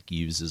of like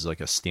use as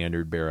like a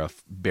standard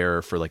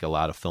bearer for like a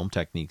lot of film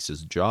techniques,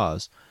 is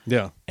Jaws.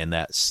 Yeah, and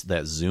that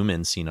zoom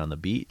in scene on the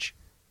beach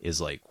is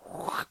like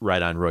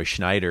right on Roy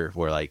Schneider,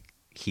 where like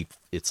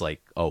it's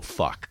like, oh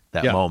fuck,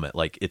 that moment,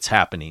 like it's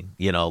happening,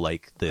 you know,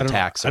 like the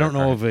attacks. I don't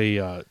know of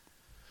a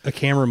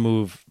camera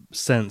move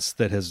since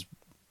that has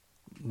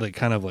like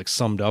kind of like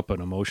summed up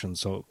an emotion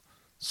so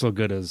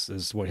good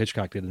as what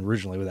Hitchcock did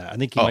originally with that. I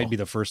think he might be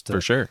the first to,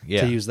 for sure,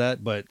 to use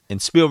that. But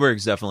and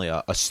Spielberg's definitely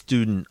a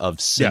student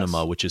of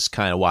cinema, which is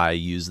kind of why I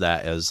use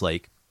that as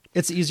like,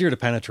 it's easier to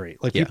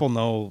penetrate. Like people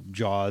know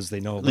Jaws,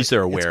 they know at least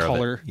they're aware of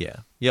color. Of it. Yeah.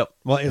 Yep.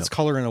 Well, it's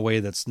color in a way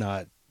that's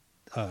not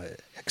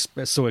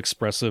so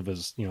expressive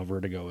as, you know,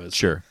 Vertigo is.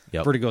 Sure.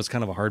 Yep. Vertigo is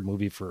kind of a hard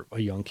movie for a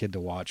young kid to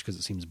watch because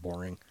it seems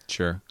boring.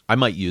 Sure. I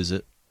might use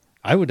it.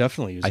 I would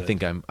definitely use it.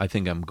 I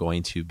think I'm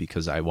going to,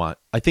 because I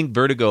think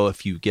Vertigo,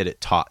 if you get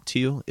it taught to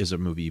you, is a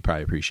movie you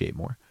probably appreciate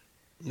more.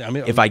 I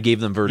mean, if I gave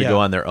them Vertigo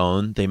on their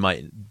own, they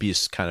might be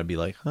kind of be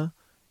like, huh?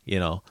 You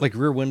know, like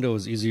Rear Window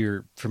is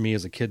easier for me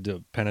as a kid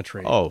to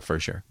penetrate. Oh, for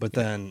sure. But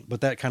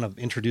that kind of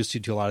introduced you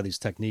to a lot of these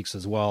techniques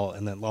as well,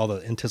 and then all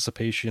the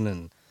anticipation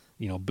and,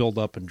 you know, build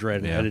up and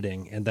dread and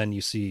editing, and then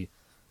you see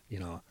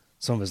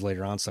some of his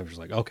later on stuff is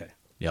like, okay,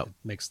 Yep. it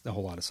makes a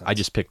whole lot of sense. I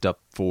just picked up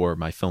for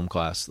my film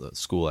class. The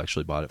school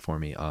actually bought it for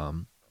me.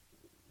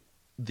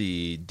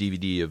 The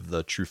DVD of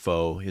the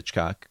Truffaut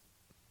Hitchcock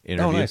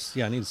interview. Oh, nice.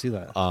 Yeah, I need to see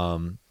that.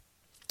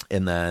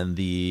 And then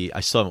I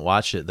still haven't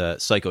watched it, the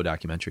Psycho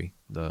documentary,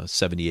 the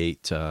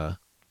 78, where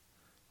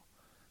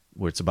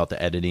it's about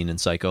the editing in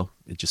Psycho.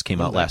 It just came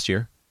out last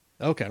year.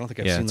 Okay, I don't think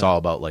I've seen that. It's all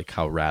about like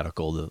how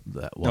radical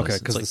that was. Okay,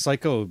 because the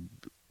Psycho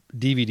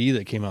DVD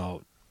that came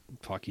out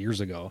years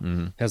ago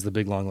has the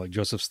big long like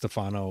Joseph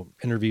Stefano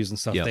interviews and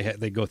stuff. Yep.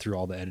 They go through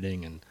all the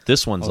editing, and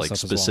this one's like stuff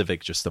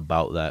specific just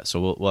about that.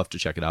 So we'll have to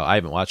check it out. I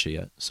haven't watched it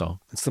yet. So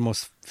it's the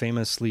most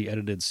famously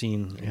edited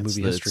scene in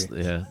movie history.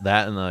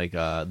 That and like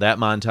that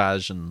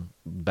montage and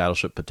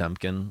Battleship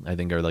Potemkin, I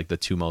think, are like the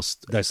two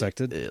most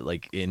dissected,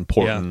 like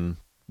important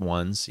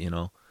ones.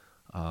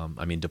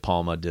 I mean, De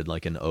Palma did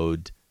like an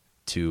ode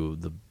to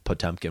the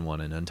Potemkin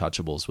one in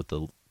Untouchables with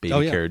the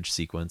baby carriage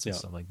sequence and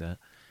stuff like that.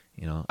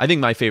 I think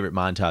my favorite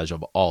montage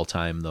of all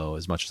time, though,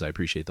 as much as I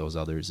appreciate those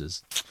others,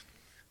 is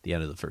the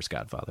end of the first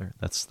Godfather.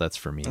 That's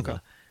for me. Okay.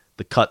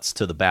 The cuts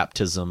to the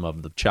baptism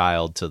of the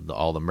child, to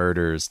all the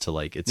murders, to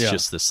like, it's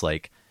just this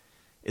like,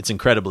 it's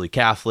incredibly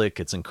Catholic,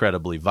 it's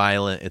incredibly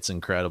violent, it's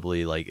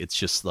incredibly like, it's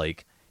just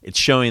like, it's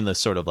showing the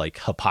sort of like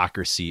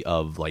hypocrisy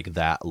of like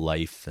that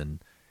life,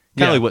 and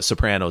kind of like what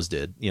Sopranos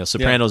did.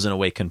 Sopranos in a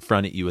way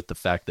confronted you with the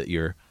fact that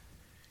your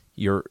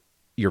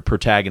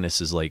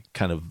protagonist is like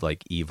kind of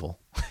like evil.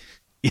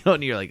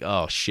 And you're like,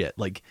 oh shit,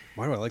 like,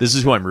 why do I like this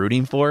is who I'm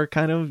rooting for,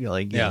 kind of. You're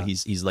like,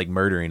 he's like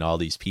murdering all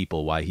these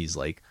people while he's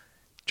like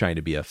trying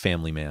to be a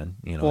family man,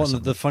 Well,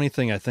 and the funny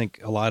thing, I think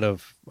a lot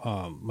of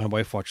my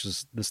wife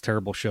watches this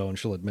terrible show, and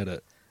she'll admit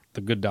it,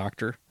 The Good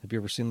Doctor. Have you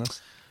ever seen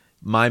this?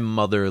 My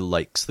mother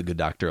likes The Good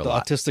Doctor a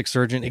lot. The autistic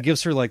surgeon. It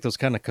gives her like those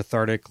kind of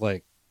cathartic,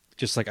 like,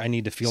 just like, I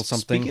need to feel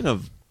something.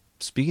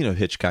 Speaking of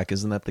Hitchcock,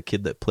 isn't that the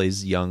kid that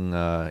plays young?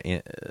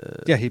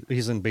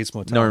 He's in Bates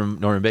Motel.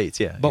 Norman Bates,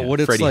 yeah. But what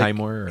it's Freddie like,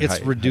 Highmore. It's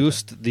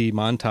reduced the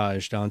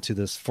montage down to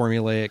this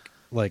formulaic,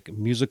 like,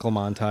 musical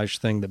montage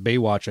thing that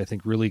Baywatch, I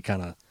think, really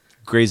kind of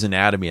Grey's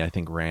Anatomy, I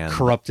think, ran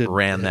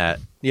that.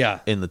 Yeah,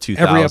 in the 2000s.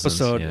 Every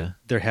episode,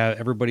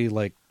 everybody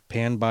like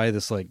panned by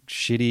this like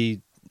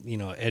shitty,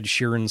 Ed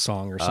Sheeran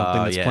song or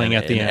something that's playing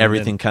at the end.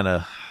 Everything kind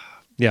of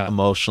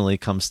emotionally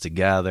comes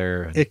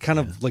together. And, it kind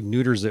of like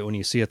neuters it when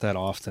you see it that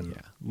often.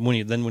 Yeah.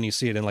 When you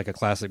see it in like a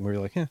classic movie,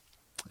 you're like,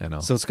 I know.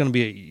 So it's going to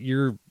be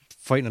you're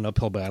fighting an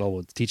uphill battle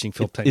with teaching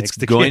film techniques.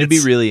 It's going to be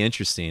really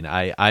interesting.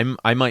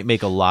 I might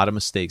make a lot of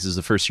mistakes. This is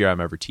the first year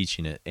I'm ever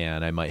teaching it,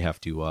 and I might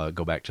have to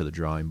go back to the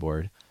drawing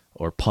board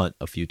or punt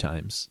a few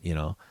times.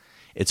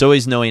 It's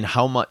always knowing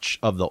how much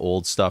of the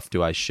old stuff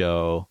do I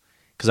show,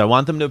 because I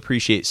want them to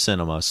appreciate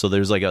cinema. So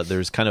there's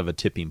kind of a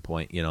tipping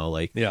point.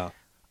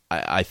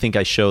 I think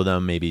I show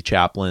them maybe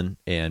Chaplin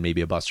and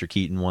maybe a Buster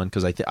Keaton one,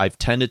 because I've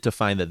tended to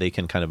find that they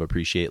can kind of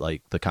appreciate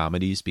like the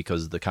comedies,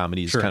 because the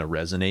comedies kind of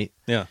resonate.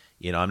 Yeah.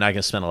 I'm not going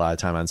to spend a lot of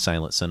time on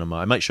silent cinema.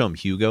 I might show them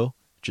Hugo,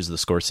 which is the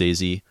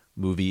Scorsese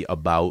movie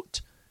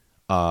about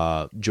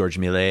George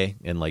Millet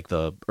and like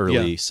the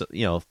early,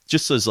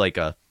 just as like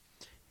I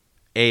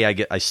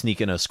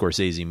sneak in a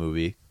Scorsese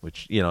movie,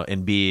 which,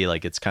 and B,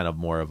 like it's kind of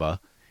more of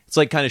it's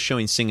like kind of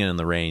showing Singing in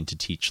the Rain to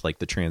teach like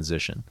the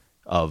transition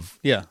of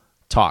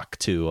talk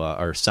to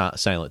or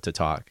silent to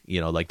talk,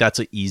 like that's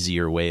an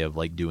easier way of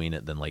like doing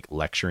it than like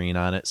lecturing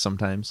on it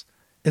sometimes.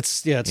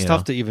 It's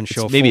tough to even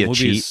show maybe full a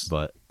movies cheat,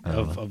 but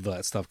of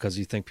that stuff, because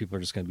you think people are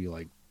just going to be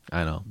like,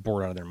 I know,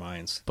 bored out of their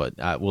minds. But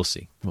we'll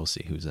see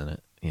who's in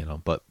it,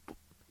 but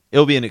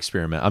it'll be an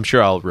experiment. I'm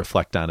sure I'll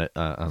reflect on it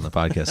on the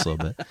podcast a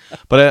little bit.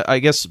 But I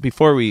guess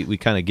before we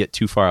kind of get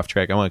too far off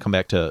track, I want to come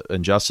back to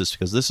Injustice,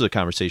 because this is a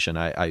conversation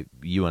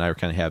you and I were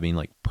kind of having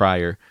like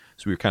prior,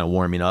 so we were kind of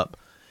warming up.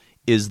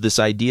 Is this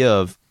idea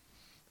of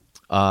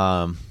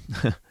for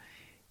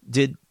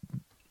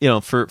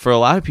a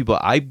lot of people,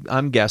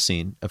 I'm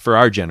guessing for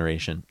our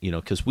generation,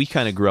 because we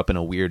kind of grew up in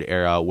a weird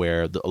era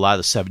where a lot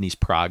of the 70s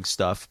prog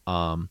stuff,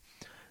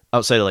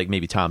 outside of like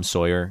maybe Tom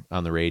Sawyer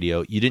on the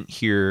radio, you didn't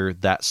hear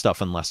that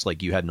stuff unless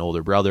like you had an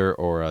older brother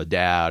or a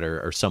dad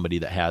or somebody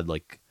that had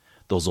like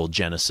those old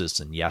Genesis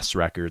and Yes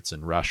records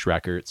and Rush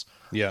records.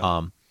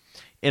 Yeah.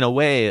 In a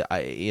way,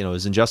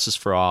 is Injustice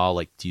for All,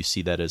 like, do you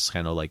see that as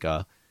kind of like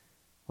a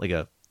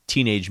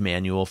teenage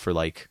manual for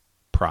like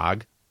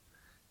prog,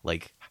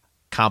 like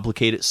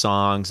complicated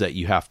songs that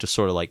you have to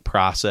sort of like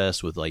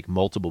process with like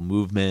multiple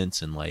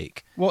movements and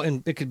like, well,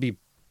 and it could be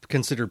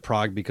considered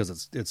prog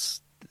because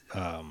it's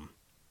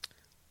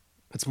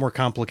more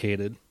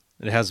complicated.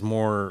 It has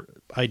more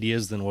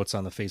ideas than what's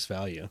on the face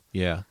value.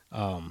 Yeah.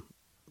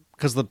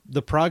 Because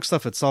the prog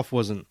stuff itself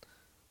wasn't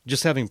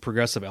just having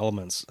progressive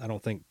elements. I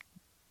don't think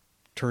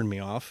turned me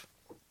off.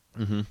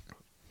 Mm-hmm.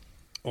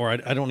 Or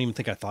I don't even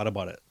think I thought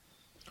about it.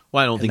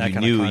 Well, I don't think you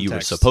knew you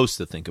were supposed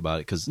to think about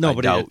it, because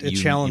it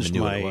challenged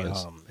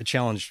it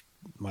challenged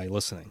my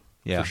listening,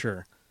 for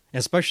sure. And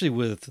especially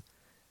with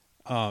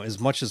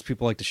as much as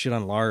people like to shit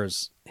on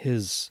Lars,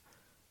 his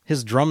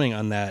his drumming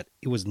on that,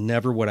 it was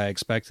never what I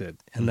expected.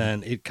 And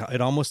then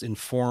it almost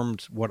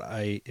informed what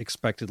I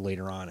expected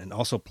later on. And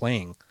also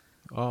playing,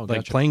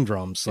 playing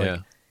drums,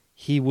 like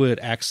he would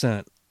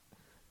accent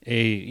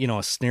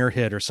a snare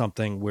hit or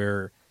something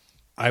where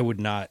I would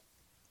not,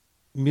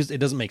 it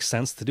doesn't make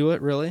sense to do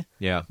it really.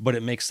 Yeah. But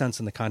it makes sense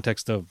in the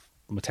context of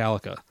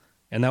Metallica.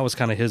 And that was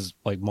kind of his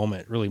like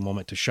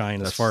moment to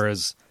shine as far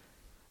as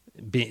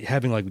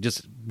having like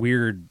just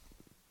weird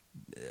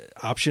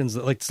options,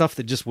 like stuff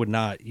that just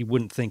you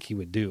wouldn't think he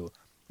would do.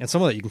 And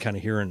some of that you can kind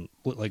of hear in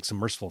like some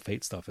Merciful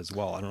Fate stuff as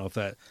well. I don't know if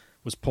that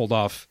was pulled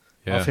off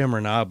him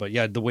or not, but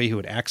yeah, the way he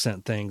would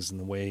accent things and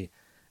the way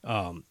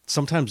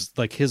sometimes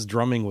like his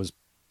drumming was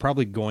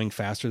probably going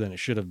faster than it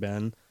should have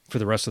been for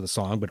the rest of the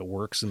song, but it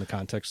works in the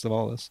context of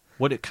all this.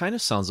 What it kind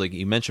of sounds like,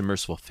 you mentioned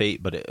Merciful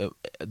Fate, but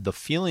the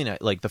feeling,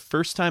 like the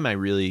first time I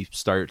really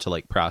started to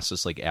like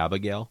process like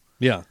Abigail,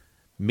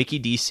 Mickey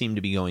D seemed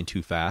to be going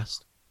too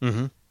fast.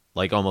 Mm-hmm.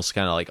 Like almost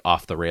kind of like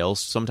off the rails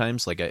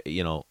sometimes, like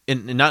and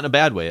not in a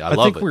bad way. I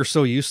think we're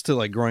so used to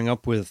like growing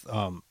up with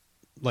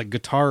like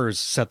guitars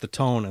set the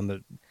tone,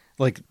 and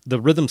the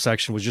rhythm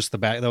section was just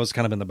that was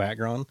kind of in the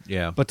background.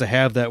 Yeah. But to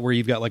have that where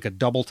you've got like a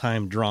double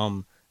time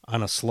drum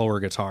on a slower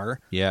guitar,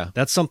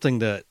 that's something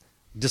that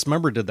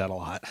Dismember did that a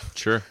lot.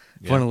 Sure.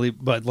 Funnily,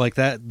 but like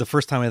that, the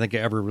first time I think I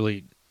ever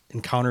really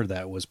encountered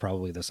that was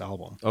probably this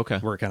album. Okay.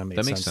 Where it kind of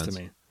made sense to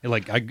me.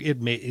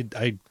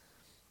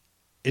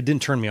 It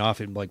didn't turn me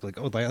off. It like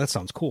oh, that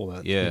sounds cool.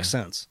 That makes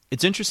sense.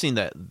 It's interesting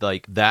that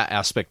like that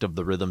aspect of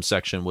the rhythm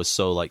section was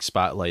so like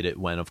spotlighted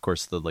when, of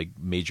course, the like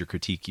major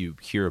critique you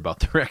hear about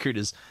the record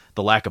is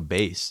the lack of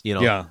bass.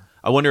 Yeah.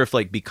 I wonder if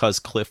like because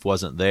Cliff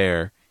wasn't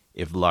there,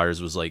 if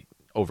Lars was like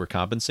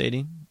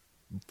overcompensating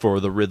for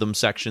the rhythm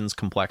section's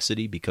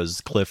complexity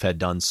because Cliff had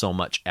done so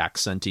much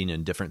accenting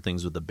and different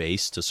things with the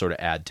bass to sort of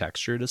add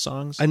texture to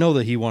songs. I know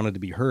that he wanted to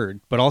be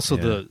heard, but also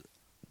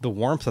the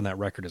warmth on that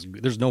record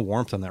there's no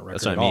warmth on that record.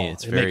 That's what I mean.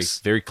 It's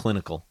very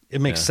clinical. It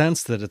makes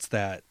sense that it's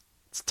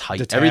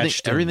tight.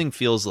 Everything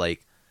feels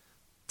like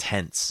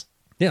tense.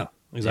 Yeah,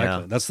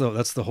 exactly. Yeah.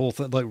 That's the whole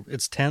thing. Like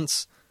it's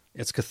tense,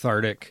 it's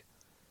cathartic,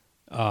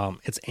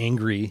 it's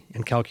angry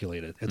and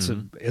calculated.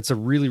 It's a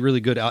really, really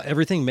good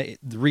the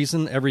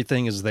reason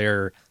everything is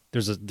there,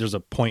 there's a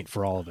point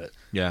for all of it.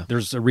 Yeah.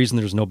 There's a reason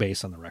there's no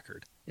bass on the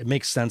record. It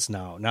makes sense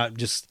now, not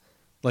just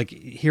like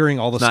hearing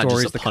all the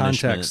stories, the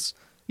context.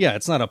 Yeah,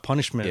 it's not a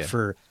punishment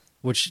for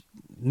which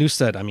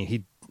Newsted. I mean,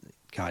 he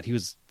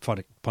was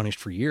punished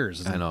for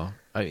years. I know.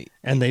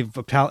 And they've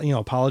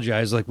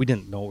apologized. Like we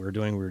didn't know what we were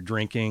doing. We were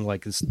drinking.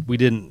 Like this, we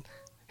didn't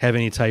have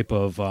any type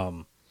of.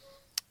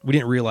 We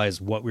didn't realize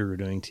what we were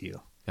doing to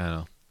you. I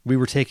know. We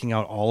were taking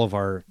out all of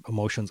our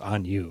emotions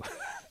on you.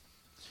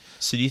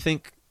 So do you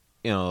think?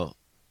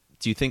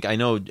 I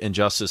know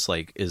Injustice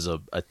like is a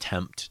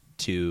attempt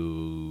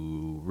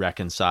to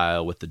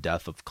reconcile with the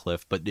death of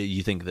Cliff, but do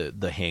you think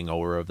that the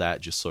hangover of that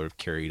just sort of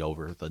carried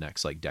over the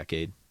next like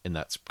decade, and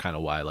that's kind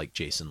of why like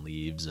Jason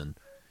leaves? And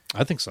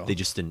I think so. They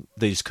just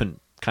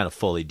couldn't kind of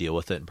fully deal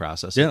with it and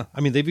process it. Yeah,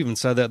 I mean they've even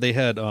said that they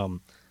had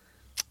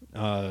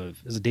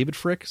is it David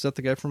Frick? Is that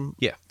the guy from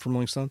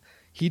Rolling Stone?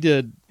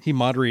 He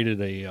moderated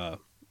a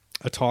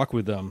talk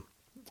with them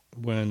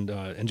when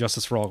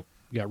Injustice for All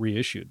got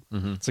reissued.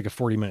 Mm-hmm. It's like a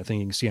 40-minute thing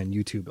you can see on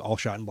YouTube, all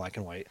shot in black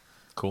and white.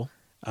 Cool.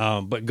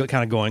 But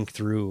kind of going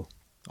through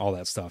all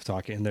that stuff,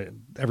 talking,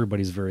 and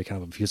everybody's very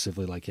kind of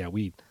effusively like, yeah,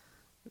 we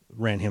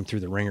ran him through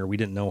the ringer. We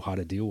didn't know how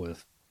to deal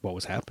with what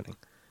was happening.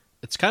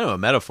 It's kind of a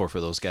metaphor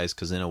for those guys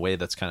because in a way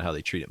that's kind of how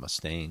they treated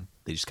Mustaine.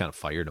 They just kind of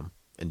fired him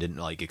and didn't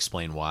like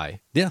explain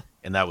why. Yeah.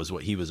 And that was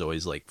what he was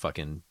always like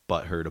fucking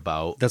butthurt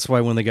about. That's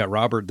why when they got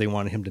Robert, they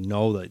wanted him to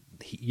know that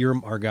you're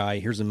our guy.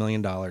 Here's $1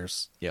 million.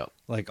 Yeah.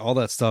 Like all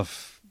that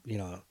stuff,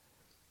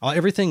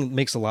 everything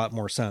makes a lot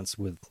more sense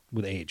with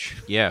age.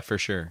 Yeah, for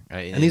sure.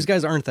 And these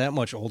guys aren't that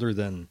much older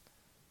than,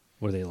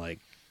 what are they, like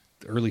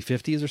early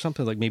 50s or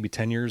something? Like maybe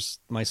 10 years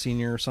my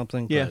senior or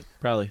something? Yeah,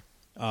 probably.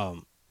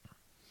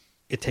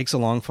 It takes a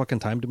long fucking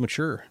time to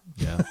mature.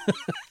 Yeah,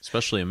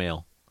 especially a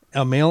male.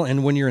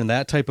 And when you're in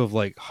that type of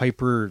like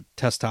hyper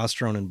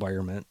testosterone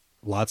environment,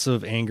 lots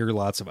of anger,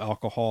 lots of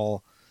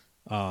alcohol,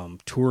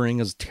 touring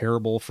is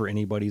terrible for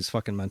anybody's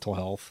fucking mental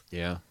health.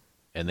 Yeah.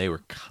 And they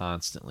were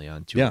constantly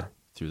on tour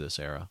through this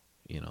era,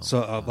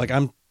 So,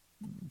 I'm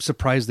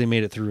surprised they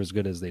made it through as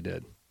good as they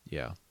did.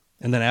 Yeah.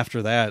 And then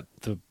after that,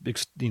 the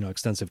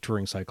extensive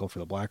touring cycle for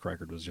the Black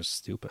Record was just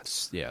stupid.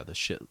 Yeah, the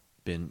shit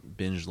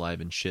binge live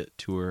and shit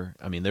tour.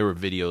 I mean, there were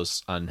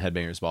videos on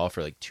Headbangers Ball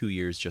for like 2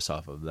 years just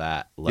off of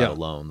that, let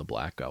alone the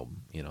Black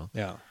album.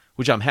 Yeah.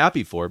 Which I'm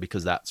happy for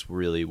because that's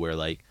really where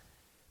like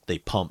they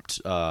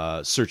pumped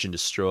Search and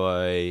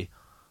Destroy.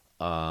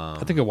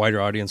 I think a wider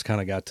audience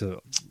kind of got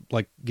to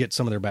like get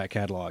some of their back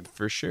catalog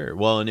for sure.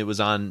 Well, and it was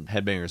on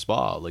Headbangers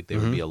Ball. Like there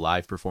would be a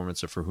live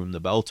performance of For Whom the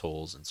Bell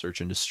Tolls and Search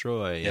and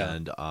Destroy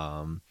and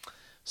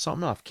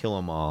something off Kill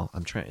 'Em All.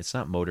 I'm trying. It's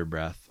not Motor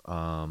Breath.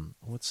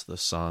 What's the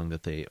song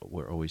that they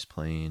were always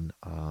playing?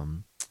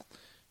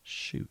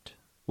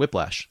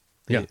 Whiplash.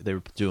 They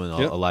were doing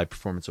a live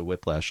performance of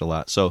Whiplash a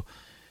lot. So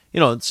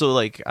So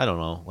like, I don't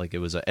know, like it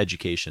was an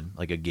education,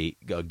 like a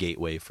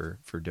gateway for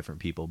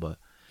different people. But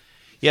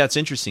yeah, it's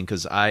interesting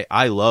because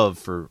I love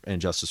for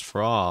And Justice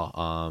for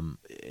All.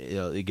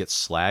 It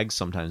gets slagged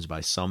sometimes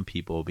by some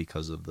people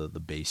because of the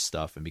bass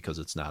stuff and because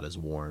it's not as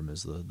warm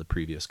as the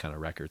previous kind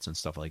of records and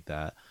stuff like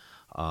that.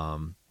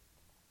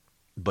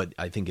 But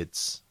I think it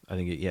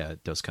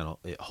does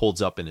it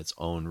holds up in its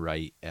own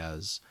right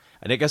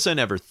and I guess I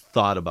never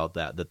thought about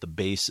that the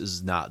bass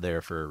is not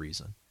there for a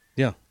reason.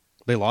 Yeah.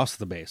 They lost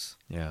the bass.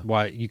 Yeah.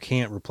 Why you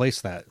can't replace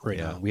that right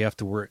now. We have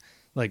to work.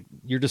 Like,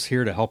 you're just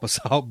here to help us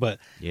out, but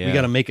we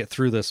got to make it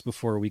through this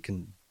before we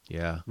can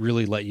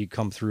really let you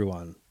come through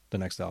on the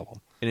next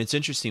album. And it's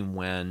interesting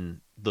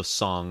when the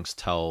songs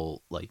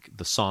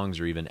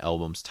or even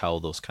albums tell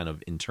those kind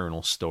of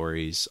internal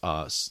stories,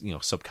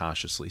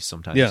 subconsciously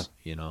sometimes.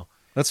 Yeah.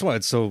 That's why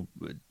it's so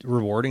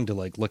rewarding to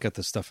like look at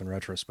this stuff in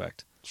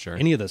retrospect. Sure.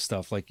 Any of this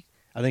stuff, like,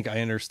 I think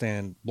I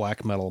understand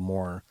black metal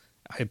more.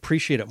 I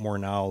appreciate it more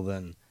now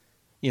than,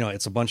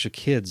 it's a bunch of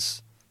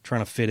kids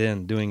trying to fit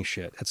in doing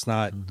shit. It's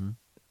not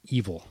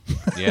evil.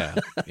 Yeah,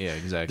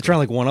 exactly. They're trying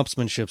like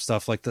one-upsmanship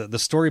stuff. Like the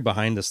story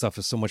behind this stuff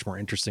is so much more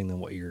interesting than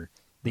what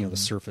the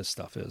surface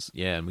stuff is.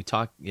 Yeah, and we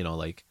talk,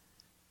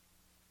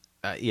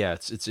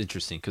 it's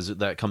interesting because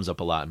that comes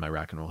up a lot in my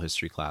rock and roll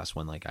history class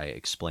when like I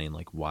explain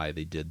like why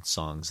they did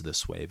songs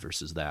this way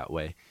versus that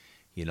way.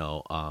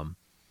 When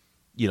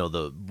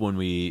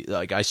we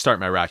like I start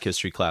my rock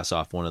history class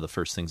off, one of the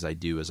first things I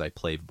do is I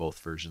play both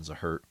versions of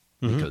Hurt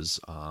because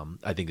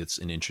I think it's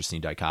an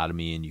interesting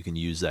dichotomy, and you can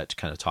use that to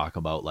kind of talk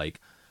about like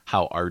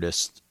how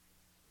artists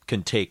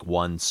can take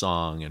one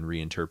song and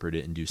reinterpret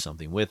it and do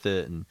something with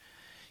it. And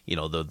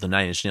the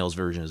Nine Inch Nails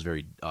version is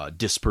very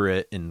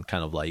disparate and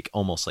kind of like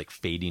almost like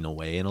fading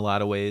away in a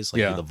lot of ways.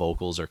 Like the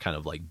vocals are kind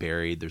of like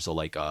buried. There's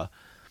a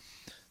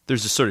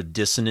sort of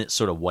dissonant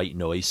sort of white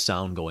noise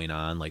sound going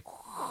on,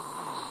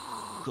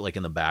 like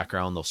in the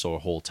background the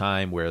whole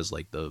time, whereas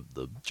like the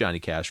Johnny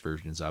Cash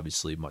version is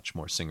obviously much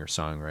more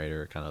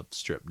singer-songwriter, kind of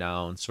stripped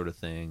down sort of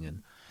thing,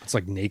 and it's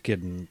like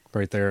naked and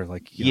right there,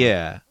 like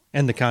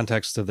and the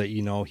context of that,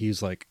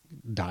 he's like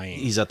dying,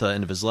 he's at the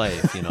end of his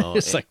life,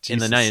 It's like, and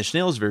the Nine Inch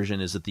Nails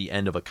version is at the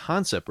end of a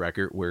concept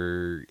record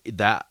where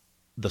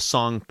the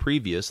song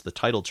previous, the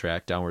title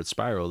track, Downward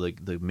Spiral,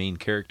 the main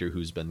character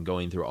who's been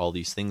going through all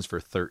these things for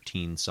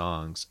 13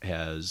 songs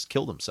has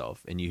killed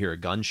himself, and you hear a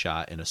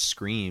gunshot and a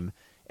scream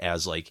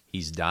as like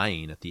he's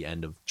dying at the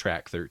end of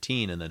track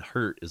 13, and then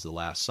Hurt is the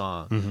last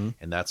song,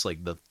 and that's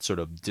like the sort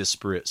of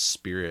disparate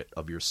spirit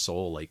of your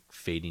soul like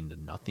fading to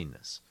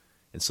nothingness,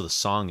 and so the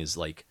song is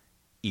like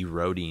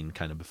eroding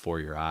kind of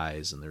before your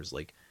eyes, and there's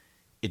like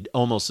it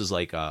almost is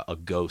like a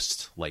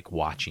ghost like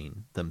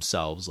watching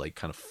themselves like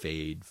kind of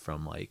fade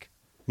from like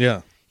you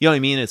know what I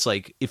mean? It's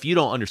like if you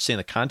don't understand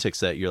the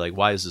context of that, you're like,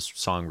 why is this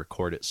song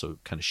recorded so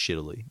kind of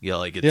shittily?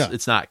 Like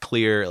it's not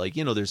clear, like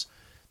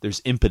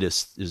there's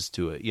impetus is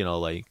to it, you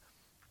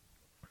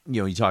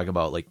talk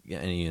about like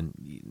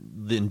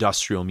the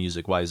industrial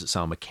music. Why does it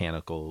sound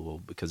mechanical? Well,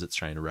 because it's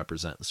trying to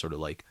represent sort of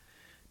like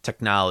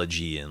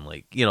technology and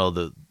like,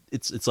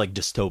 it's like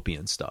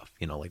dystopian stuff,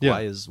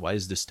 why is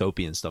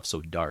dystopian stuff so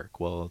dark?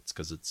 Well, it's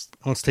because it's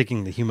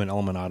taking the human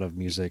element out of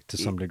music to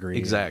some degree.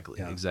 Exactly.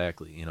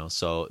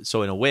 So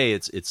in a way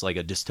it's like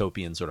a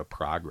dystopian sort of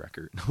prog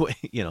record,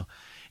 And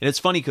it's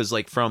funny because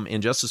like from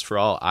And Justice for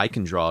All, I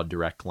can draw a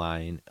direct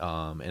line,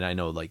 and I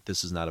know like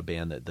this is not a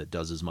band that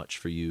does as much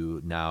for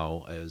you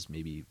now as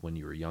maybe when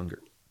you were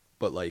younger,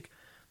 but like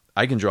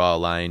I can draw a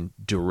line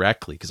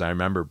directly because I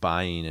remember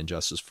buying And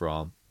Justice for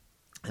All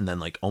and then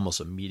like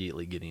almost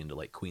immediately getting into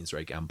like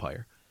Queensryche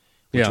Empire,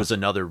 which was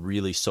another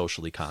really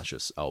socially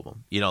conscious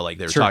album. Like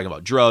they were talking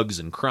about drugs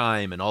and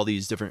crime and all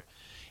these different,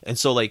 and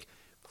so like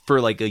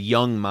for like a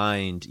young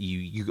mind,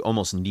 you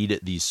almost needed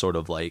these sort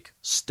of like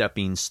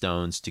stepping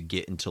stones to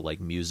get into like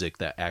music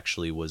that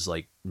actually was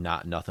like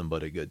not nothing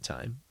but a good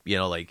time,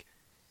 like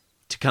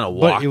to kind of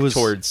walk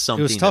towards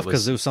something. It was tough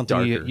because it was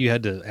something you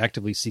had to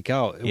actively seek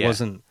out. There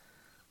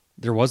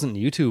wasn't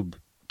YouTube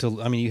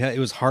it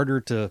was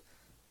harder to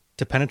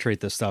penetrate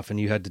this stuff, and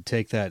you had to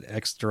take that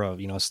extra,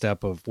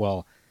 step of,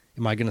 well,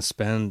 am I going to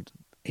spend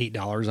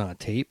 $8 on a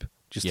tape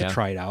just to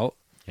try it out?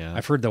 Yeah.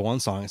 I've heard the one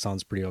song, it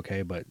sounds pretty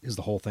okay, but is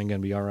the whole thing going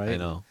to be all right? I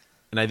know.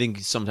 And I think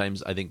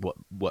sometimes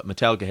what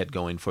Metallica had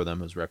going for them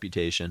was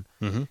reputation.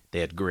 Mm-hmm. They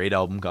had great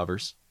album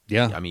covers.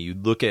 Yeah. I mean, you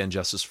look at And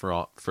Justice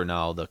for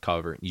Now, the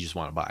cover, you just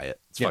want to buy it.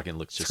 It fucking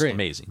looks just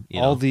amazing.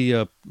 All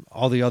the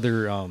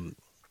other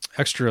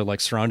extra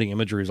like surrounding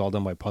imagery is all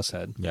done by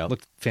Pushead. Yeah.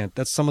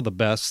 That's some of the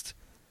best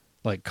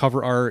like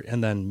cover art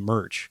and then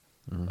merch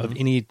of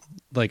any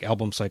like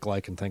album cycle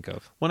I can think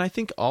of. When I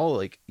think all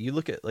like you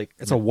look at like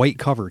it's a white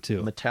cover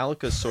too.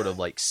 Metallica sort of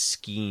like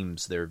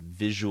schemes their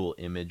visual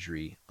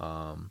imagery.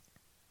 Ride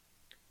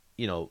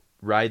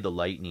the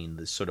Lightning,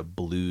 the sort of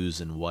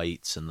blues and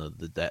whites and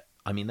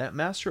that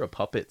Master of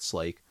Puppets,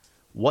 like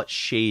what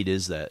shade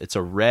is that? It's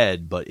a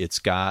red, but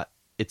it's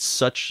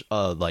such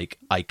a like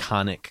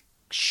iconic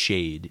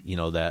shade, you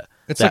know, that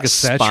it's that like a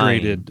spine.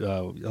 saturated,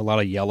 a lot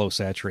of yellow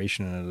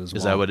saturation in it as well.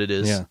 Is that what it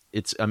is? Yeah.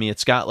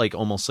 It's got like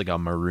almost like a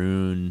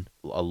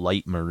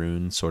light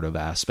maroon sort of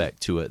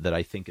aspect to it that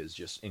I think is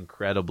just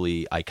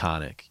incredibly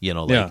iconic. You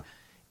know, like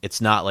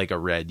it's not like a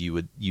red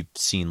you've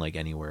seen like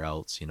anywhere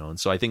else, you know. And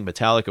so I think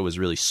Metallica was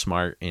really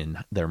smart in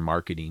their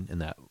marketing in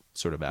that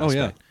sort of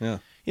aspect. Oh yeah.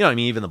 You know, I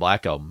mean, even the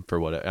Black Album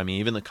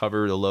even the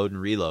cover to Load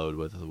and Reload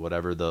with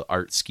whatever the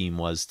art scheme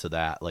was to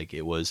that, like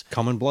it was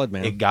Common Blood,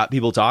 man. It got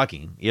people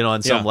talking, you know,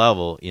 on some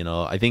level, you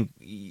know. I think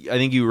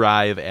you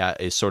arrive at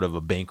a sort of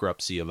a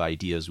bankruptcy of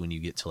ideas when you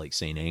get to like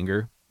Saint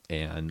Anger,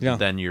 and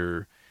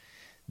then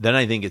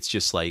I think it's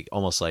just like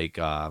almost like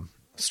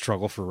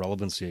struggle for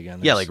relevancy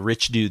again. Yeah, like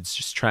rich dudes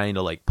just trying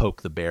to like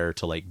poke the bear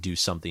to like do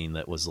something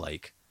that was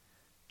like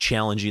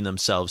challenging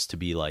themselves to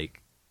be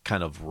like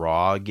kind of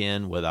raw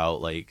again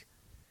without like.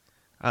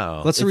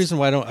 Oh, that's the reason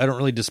why I don't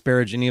really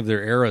disparage any of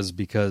their eras,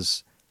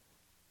 because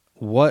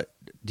what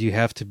do you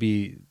have to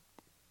be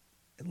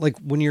like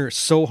when you're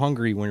so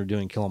hungry when you're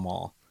doing Kill 'Em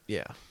All?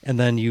 Yeah. And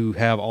then you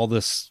have all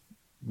this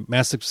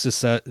massive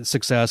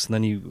success, and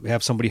then you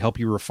have somebody help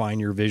you refine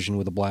your vision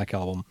with a Black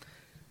Album.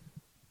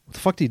 What the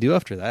fuck do you do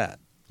after that?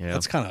 Yeah.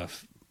 That's kind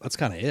of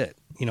it.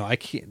 You know, I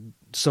can't.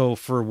 So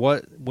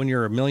when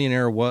you're a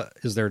millionaire, what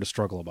is there to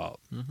struggle about?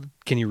 Mm-hmm.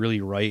 Can you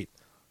really write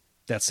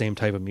that same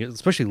type of music,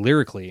 especially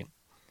lyrically?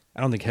 I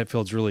don't think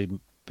Hetfield's really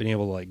been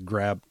able to like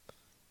grab,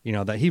 you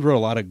know, that he wrote a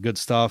lot of good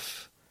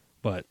stuff,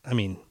 but I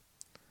mean,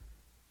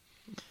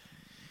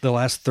 the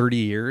last 30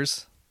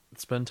 years,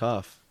 it's been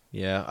tough.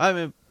 Yeah, I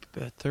mean,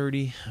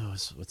 30.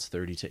 What's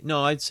 30?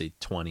 No, I'd say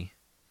 20,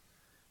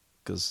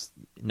 because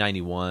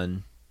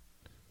 91.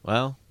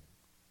 Well,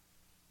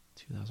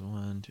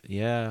 2001.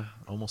 Yeah,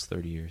 almost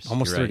 30 years.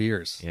 Almost 30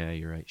 years. Yeah,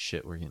 you're right.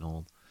 Shit, we're getting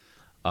old.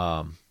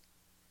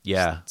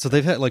 Yeah. So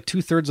they've had like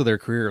 2/3 of their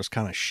career is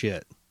kind of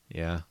shit.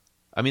 Yeah.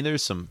 I mean,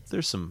 there's some.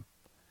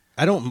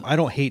 I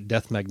don't hate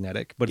Death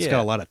Magnetic, but it's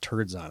got a lot of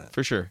turds on it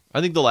for sure.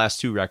 I think the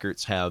last two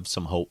records have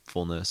some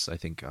hopefulness. I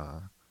think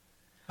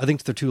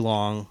they're too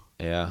long.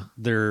 Yeah,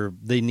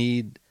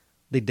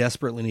 they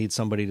desperately need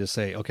somebody to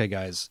say, okay,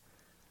 guys,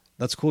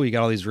 that's cool. You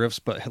got all these riffs,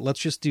 but let's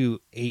just do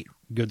 8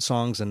 good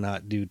songs and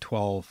not do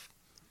 12.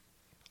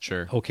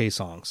 Sure. Okay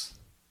songs.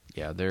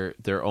 Yeah,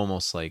 they're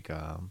almost like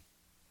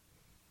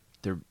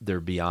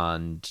they're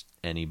beyond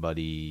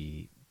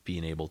anybody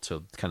being able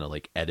to kind of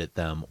like edit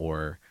them,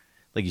 or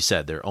like you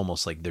said, they're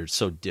almost like they're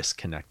so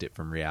disconnected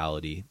from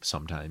reality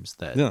sometimes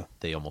that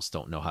they almost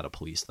don't know how to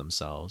police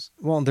themselves.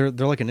 Well, they're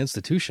like an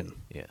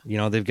institution. Yeah. You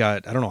know, they've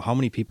got, I don't know how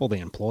many people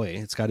they employ.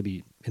 It's got to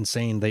be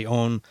insane. They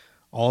own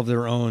all of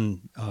their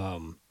own,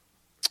 what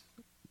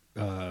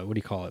do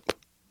you call it?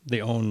 They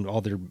own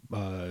all their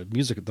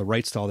music, the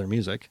rights to all their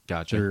music.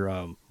 Gotcha. Their,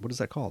 what is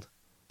that called?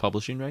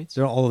 Publishing rights?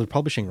 They're all their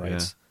publishing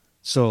rights. Yeah.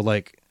 So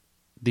like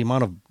the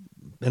amount of,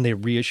 and they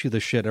reissue the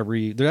shit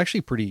they're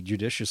actually pretty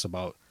judicious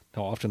about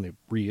how often they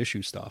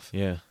reissue stuff.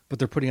 Yeah. But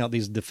they're putting out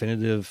these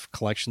definitive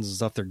collections and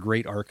stuff. They're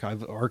great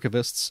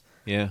archivists.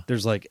 Yeah.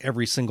 There's like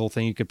every single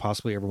thing you could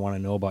possibly ever want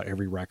to know about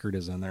every record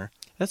is in there.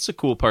 That's the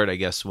cool part, I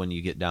guess, when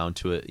you get down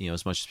to it, you know,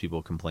 as much as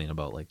people complain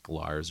about like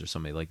Lars or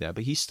somebody like that,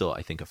 but he's still,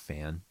 I think, a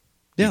fan.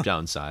 Deep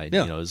downside,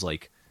 you know, is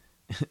like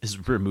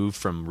as removed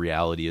from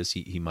reality as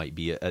he might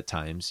be at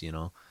times, you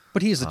know.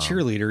 But he's a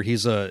cheerleader.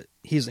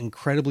 He's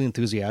incredibly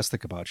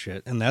enthusiastic about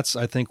shit, and that's,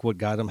 I think, what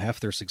got him half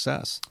their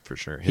success. For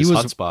sure. His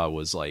chutzpah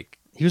was like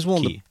he was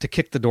willing to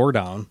kick the door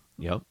down.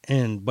 Yep.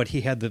 But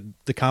he had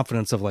the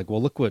confidence of like,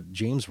 well, look what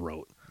James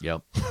wrote.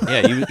 Yep.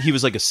 Yeah, he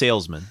was like a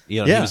salesman.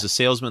 You know, he was a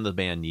salesman the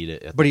band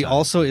needed. But he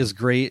also is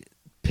great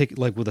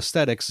like with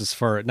aesthetics as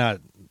far I'm not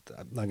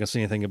gonna say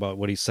anything about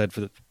what he said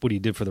what he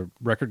did for the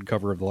record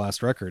cover of the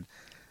last record.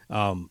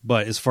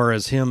 But as far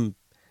as him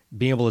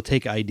being able to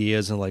take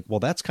ideas and like, well,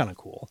 that's kind of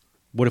cool.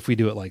 What if we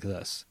do it like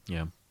this?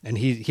 Yeah. And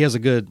he has a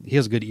good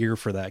ear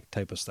for that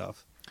type of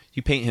stuff.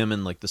 You paint him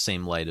in like the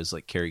same light as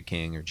like Kerry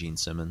King or Gene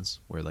Simmons,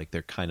 where like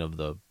they're kind of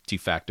the de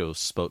facto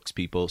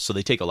spokespeople. So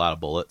they take a lot of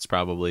bullets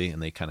probably,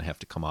 and they kind of have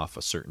to come off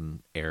a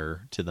certain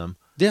air to them.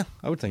 Yeah,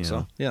 I would think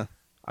so. Yeah.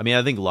 I mean,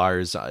 I think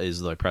Lars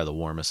is like probably the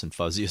warmest and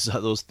fuzziest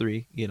of those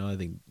three. You know, I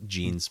think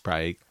Gene's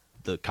probably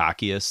the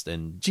cockiest,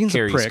 and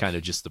Kerry's kind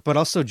of just the. But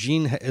also,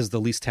 Gene is the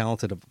least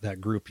talented of that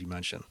group you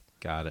mentioned.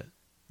 Got it.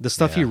 The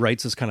stuff he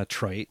writes is kind of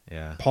trite.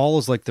 Yeah. Paul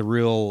is like the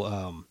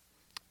real.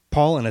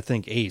 Paul and I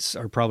think Ace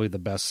are probably the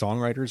best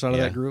songwriters out of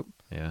that group.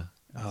 Yeah.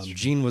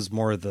 Gene was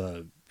more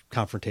the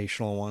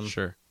confrontational one.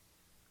 Sure.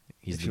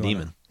 He's the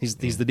demon. He's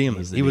the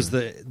demon. He was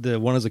the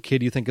one as a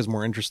kid you think is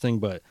more interesting,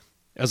 but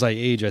as I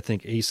age, I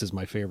think Ace is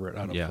my favorite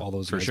out of all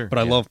those guys. Sure. But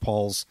I love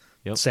Paul's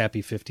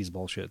sappy 50s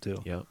bullshit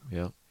too. Yep.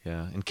 Yeah.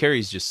 And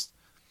Kerry's just.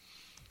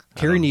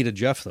 Kerry needed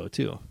Jeff though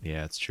too.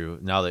 Yeah, it's true.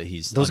 Now that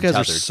he's those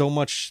untethered. guys are so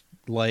much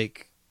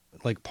like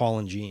Paul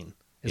and Gene.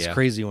 It's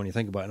crazy when you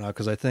think about it now,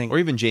 because I think, or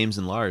even James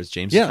and Lars.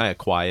 James is kind of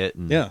quiet,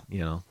 and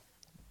you know,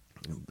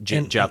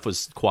 Jeff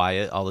was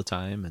quiet all the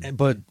time.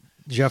 But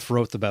Jeff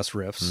wrote the best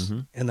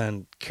riffs, and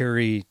then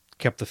Kerry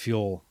kept the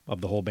fuel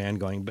of the whole band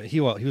going. But he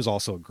was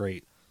also a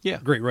great Yeah.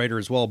 great writer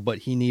as well, but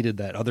he needed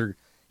that other.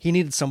 He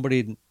needed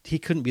somebody. He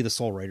couldn't be the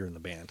sole writer in the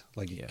band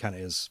like he kind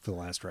of is for the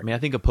last record. I mean, I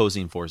think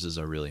opposing forces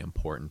are really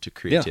important to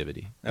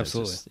creativity. Yeah,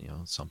 absolutely. It's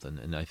just, something.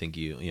 And I think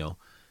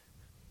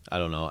I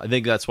don't know. I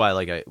think that's why,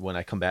 like, when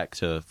I come back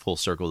to full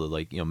circle to,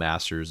 like,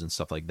 Masters and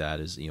stuff like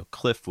that, is,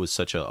 Cliff was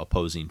such a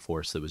opposing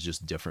force that was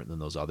just different than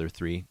those other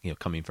three.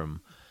 Coming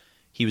from,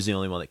 he was the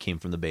only one that came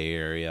from the Bay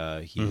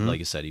Area. He, like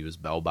I said, he was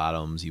bell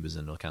bottoms. He was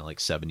into kind of like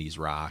 70s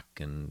rock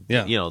and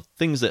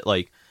things that,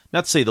 like,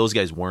 not to say those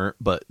guys weren't,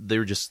 but they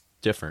were just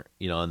different,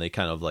 and they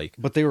kind of like.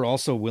 But they were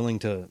also willing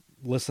to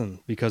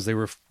listen because they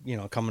were,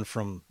 coming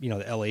from,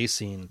 the LA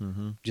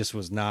scene, just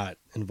was not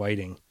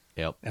inviting.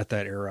 Yep. At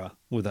that era,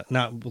 with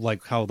not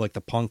like how like the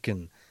punk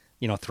and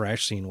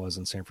thrash scene was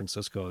in San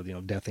Francisco,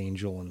 Death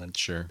Angel, and then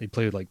they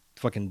played like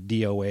fucking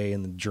DOA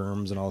and the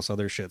Germs and all this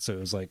other shit. So it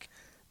was like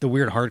the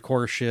weird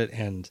hardcore shit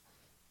and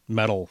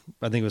metal.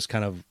 I think it was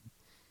kind of.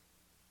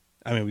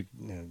 I mean, we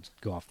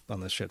go off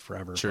on this shit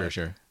forever.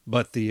 Sure.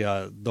 But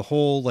the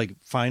whole like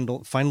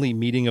finally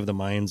meeting of the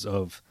minds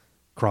of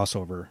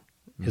crossover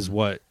is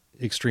what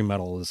extreme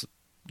metal is.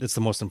 It's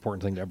the most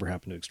important thing to ever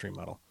happen to extreme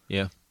metal.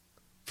 Yeah.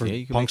 For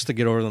punks to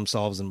get over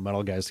themselves and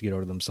metal guys to get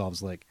over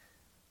themselves, like,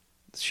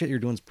 the shit you're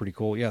doing is pretty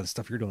cool. Yeah, the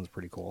stuff you're doing is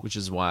pretty cool. Which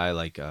is why,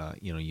 like,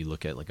 you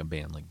look at like a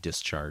band like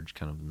Discharge,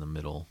 kind of in the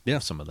middle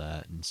of some of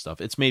that and stuff.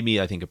 It's made me,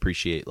 I think,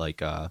 appreciate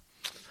like. I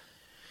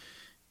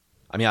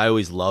mean, I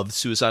always loved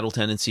Suicidal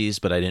Tendencies,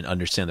 but I didn't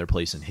understand their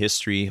place in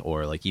history,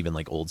 or like even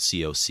like old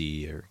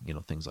COC or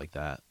things like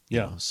that.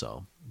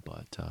 So,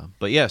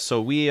 but yeah.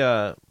 So we,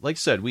 like I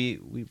said, we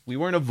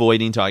weren't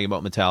avoiding talking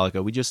about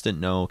Metallica. We just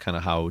didn't know kind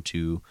of how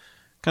to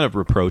kind of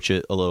reproach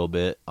it a little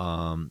bit.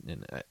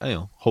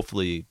 And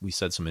hopefully we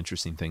said some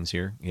interesting things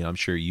here. I'm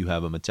sure you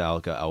have a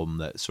Metallica album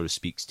that sort of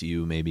speaks to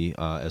you, maybe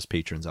as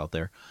patrons out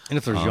there. And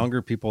if there's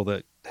younger people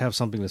that have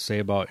something to say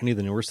about any of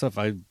the newer stuff,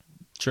 I'd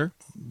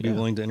be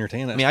willing to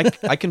entertain it. I mean,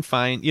 I can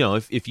find,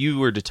 if you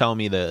were to tell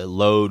me that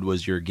Load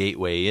was your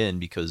gateway in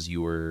because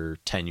you were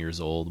 10 years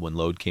old when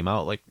Load came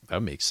out, like,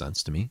 that makes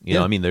sense to me. You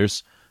know, I mean,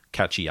 there's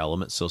catchy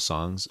elements, so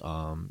songs,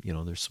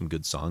 there's some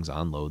good songs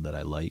on Load that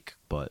I like,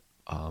 but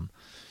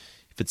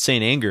if it's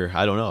Saint Anger,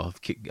 I don't know.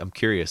 I'm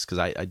curious because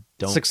I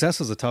don't. Success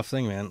is a tough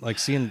thing, man. Like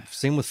same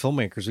with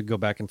filmmakers. We go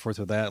back and forth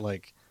with that.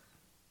 Like,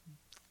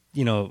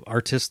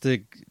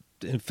 artistic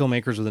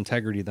filmmakers with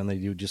integrity, then they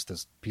do just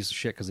this piece of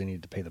shit because they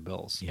need to pay the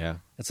bills. Yeah,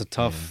 it's a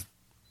tough.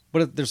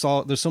 But there's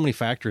so many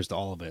factors to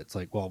all of it. It's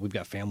like, well, we've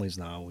got families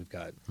now, we've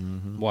got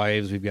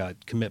wives, we've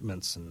got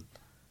commitments, and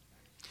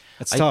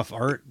it's tough.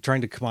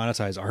 Trying to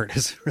commoditize art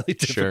is a really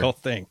difficult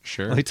thing.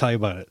 Sure, let me tell you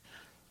about it.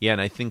 Yeah,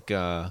 and I think.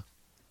 I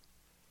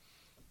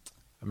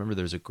remember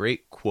there's a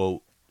great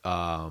quote.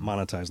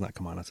 Monetize, not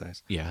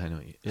commoditize. Yeah, I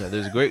know. Yeah,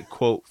 there's a great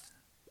quote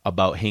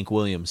about Hank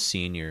Williams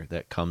Sr.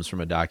 that comes from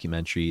a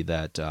documentary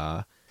that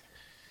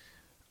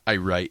I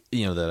write,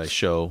 that I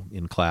show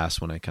in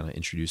class when I kind of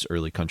introduce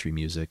early country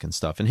music and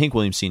stuff. And Hank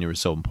Williams Sr. was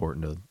so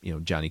important to,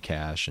 Johnny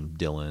Cash and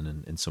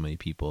Dylan and so many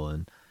people.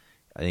 And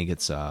I think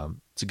it's a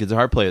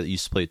guitar player that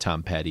used to play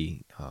Tom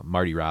Petty,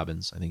 Marty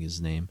Robbins, I think is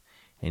his name.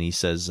 And he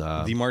says...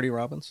 the Marty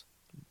Robbins?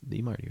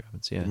 The Marty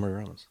Robbins, yeah. The Marty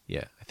Robbins.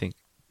 Yeah, I think...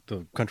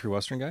 The country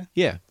western guy?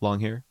 Yeah, long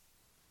hair,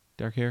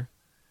 dark hair.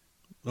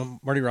 No,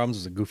 Marty Robbins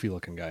is a goofy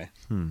looking guy.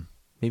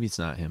 Maybe it's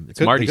not him.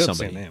 It's Marty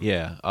somebody. Name.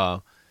 Yeah.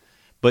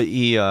 But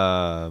he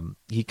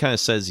kind of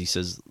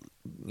says,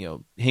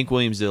 Hank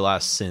Williams did a lot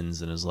of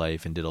sins in his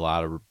life and did a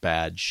lot of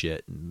bad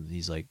shit. And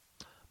he's like,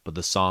 but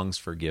the songs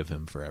forgive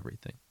him for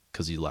everything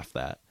because he left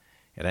that.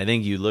 And I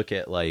think you look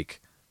at like,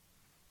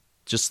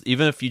 just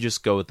even if you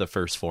just go with the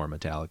first four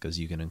Metallicas,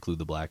 you can include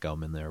the Black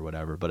Album in there or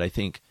whatever. But I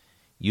think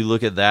you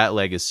look at that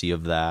legacy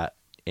of that,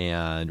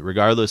 and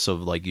regardless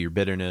of like your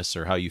bitterness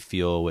or how you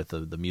feel with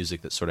the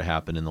music that sort of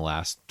happened in the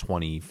last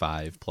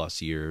 25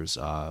 plus years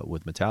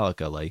with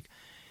Metallica, like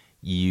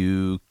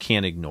you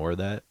can't ignore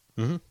that.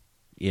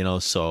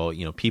 So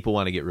people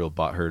want to get real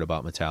butthurt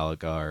about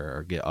Metallica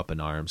or get up in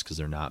arms because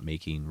they're not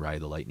making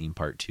Ride the Lightning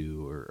Part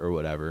 2 or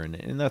whatever,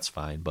 and that's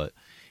fine. But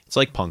it's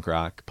like punk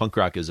rock. Punk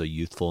rock is a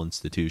youthful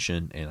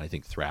institution, and I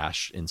think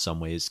thrash in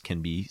some ways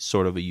can be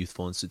sort of a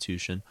youthful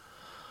institution.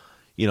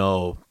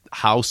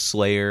 How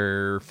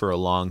Slayer for a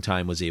long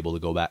time was able to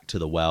go back to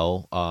the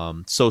well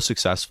so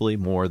successfully,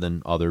 more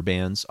than other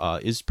bands,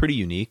 is pretty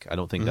unique. I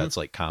don't think that's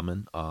like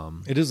common.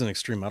 It is an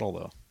extreme metal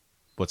though.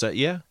 What's that?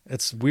 Yeah,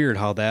 it's weird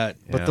how that.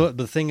 Yeah. But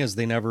the thing is,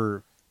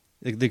 the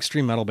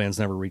extreme metal bands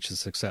never reach the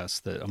success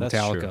that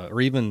Metallica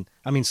or even.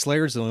 I mean,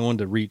 Slayer's the only one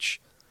to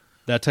reach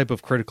that type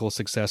of critical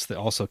success that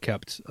also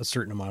kept a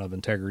certain amount of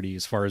integrity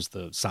as far as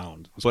the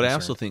sound was concerned. I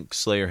also think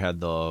Slayer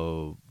had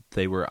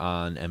they were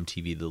on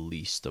MTV the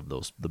least of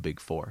the big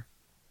four.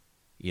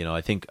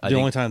 I think the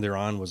only time they were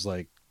on was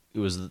like it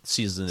was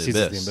Seasons of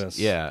the Abyss.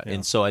 Yeah,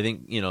 and so I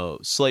think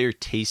Slayer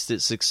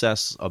tasted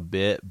success a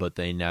bit, but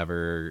they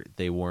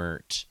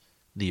weren't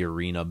the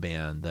arena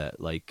band that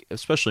like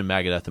especially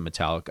Megadeth and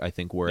Metallica I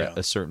think were at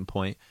a certain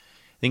point.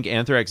 I think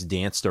Anthrax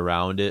danced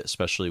around it,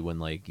 especially when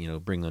like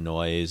Bring the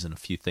Noise and a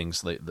few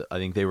things. I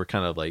think they were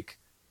kind of like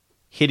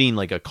hitting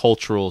like a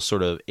cultural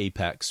sort of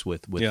apex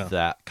with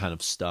that kind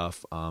of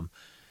stuff.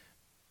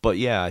 But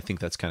yeah, I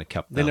think that's kind of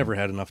kept them. They never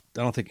had enough.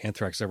 I don't think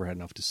Anthrax ever had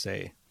enough to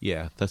say.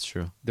 Yeah, that's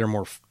true. They're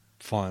more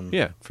fun.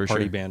 Yeah, for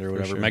party sure. band or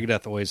whatever. Sure.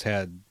 Megadeth always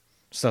had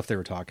stuff they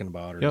were talking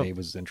about or Yep. Dave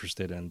was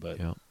interested in, but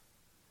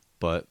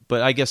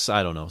But I guess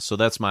I don't know. So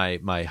that's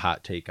my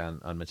hot take on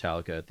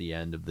Metallica at the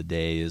end of the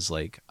day is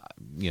like,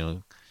 you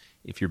know,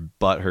 if you're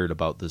butthurt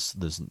about this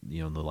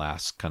you know, the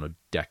last kind of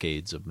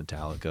decades of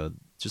Metallica,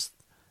 just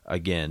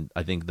again,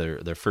 I think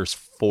their first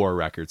 4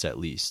 records at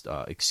least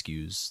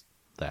excuse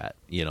that.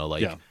 You know,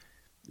 like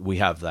we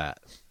have that.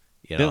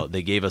 You know,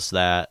 they gave us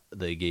that.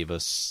 They gave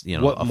us, you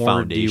know, what a more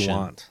foundation. do you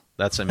want?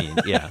 That's, I mean,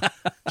 yeah.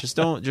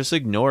 just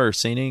ignore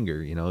Saint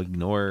Anger, you know,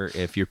 ignore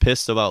if you're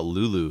pissed about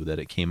Lulu that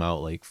it came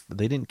out, like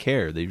they didn't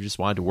care. They just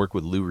wanted to work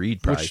with Lou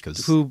Reed probably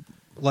because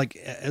like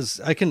as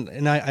I can,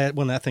 and I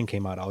when that thing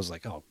came out, I was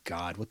like, oh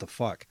God, what the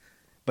fuck?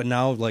 But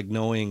now like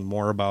knowing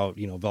more about,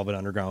 you know, Velvet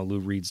Underground, Lou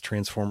Reed's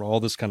Transformer, all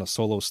this kind of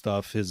solo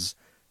stuff, his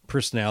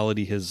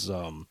personality, his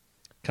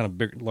kind of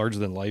big, larger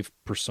than life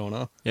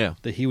persona,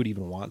 that he would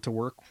even want to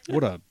work.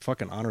 What a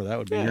fucking honor that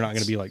would be. You're not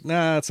going to be like,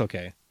 nah, it's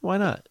okay. Why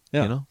not?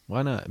 Yeah. You know,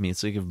 why not? I mean,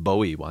 it's like if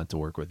Bowie wanted to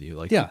work with you,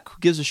 like, Yeah. who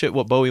gives a shit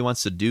what Bowie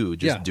wants to do?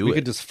 Just do it. We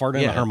could just fart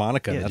in a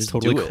harmonica. That's just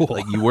totally do it. cool.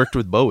 Like you worked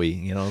with Bowie,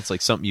 you know, it's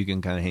like something you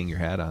can kind of hang your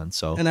hat on.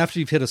 So, And after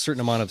you've hit a certain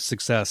amount of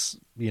success,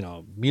 you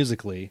know,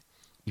 musically,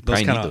 you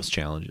probably kind need of those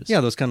challenges. Yeah,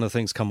 those kind of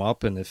things come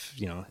up, and if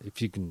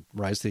you can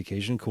rise to the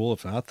occasion, cool.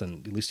 If not,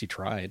 then at least you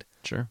tried.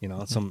 Sure. You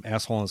know, some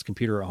asshole on his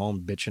computer at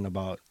home bitching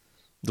about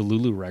the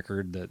Lulu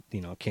record that,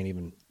 you know, can't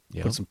even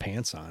put some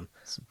pants on.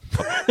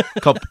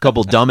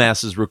 couple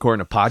dumbasses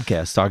recording a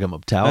podcast talking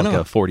about I know.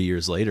 Metallica 40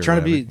 years later.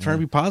 Trying to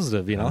be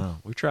positive, you know.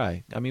 We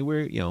try. I mean,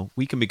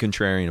 we can be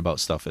contrarian about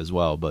stuff as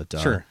well, but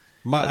Sure.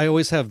 I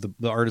always have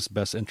the artist's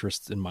best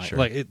interests in mind. Sure.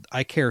 Like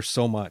I care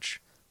so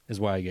much is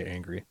why I get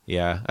angry.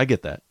 Yeah, I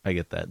get that.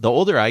 The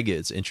older I get,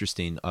 it's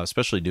interesting,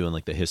 especially doing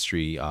like the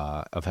history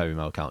of Heavy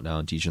Metal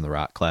Countdown, teaching the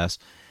rock class,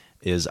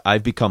 is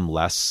I've become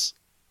less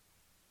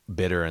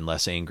bitter and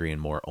less angry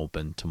and more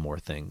open to more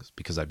things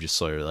because I've just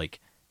sort of like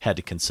had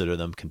to consider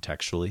them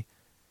contextually.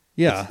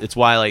 Yeah, it's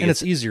why like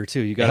it's easier too.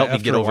 You got to help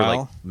me get over while,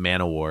 like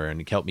Manowar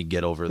and it helped me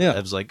get over. Yeah. I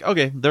was like,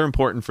 okay, they're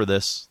important for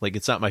this. Like,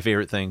 it's not my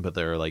favorite thing, but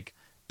they're like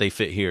they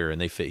fit here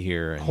and they fit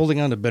here. And holding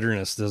on to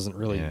bitterness doesn't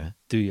really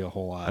do you a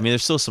whole lot. I mean,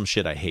 there's still some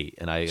shit I hate,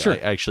 and I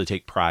actually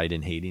take pride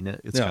in hating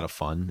it. It's kind of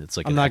fun. It's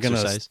like I'm not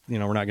exercise.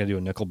 Gonna, we're not gonna do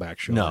a Nickelback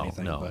show. No, or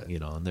anything, no, but, you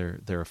know, and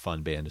they're a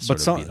fun band to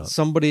but sort of beat up.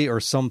 Somebody or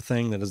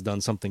something that has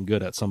done something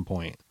good at some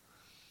point.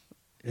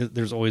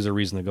 There's always a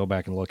reason to go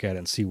back and look at it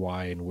and see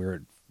why and where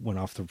it went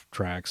off the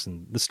tracks,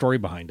 and the story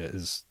behind it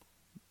is,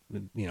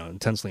 you know,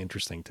 intensely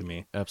interesting to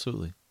me.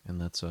 Absolutely, and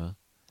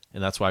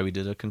that's why we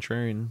did a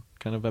contrarian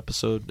kind of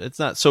episode. It's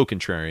not so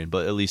contrarian,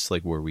 but at least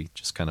like where we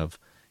just kind of,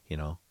 you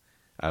know,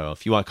 I don't know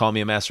if you want to call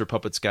me a Master of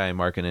Puppets guy,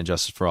 Mark and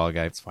Injustice for All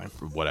guy, it's fine.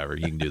 Whatever,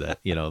 you can do that,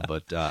 you know.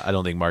 But I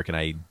don't think Mark and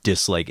I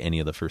dislike any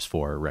of the first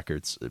 4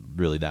 records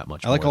really that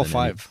much. I like all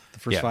 5. The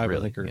first 5,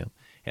 really, I think, are. Yeah.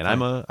 And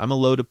I'm a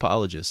load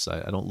apologist.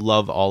 I don't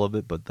love all of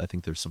it, but I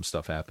think there's some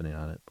stuff happening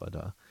on it.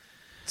 But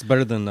it's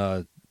better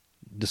than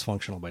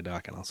Dysfunctional by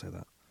Dokken, I'll say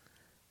that.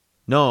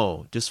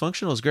 No,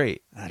 Dysfunctional is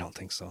great. I don't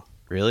think so.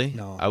 Really?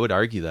 No. I would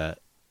argue that.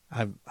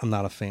 I'm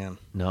not a fan.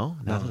 No,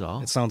 not at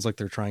all. It sounds like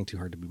they're trying too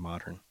hard to be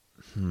modern.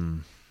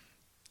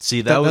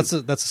 See, that's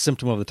a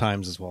symptom of the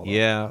times as well, though.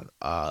 Yeah.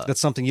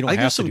 That's something you don't have to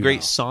do. There's some great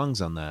now.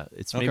 songs on that.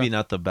 It's maybe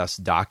not the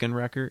best Dokken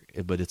record,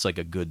 but it's like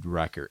a good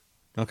record.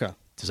 Okay.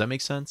 Does that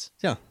make sense?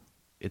 Yeah.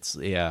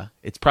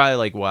 It's probably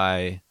like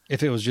why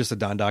if it was just a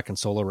Don Dokken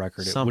solo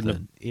record, it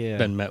wouldn't have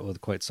been met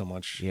with quite so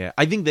much. Yeah,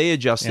 I think they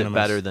adjusted animus.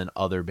 better than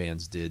other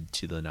bands did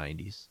to the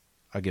 90s.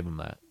 I'll give them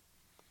that.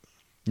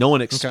 No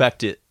one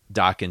expected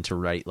Dokken to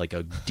write like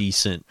a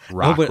decent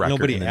rock record.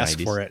 Nobody in the asked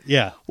 90s. for it.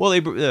 Yeah. Well,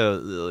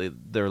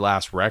 their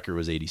last record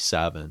was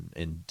 87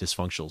 and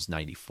Dysfunctional's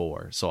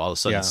 94. So all of a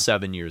sudden,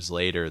 7 years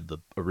later, the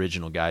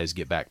original guys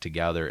get back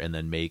together and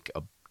then make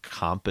a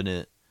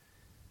competent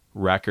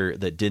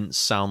record that didn't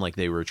sound like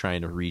they were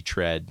trying to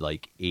retread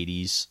like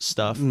 80s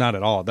stuff. Not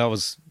at all. That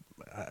was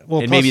and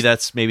plus, maybe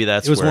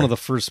that's it was one of the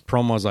first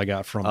promos I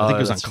got from I think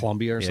it was on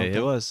Columbia or something.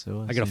 It was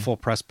I got a full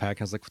press pack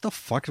and I was like, what the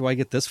fuck do I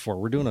get this for?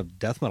 We're doing a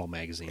death metal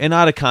magazine. And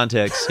out of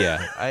context, yeah.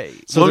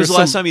 So when was the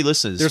last time you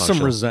listened to There's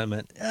some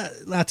resentment.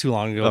 Not too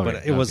long ago,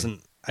 but it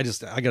wasn't I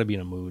got to be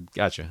in a mood.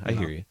 Gotcha. I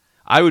hear you.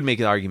 I would make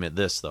an argument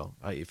this though.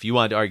 If you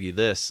wanted to argue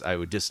this, I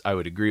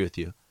would agree with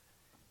you.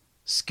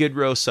 Skid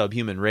Row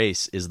Subhuman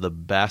Race is the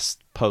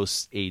best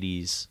post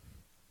 80s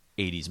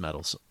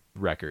metal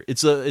record.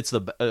 It's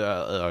the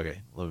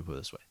okay, let me put it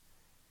this way.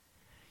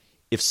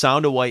 If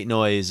Sound of White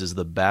Noise is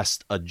the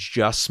best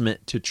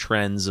adjustment to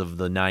trends of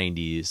the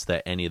 90s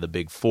that any of the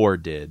big 4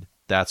 did,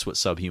 that's what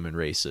Subhuman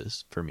Race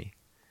is for me.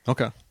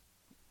 Okay.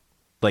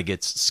 Like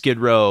it's Skid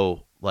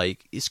Row,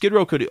 like Skid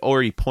Row could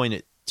already point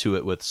it to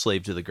it with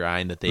Slave to the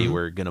Grind that they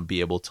were going to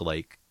be able to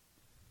like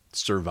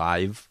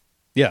survive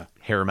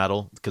hair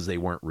metal because they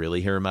weren't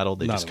really hair metal.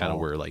 They just kind of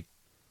were like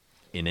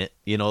in it,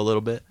 you know, a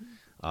little bit.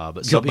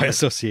 But Guilt by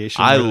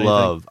association.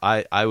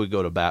 I would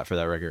go to bat for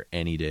that record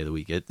any day of the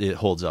week. It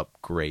holds up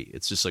great.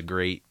 It's just a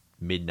great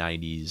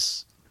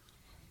mid-90s,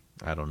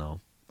 I don't know,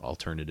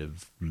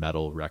 alternative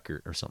metal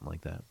record or something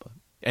like that. But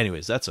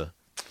anyways, it's a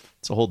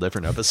whole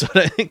different episode,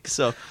 I think.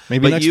 So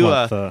maybe next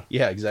month.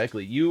 Yeah,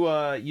 exactly.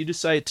 You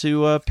decide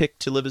to pick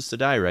To Live Is To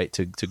Die, right?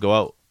 To go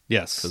out.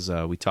 Yes, because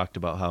we talked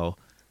about how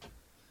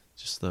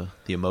just the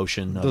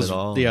emotion of it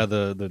all. Yeah,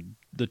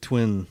 the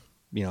twin,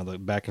 the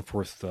back and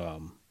forth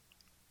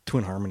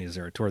twin harmonies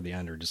there toward the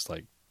end are just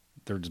like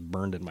they're just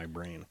burned in my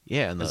brain.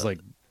 Yeah, and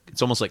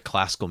it's almost like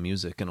classical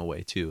music in a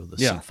way too. The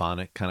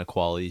symphonic kind of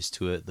qualities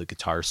to it, the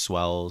guitar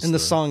swells, and the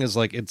song is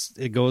like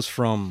it goes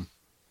from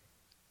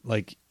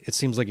like it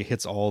seems like it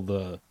hits all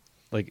the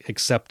like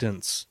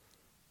acceptance,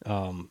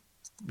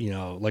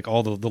 like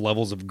all the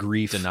levels of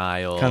grief,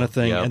 denial kind of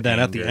thing, and then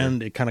anger. At the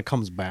end it kind of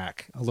comes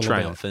back a little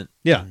triumphant.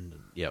 Bit. Yeah.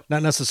 Yep.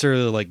 Not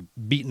necessarily like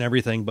beating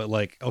everything, but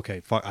like,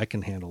 okay, I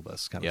can handle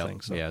this kind of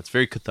thing. So. Yeah, it's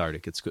very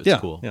cathartic. It's good. Yeah,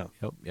 it's cool. Yeah.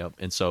 Yep.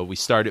 And so we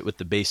started with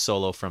the bass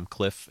solo from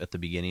Cliff at the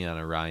beginning on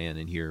Orion,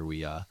 and here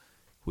we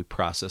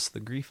process the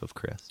grief of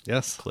Cliff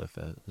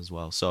as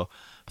well. So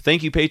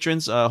thank you,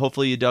 patrons.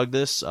 Hopefully you dug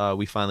this.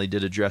 We finally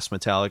did address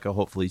Metallica,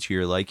 hopefully to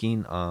your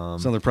liking. It's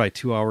another probably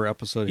 2-hour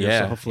episode here,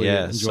 so hopefully you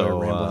enjoy our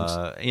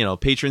ramblings.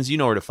 Patrons, you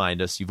know where to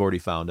find us. You've already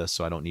found us,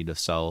 so I don't need to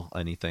sell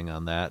anything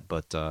on that.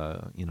 But,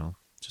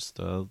 just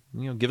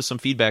give us some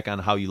feedback on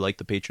how you like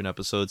the patron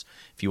episodes.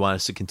 If you want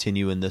us to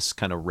continue in this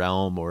kind of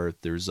realm, or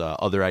if there's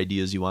other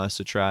ideas you want us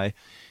to try,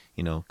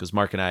 because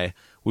Mark and I,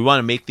 we want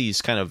to make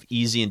these kind of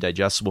easy and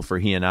digestible for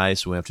he and I,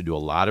 so we have to do a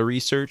lot of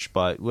research,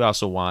 but we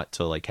also want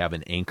to like have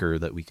an anchor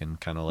that we can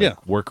kind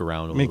of work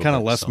around. Kind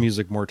of less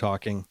music, more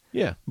talking.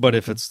 Yeah, but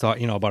if it's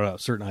about a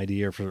certain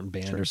idea or for a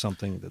band or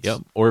something,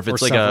 that's, or if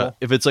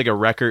it's like a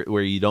record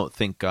where you don't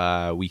think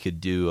we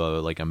could do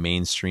a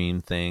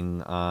mainstream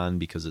thing on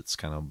because it's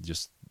kind of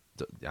just,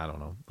 I don't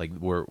know, like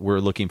we're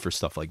looking for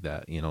stuff like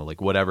that, like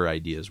whatever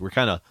ideas. We're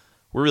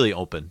really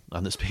open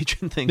on this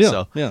patron thing.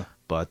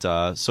 But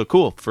so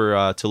cool.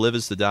 For To Live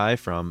Is To Die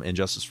from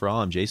Injustice for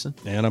All, I'm Jason.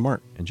 And I'm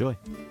Mark. Enjoy.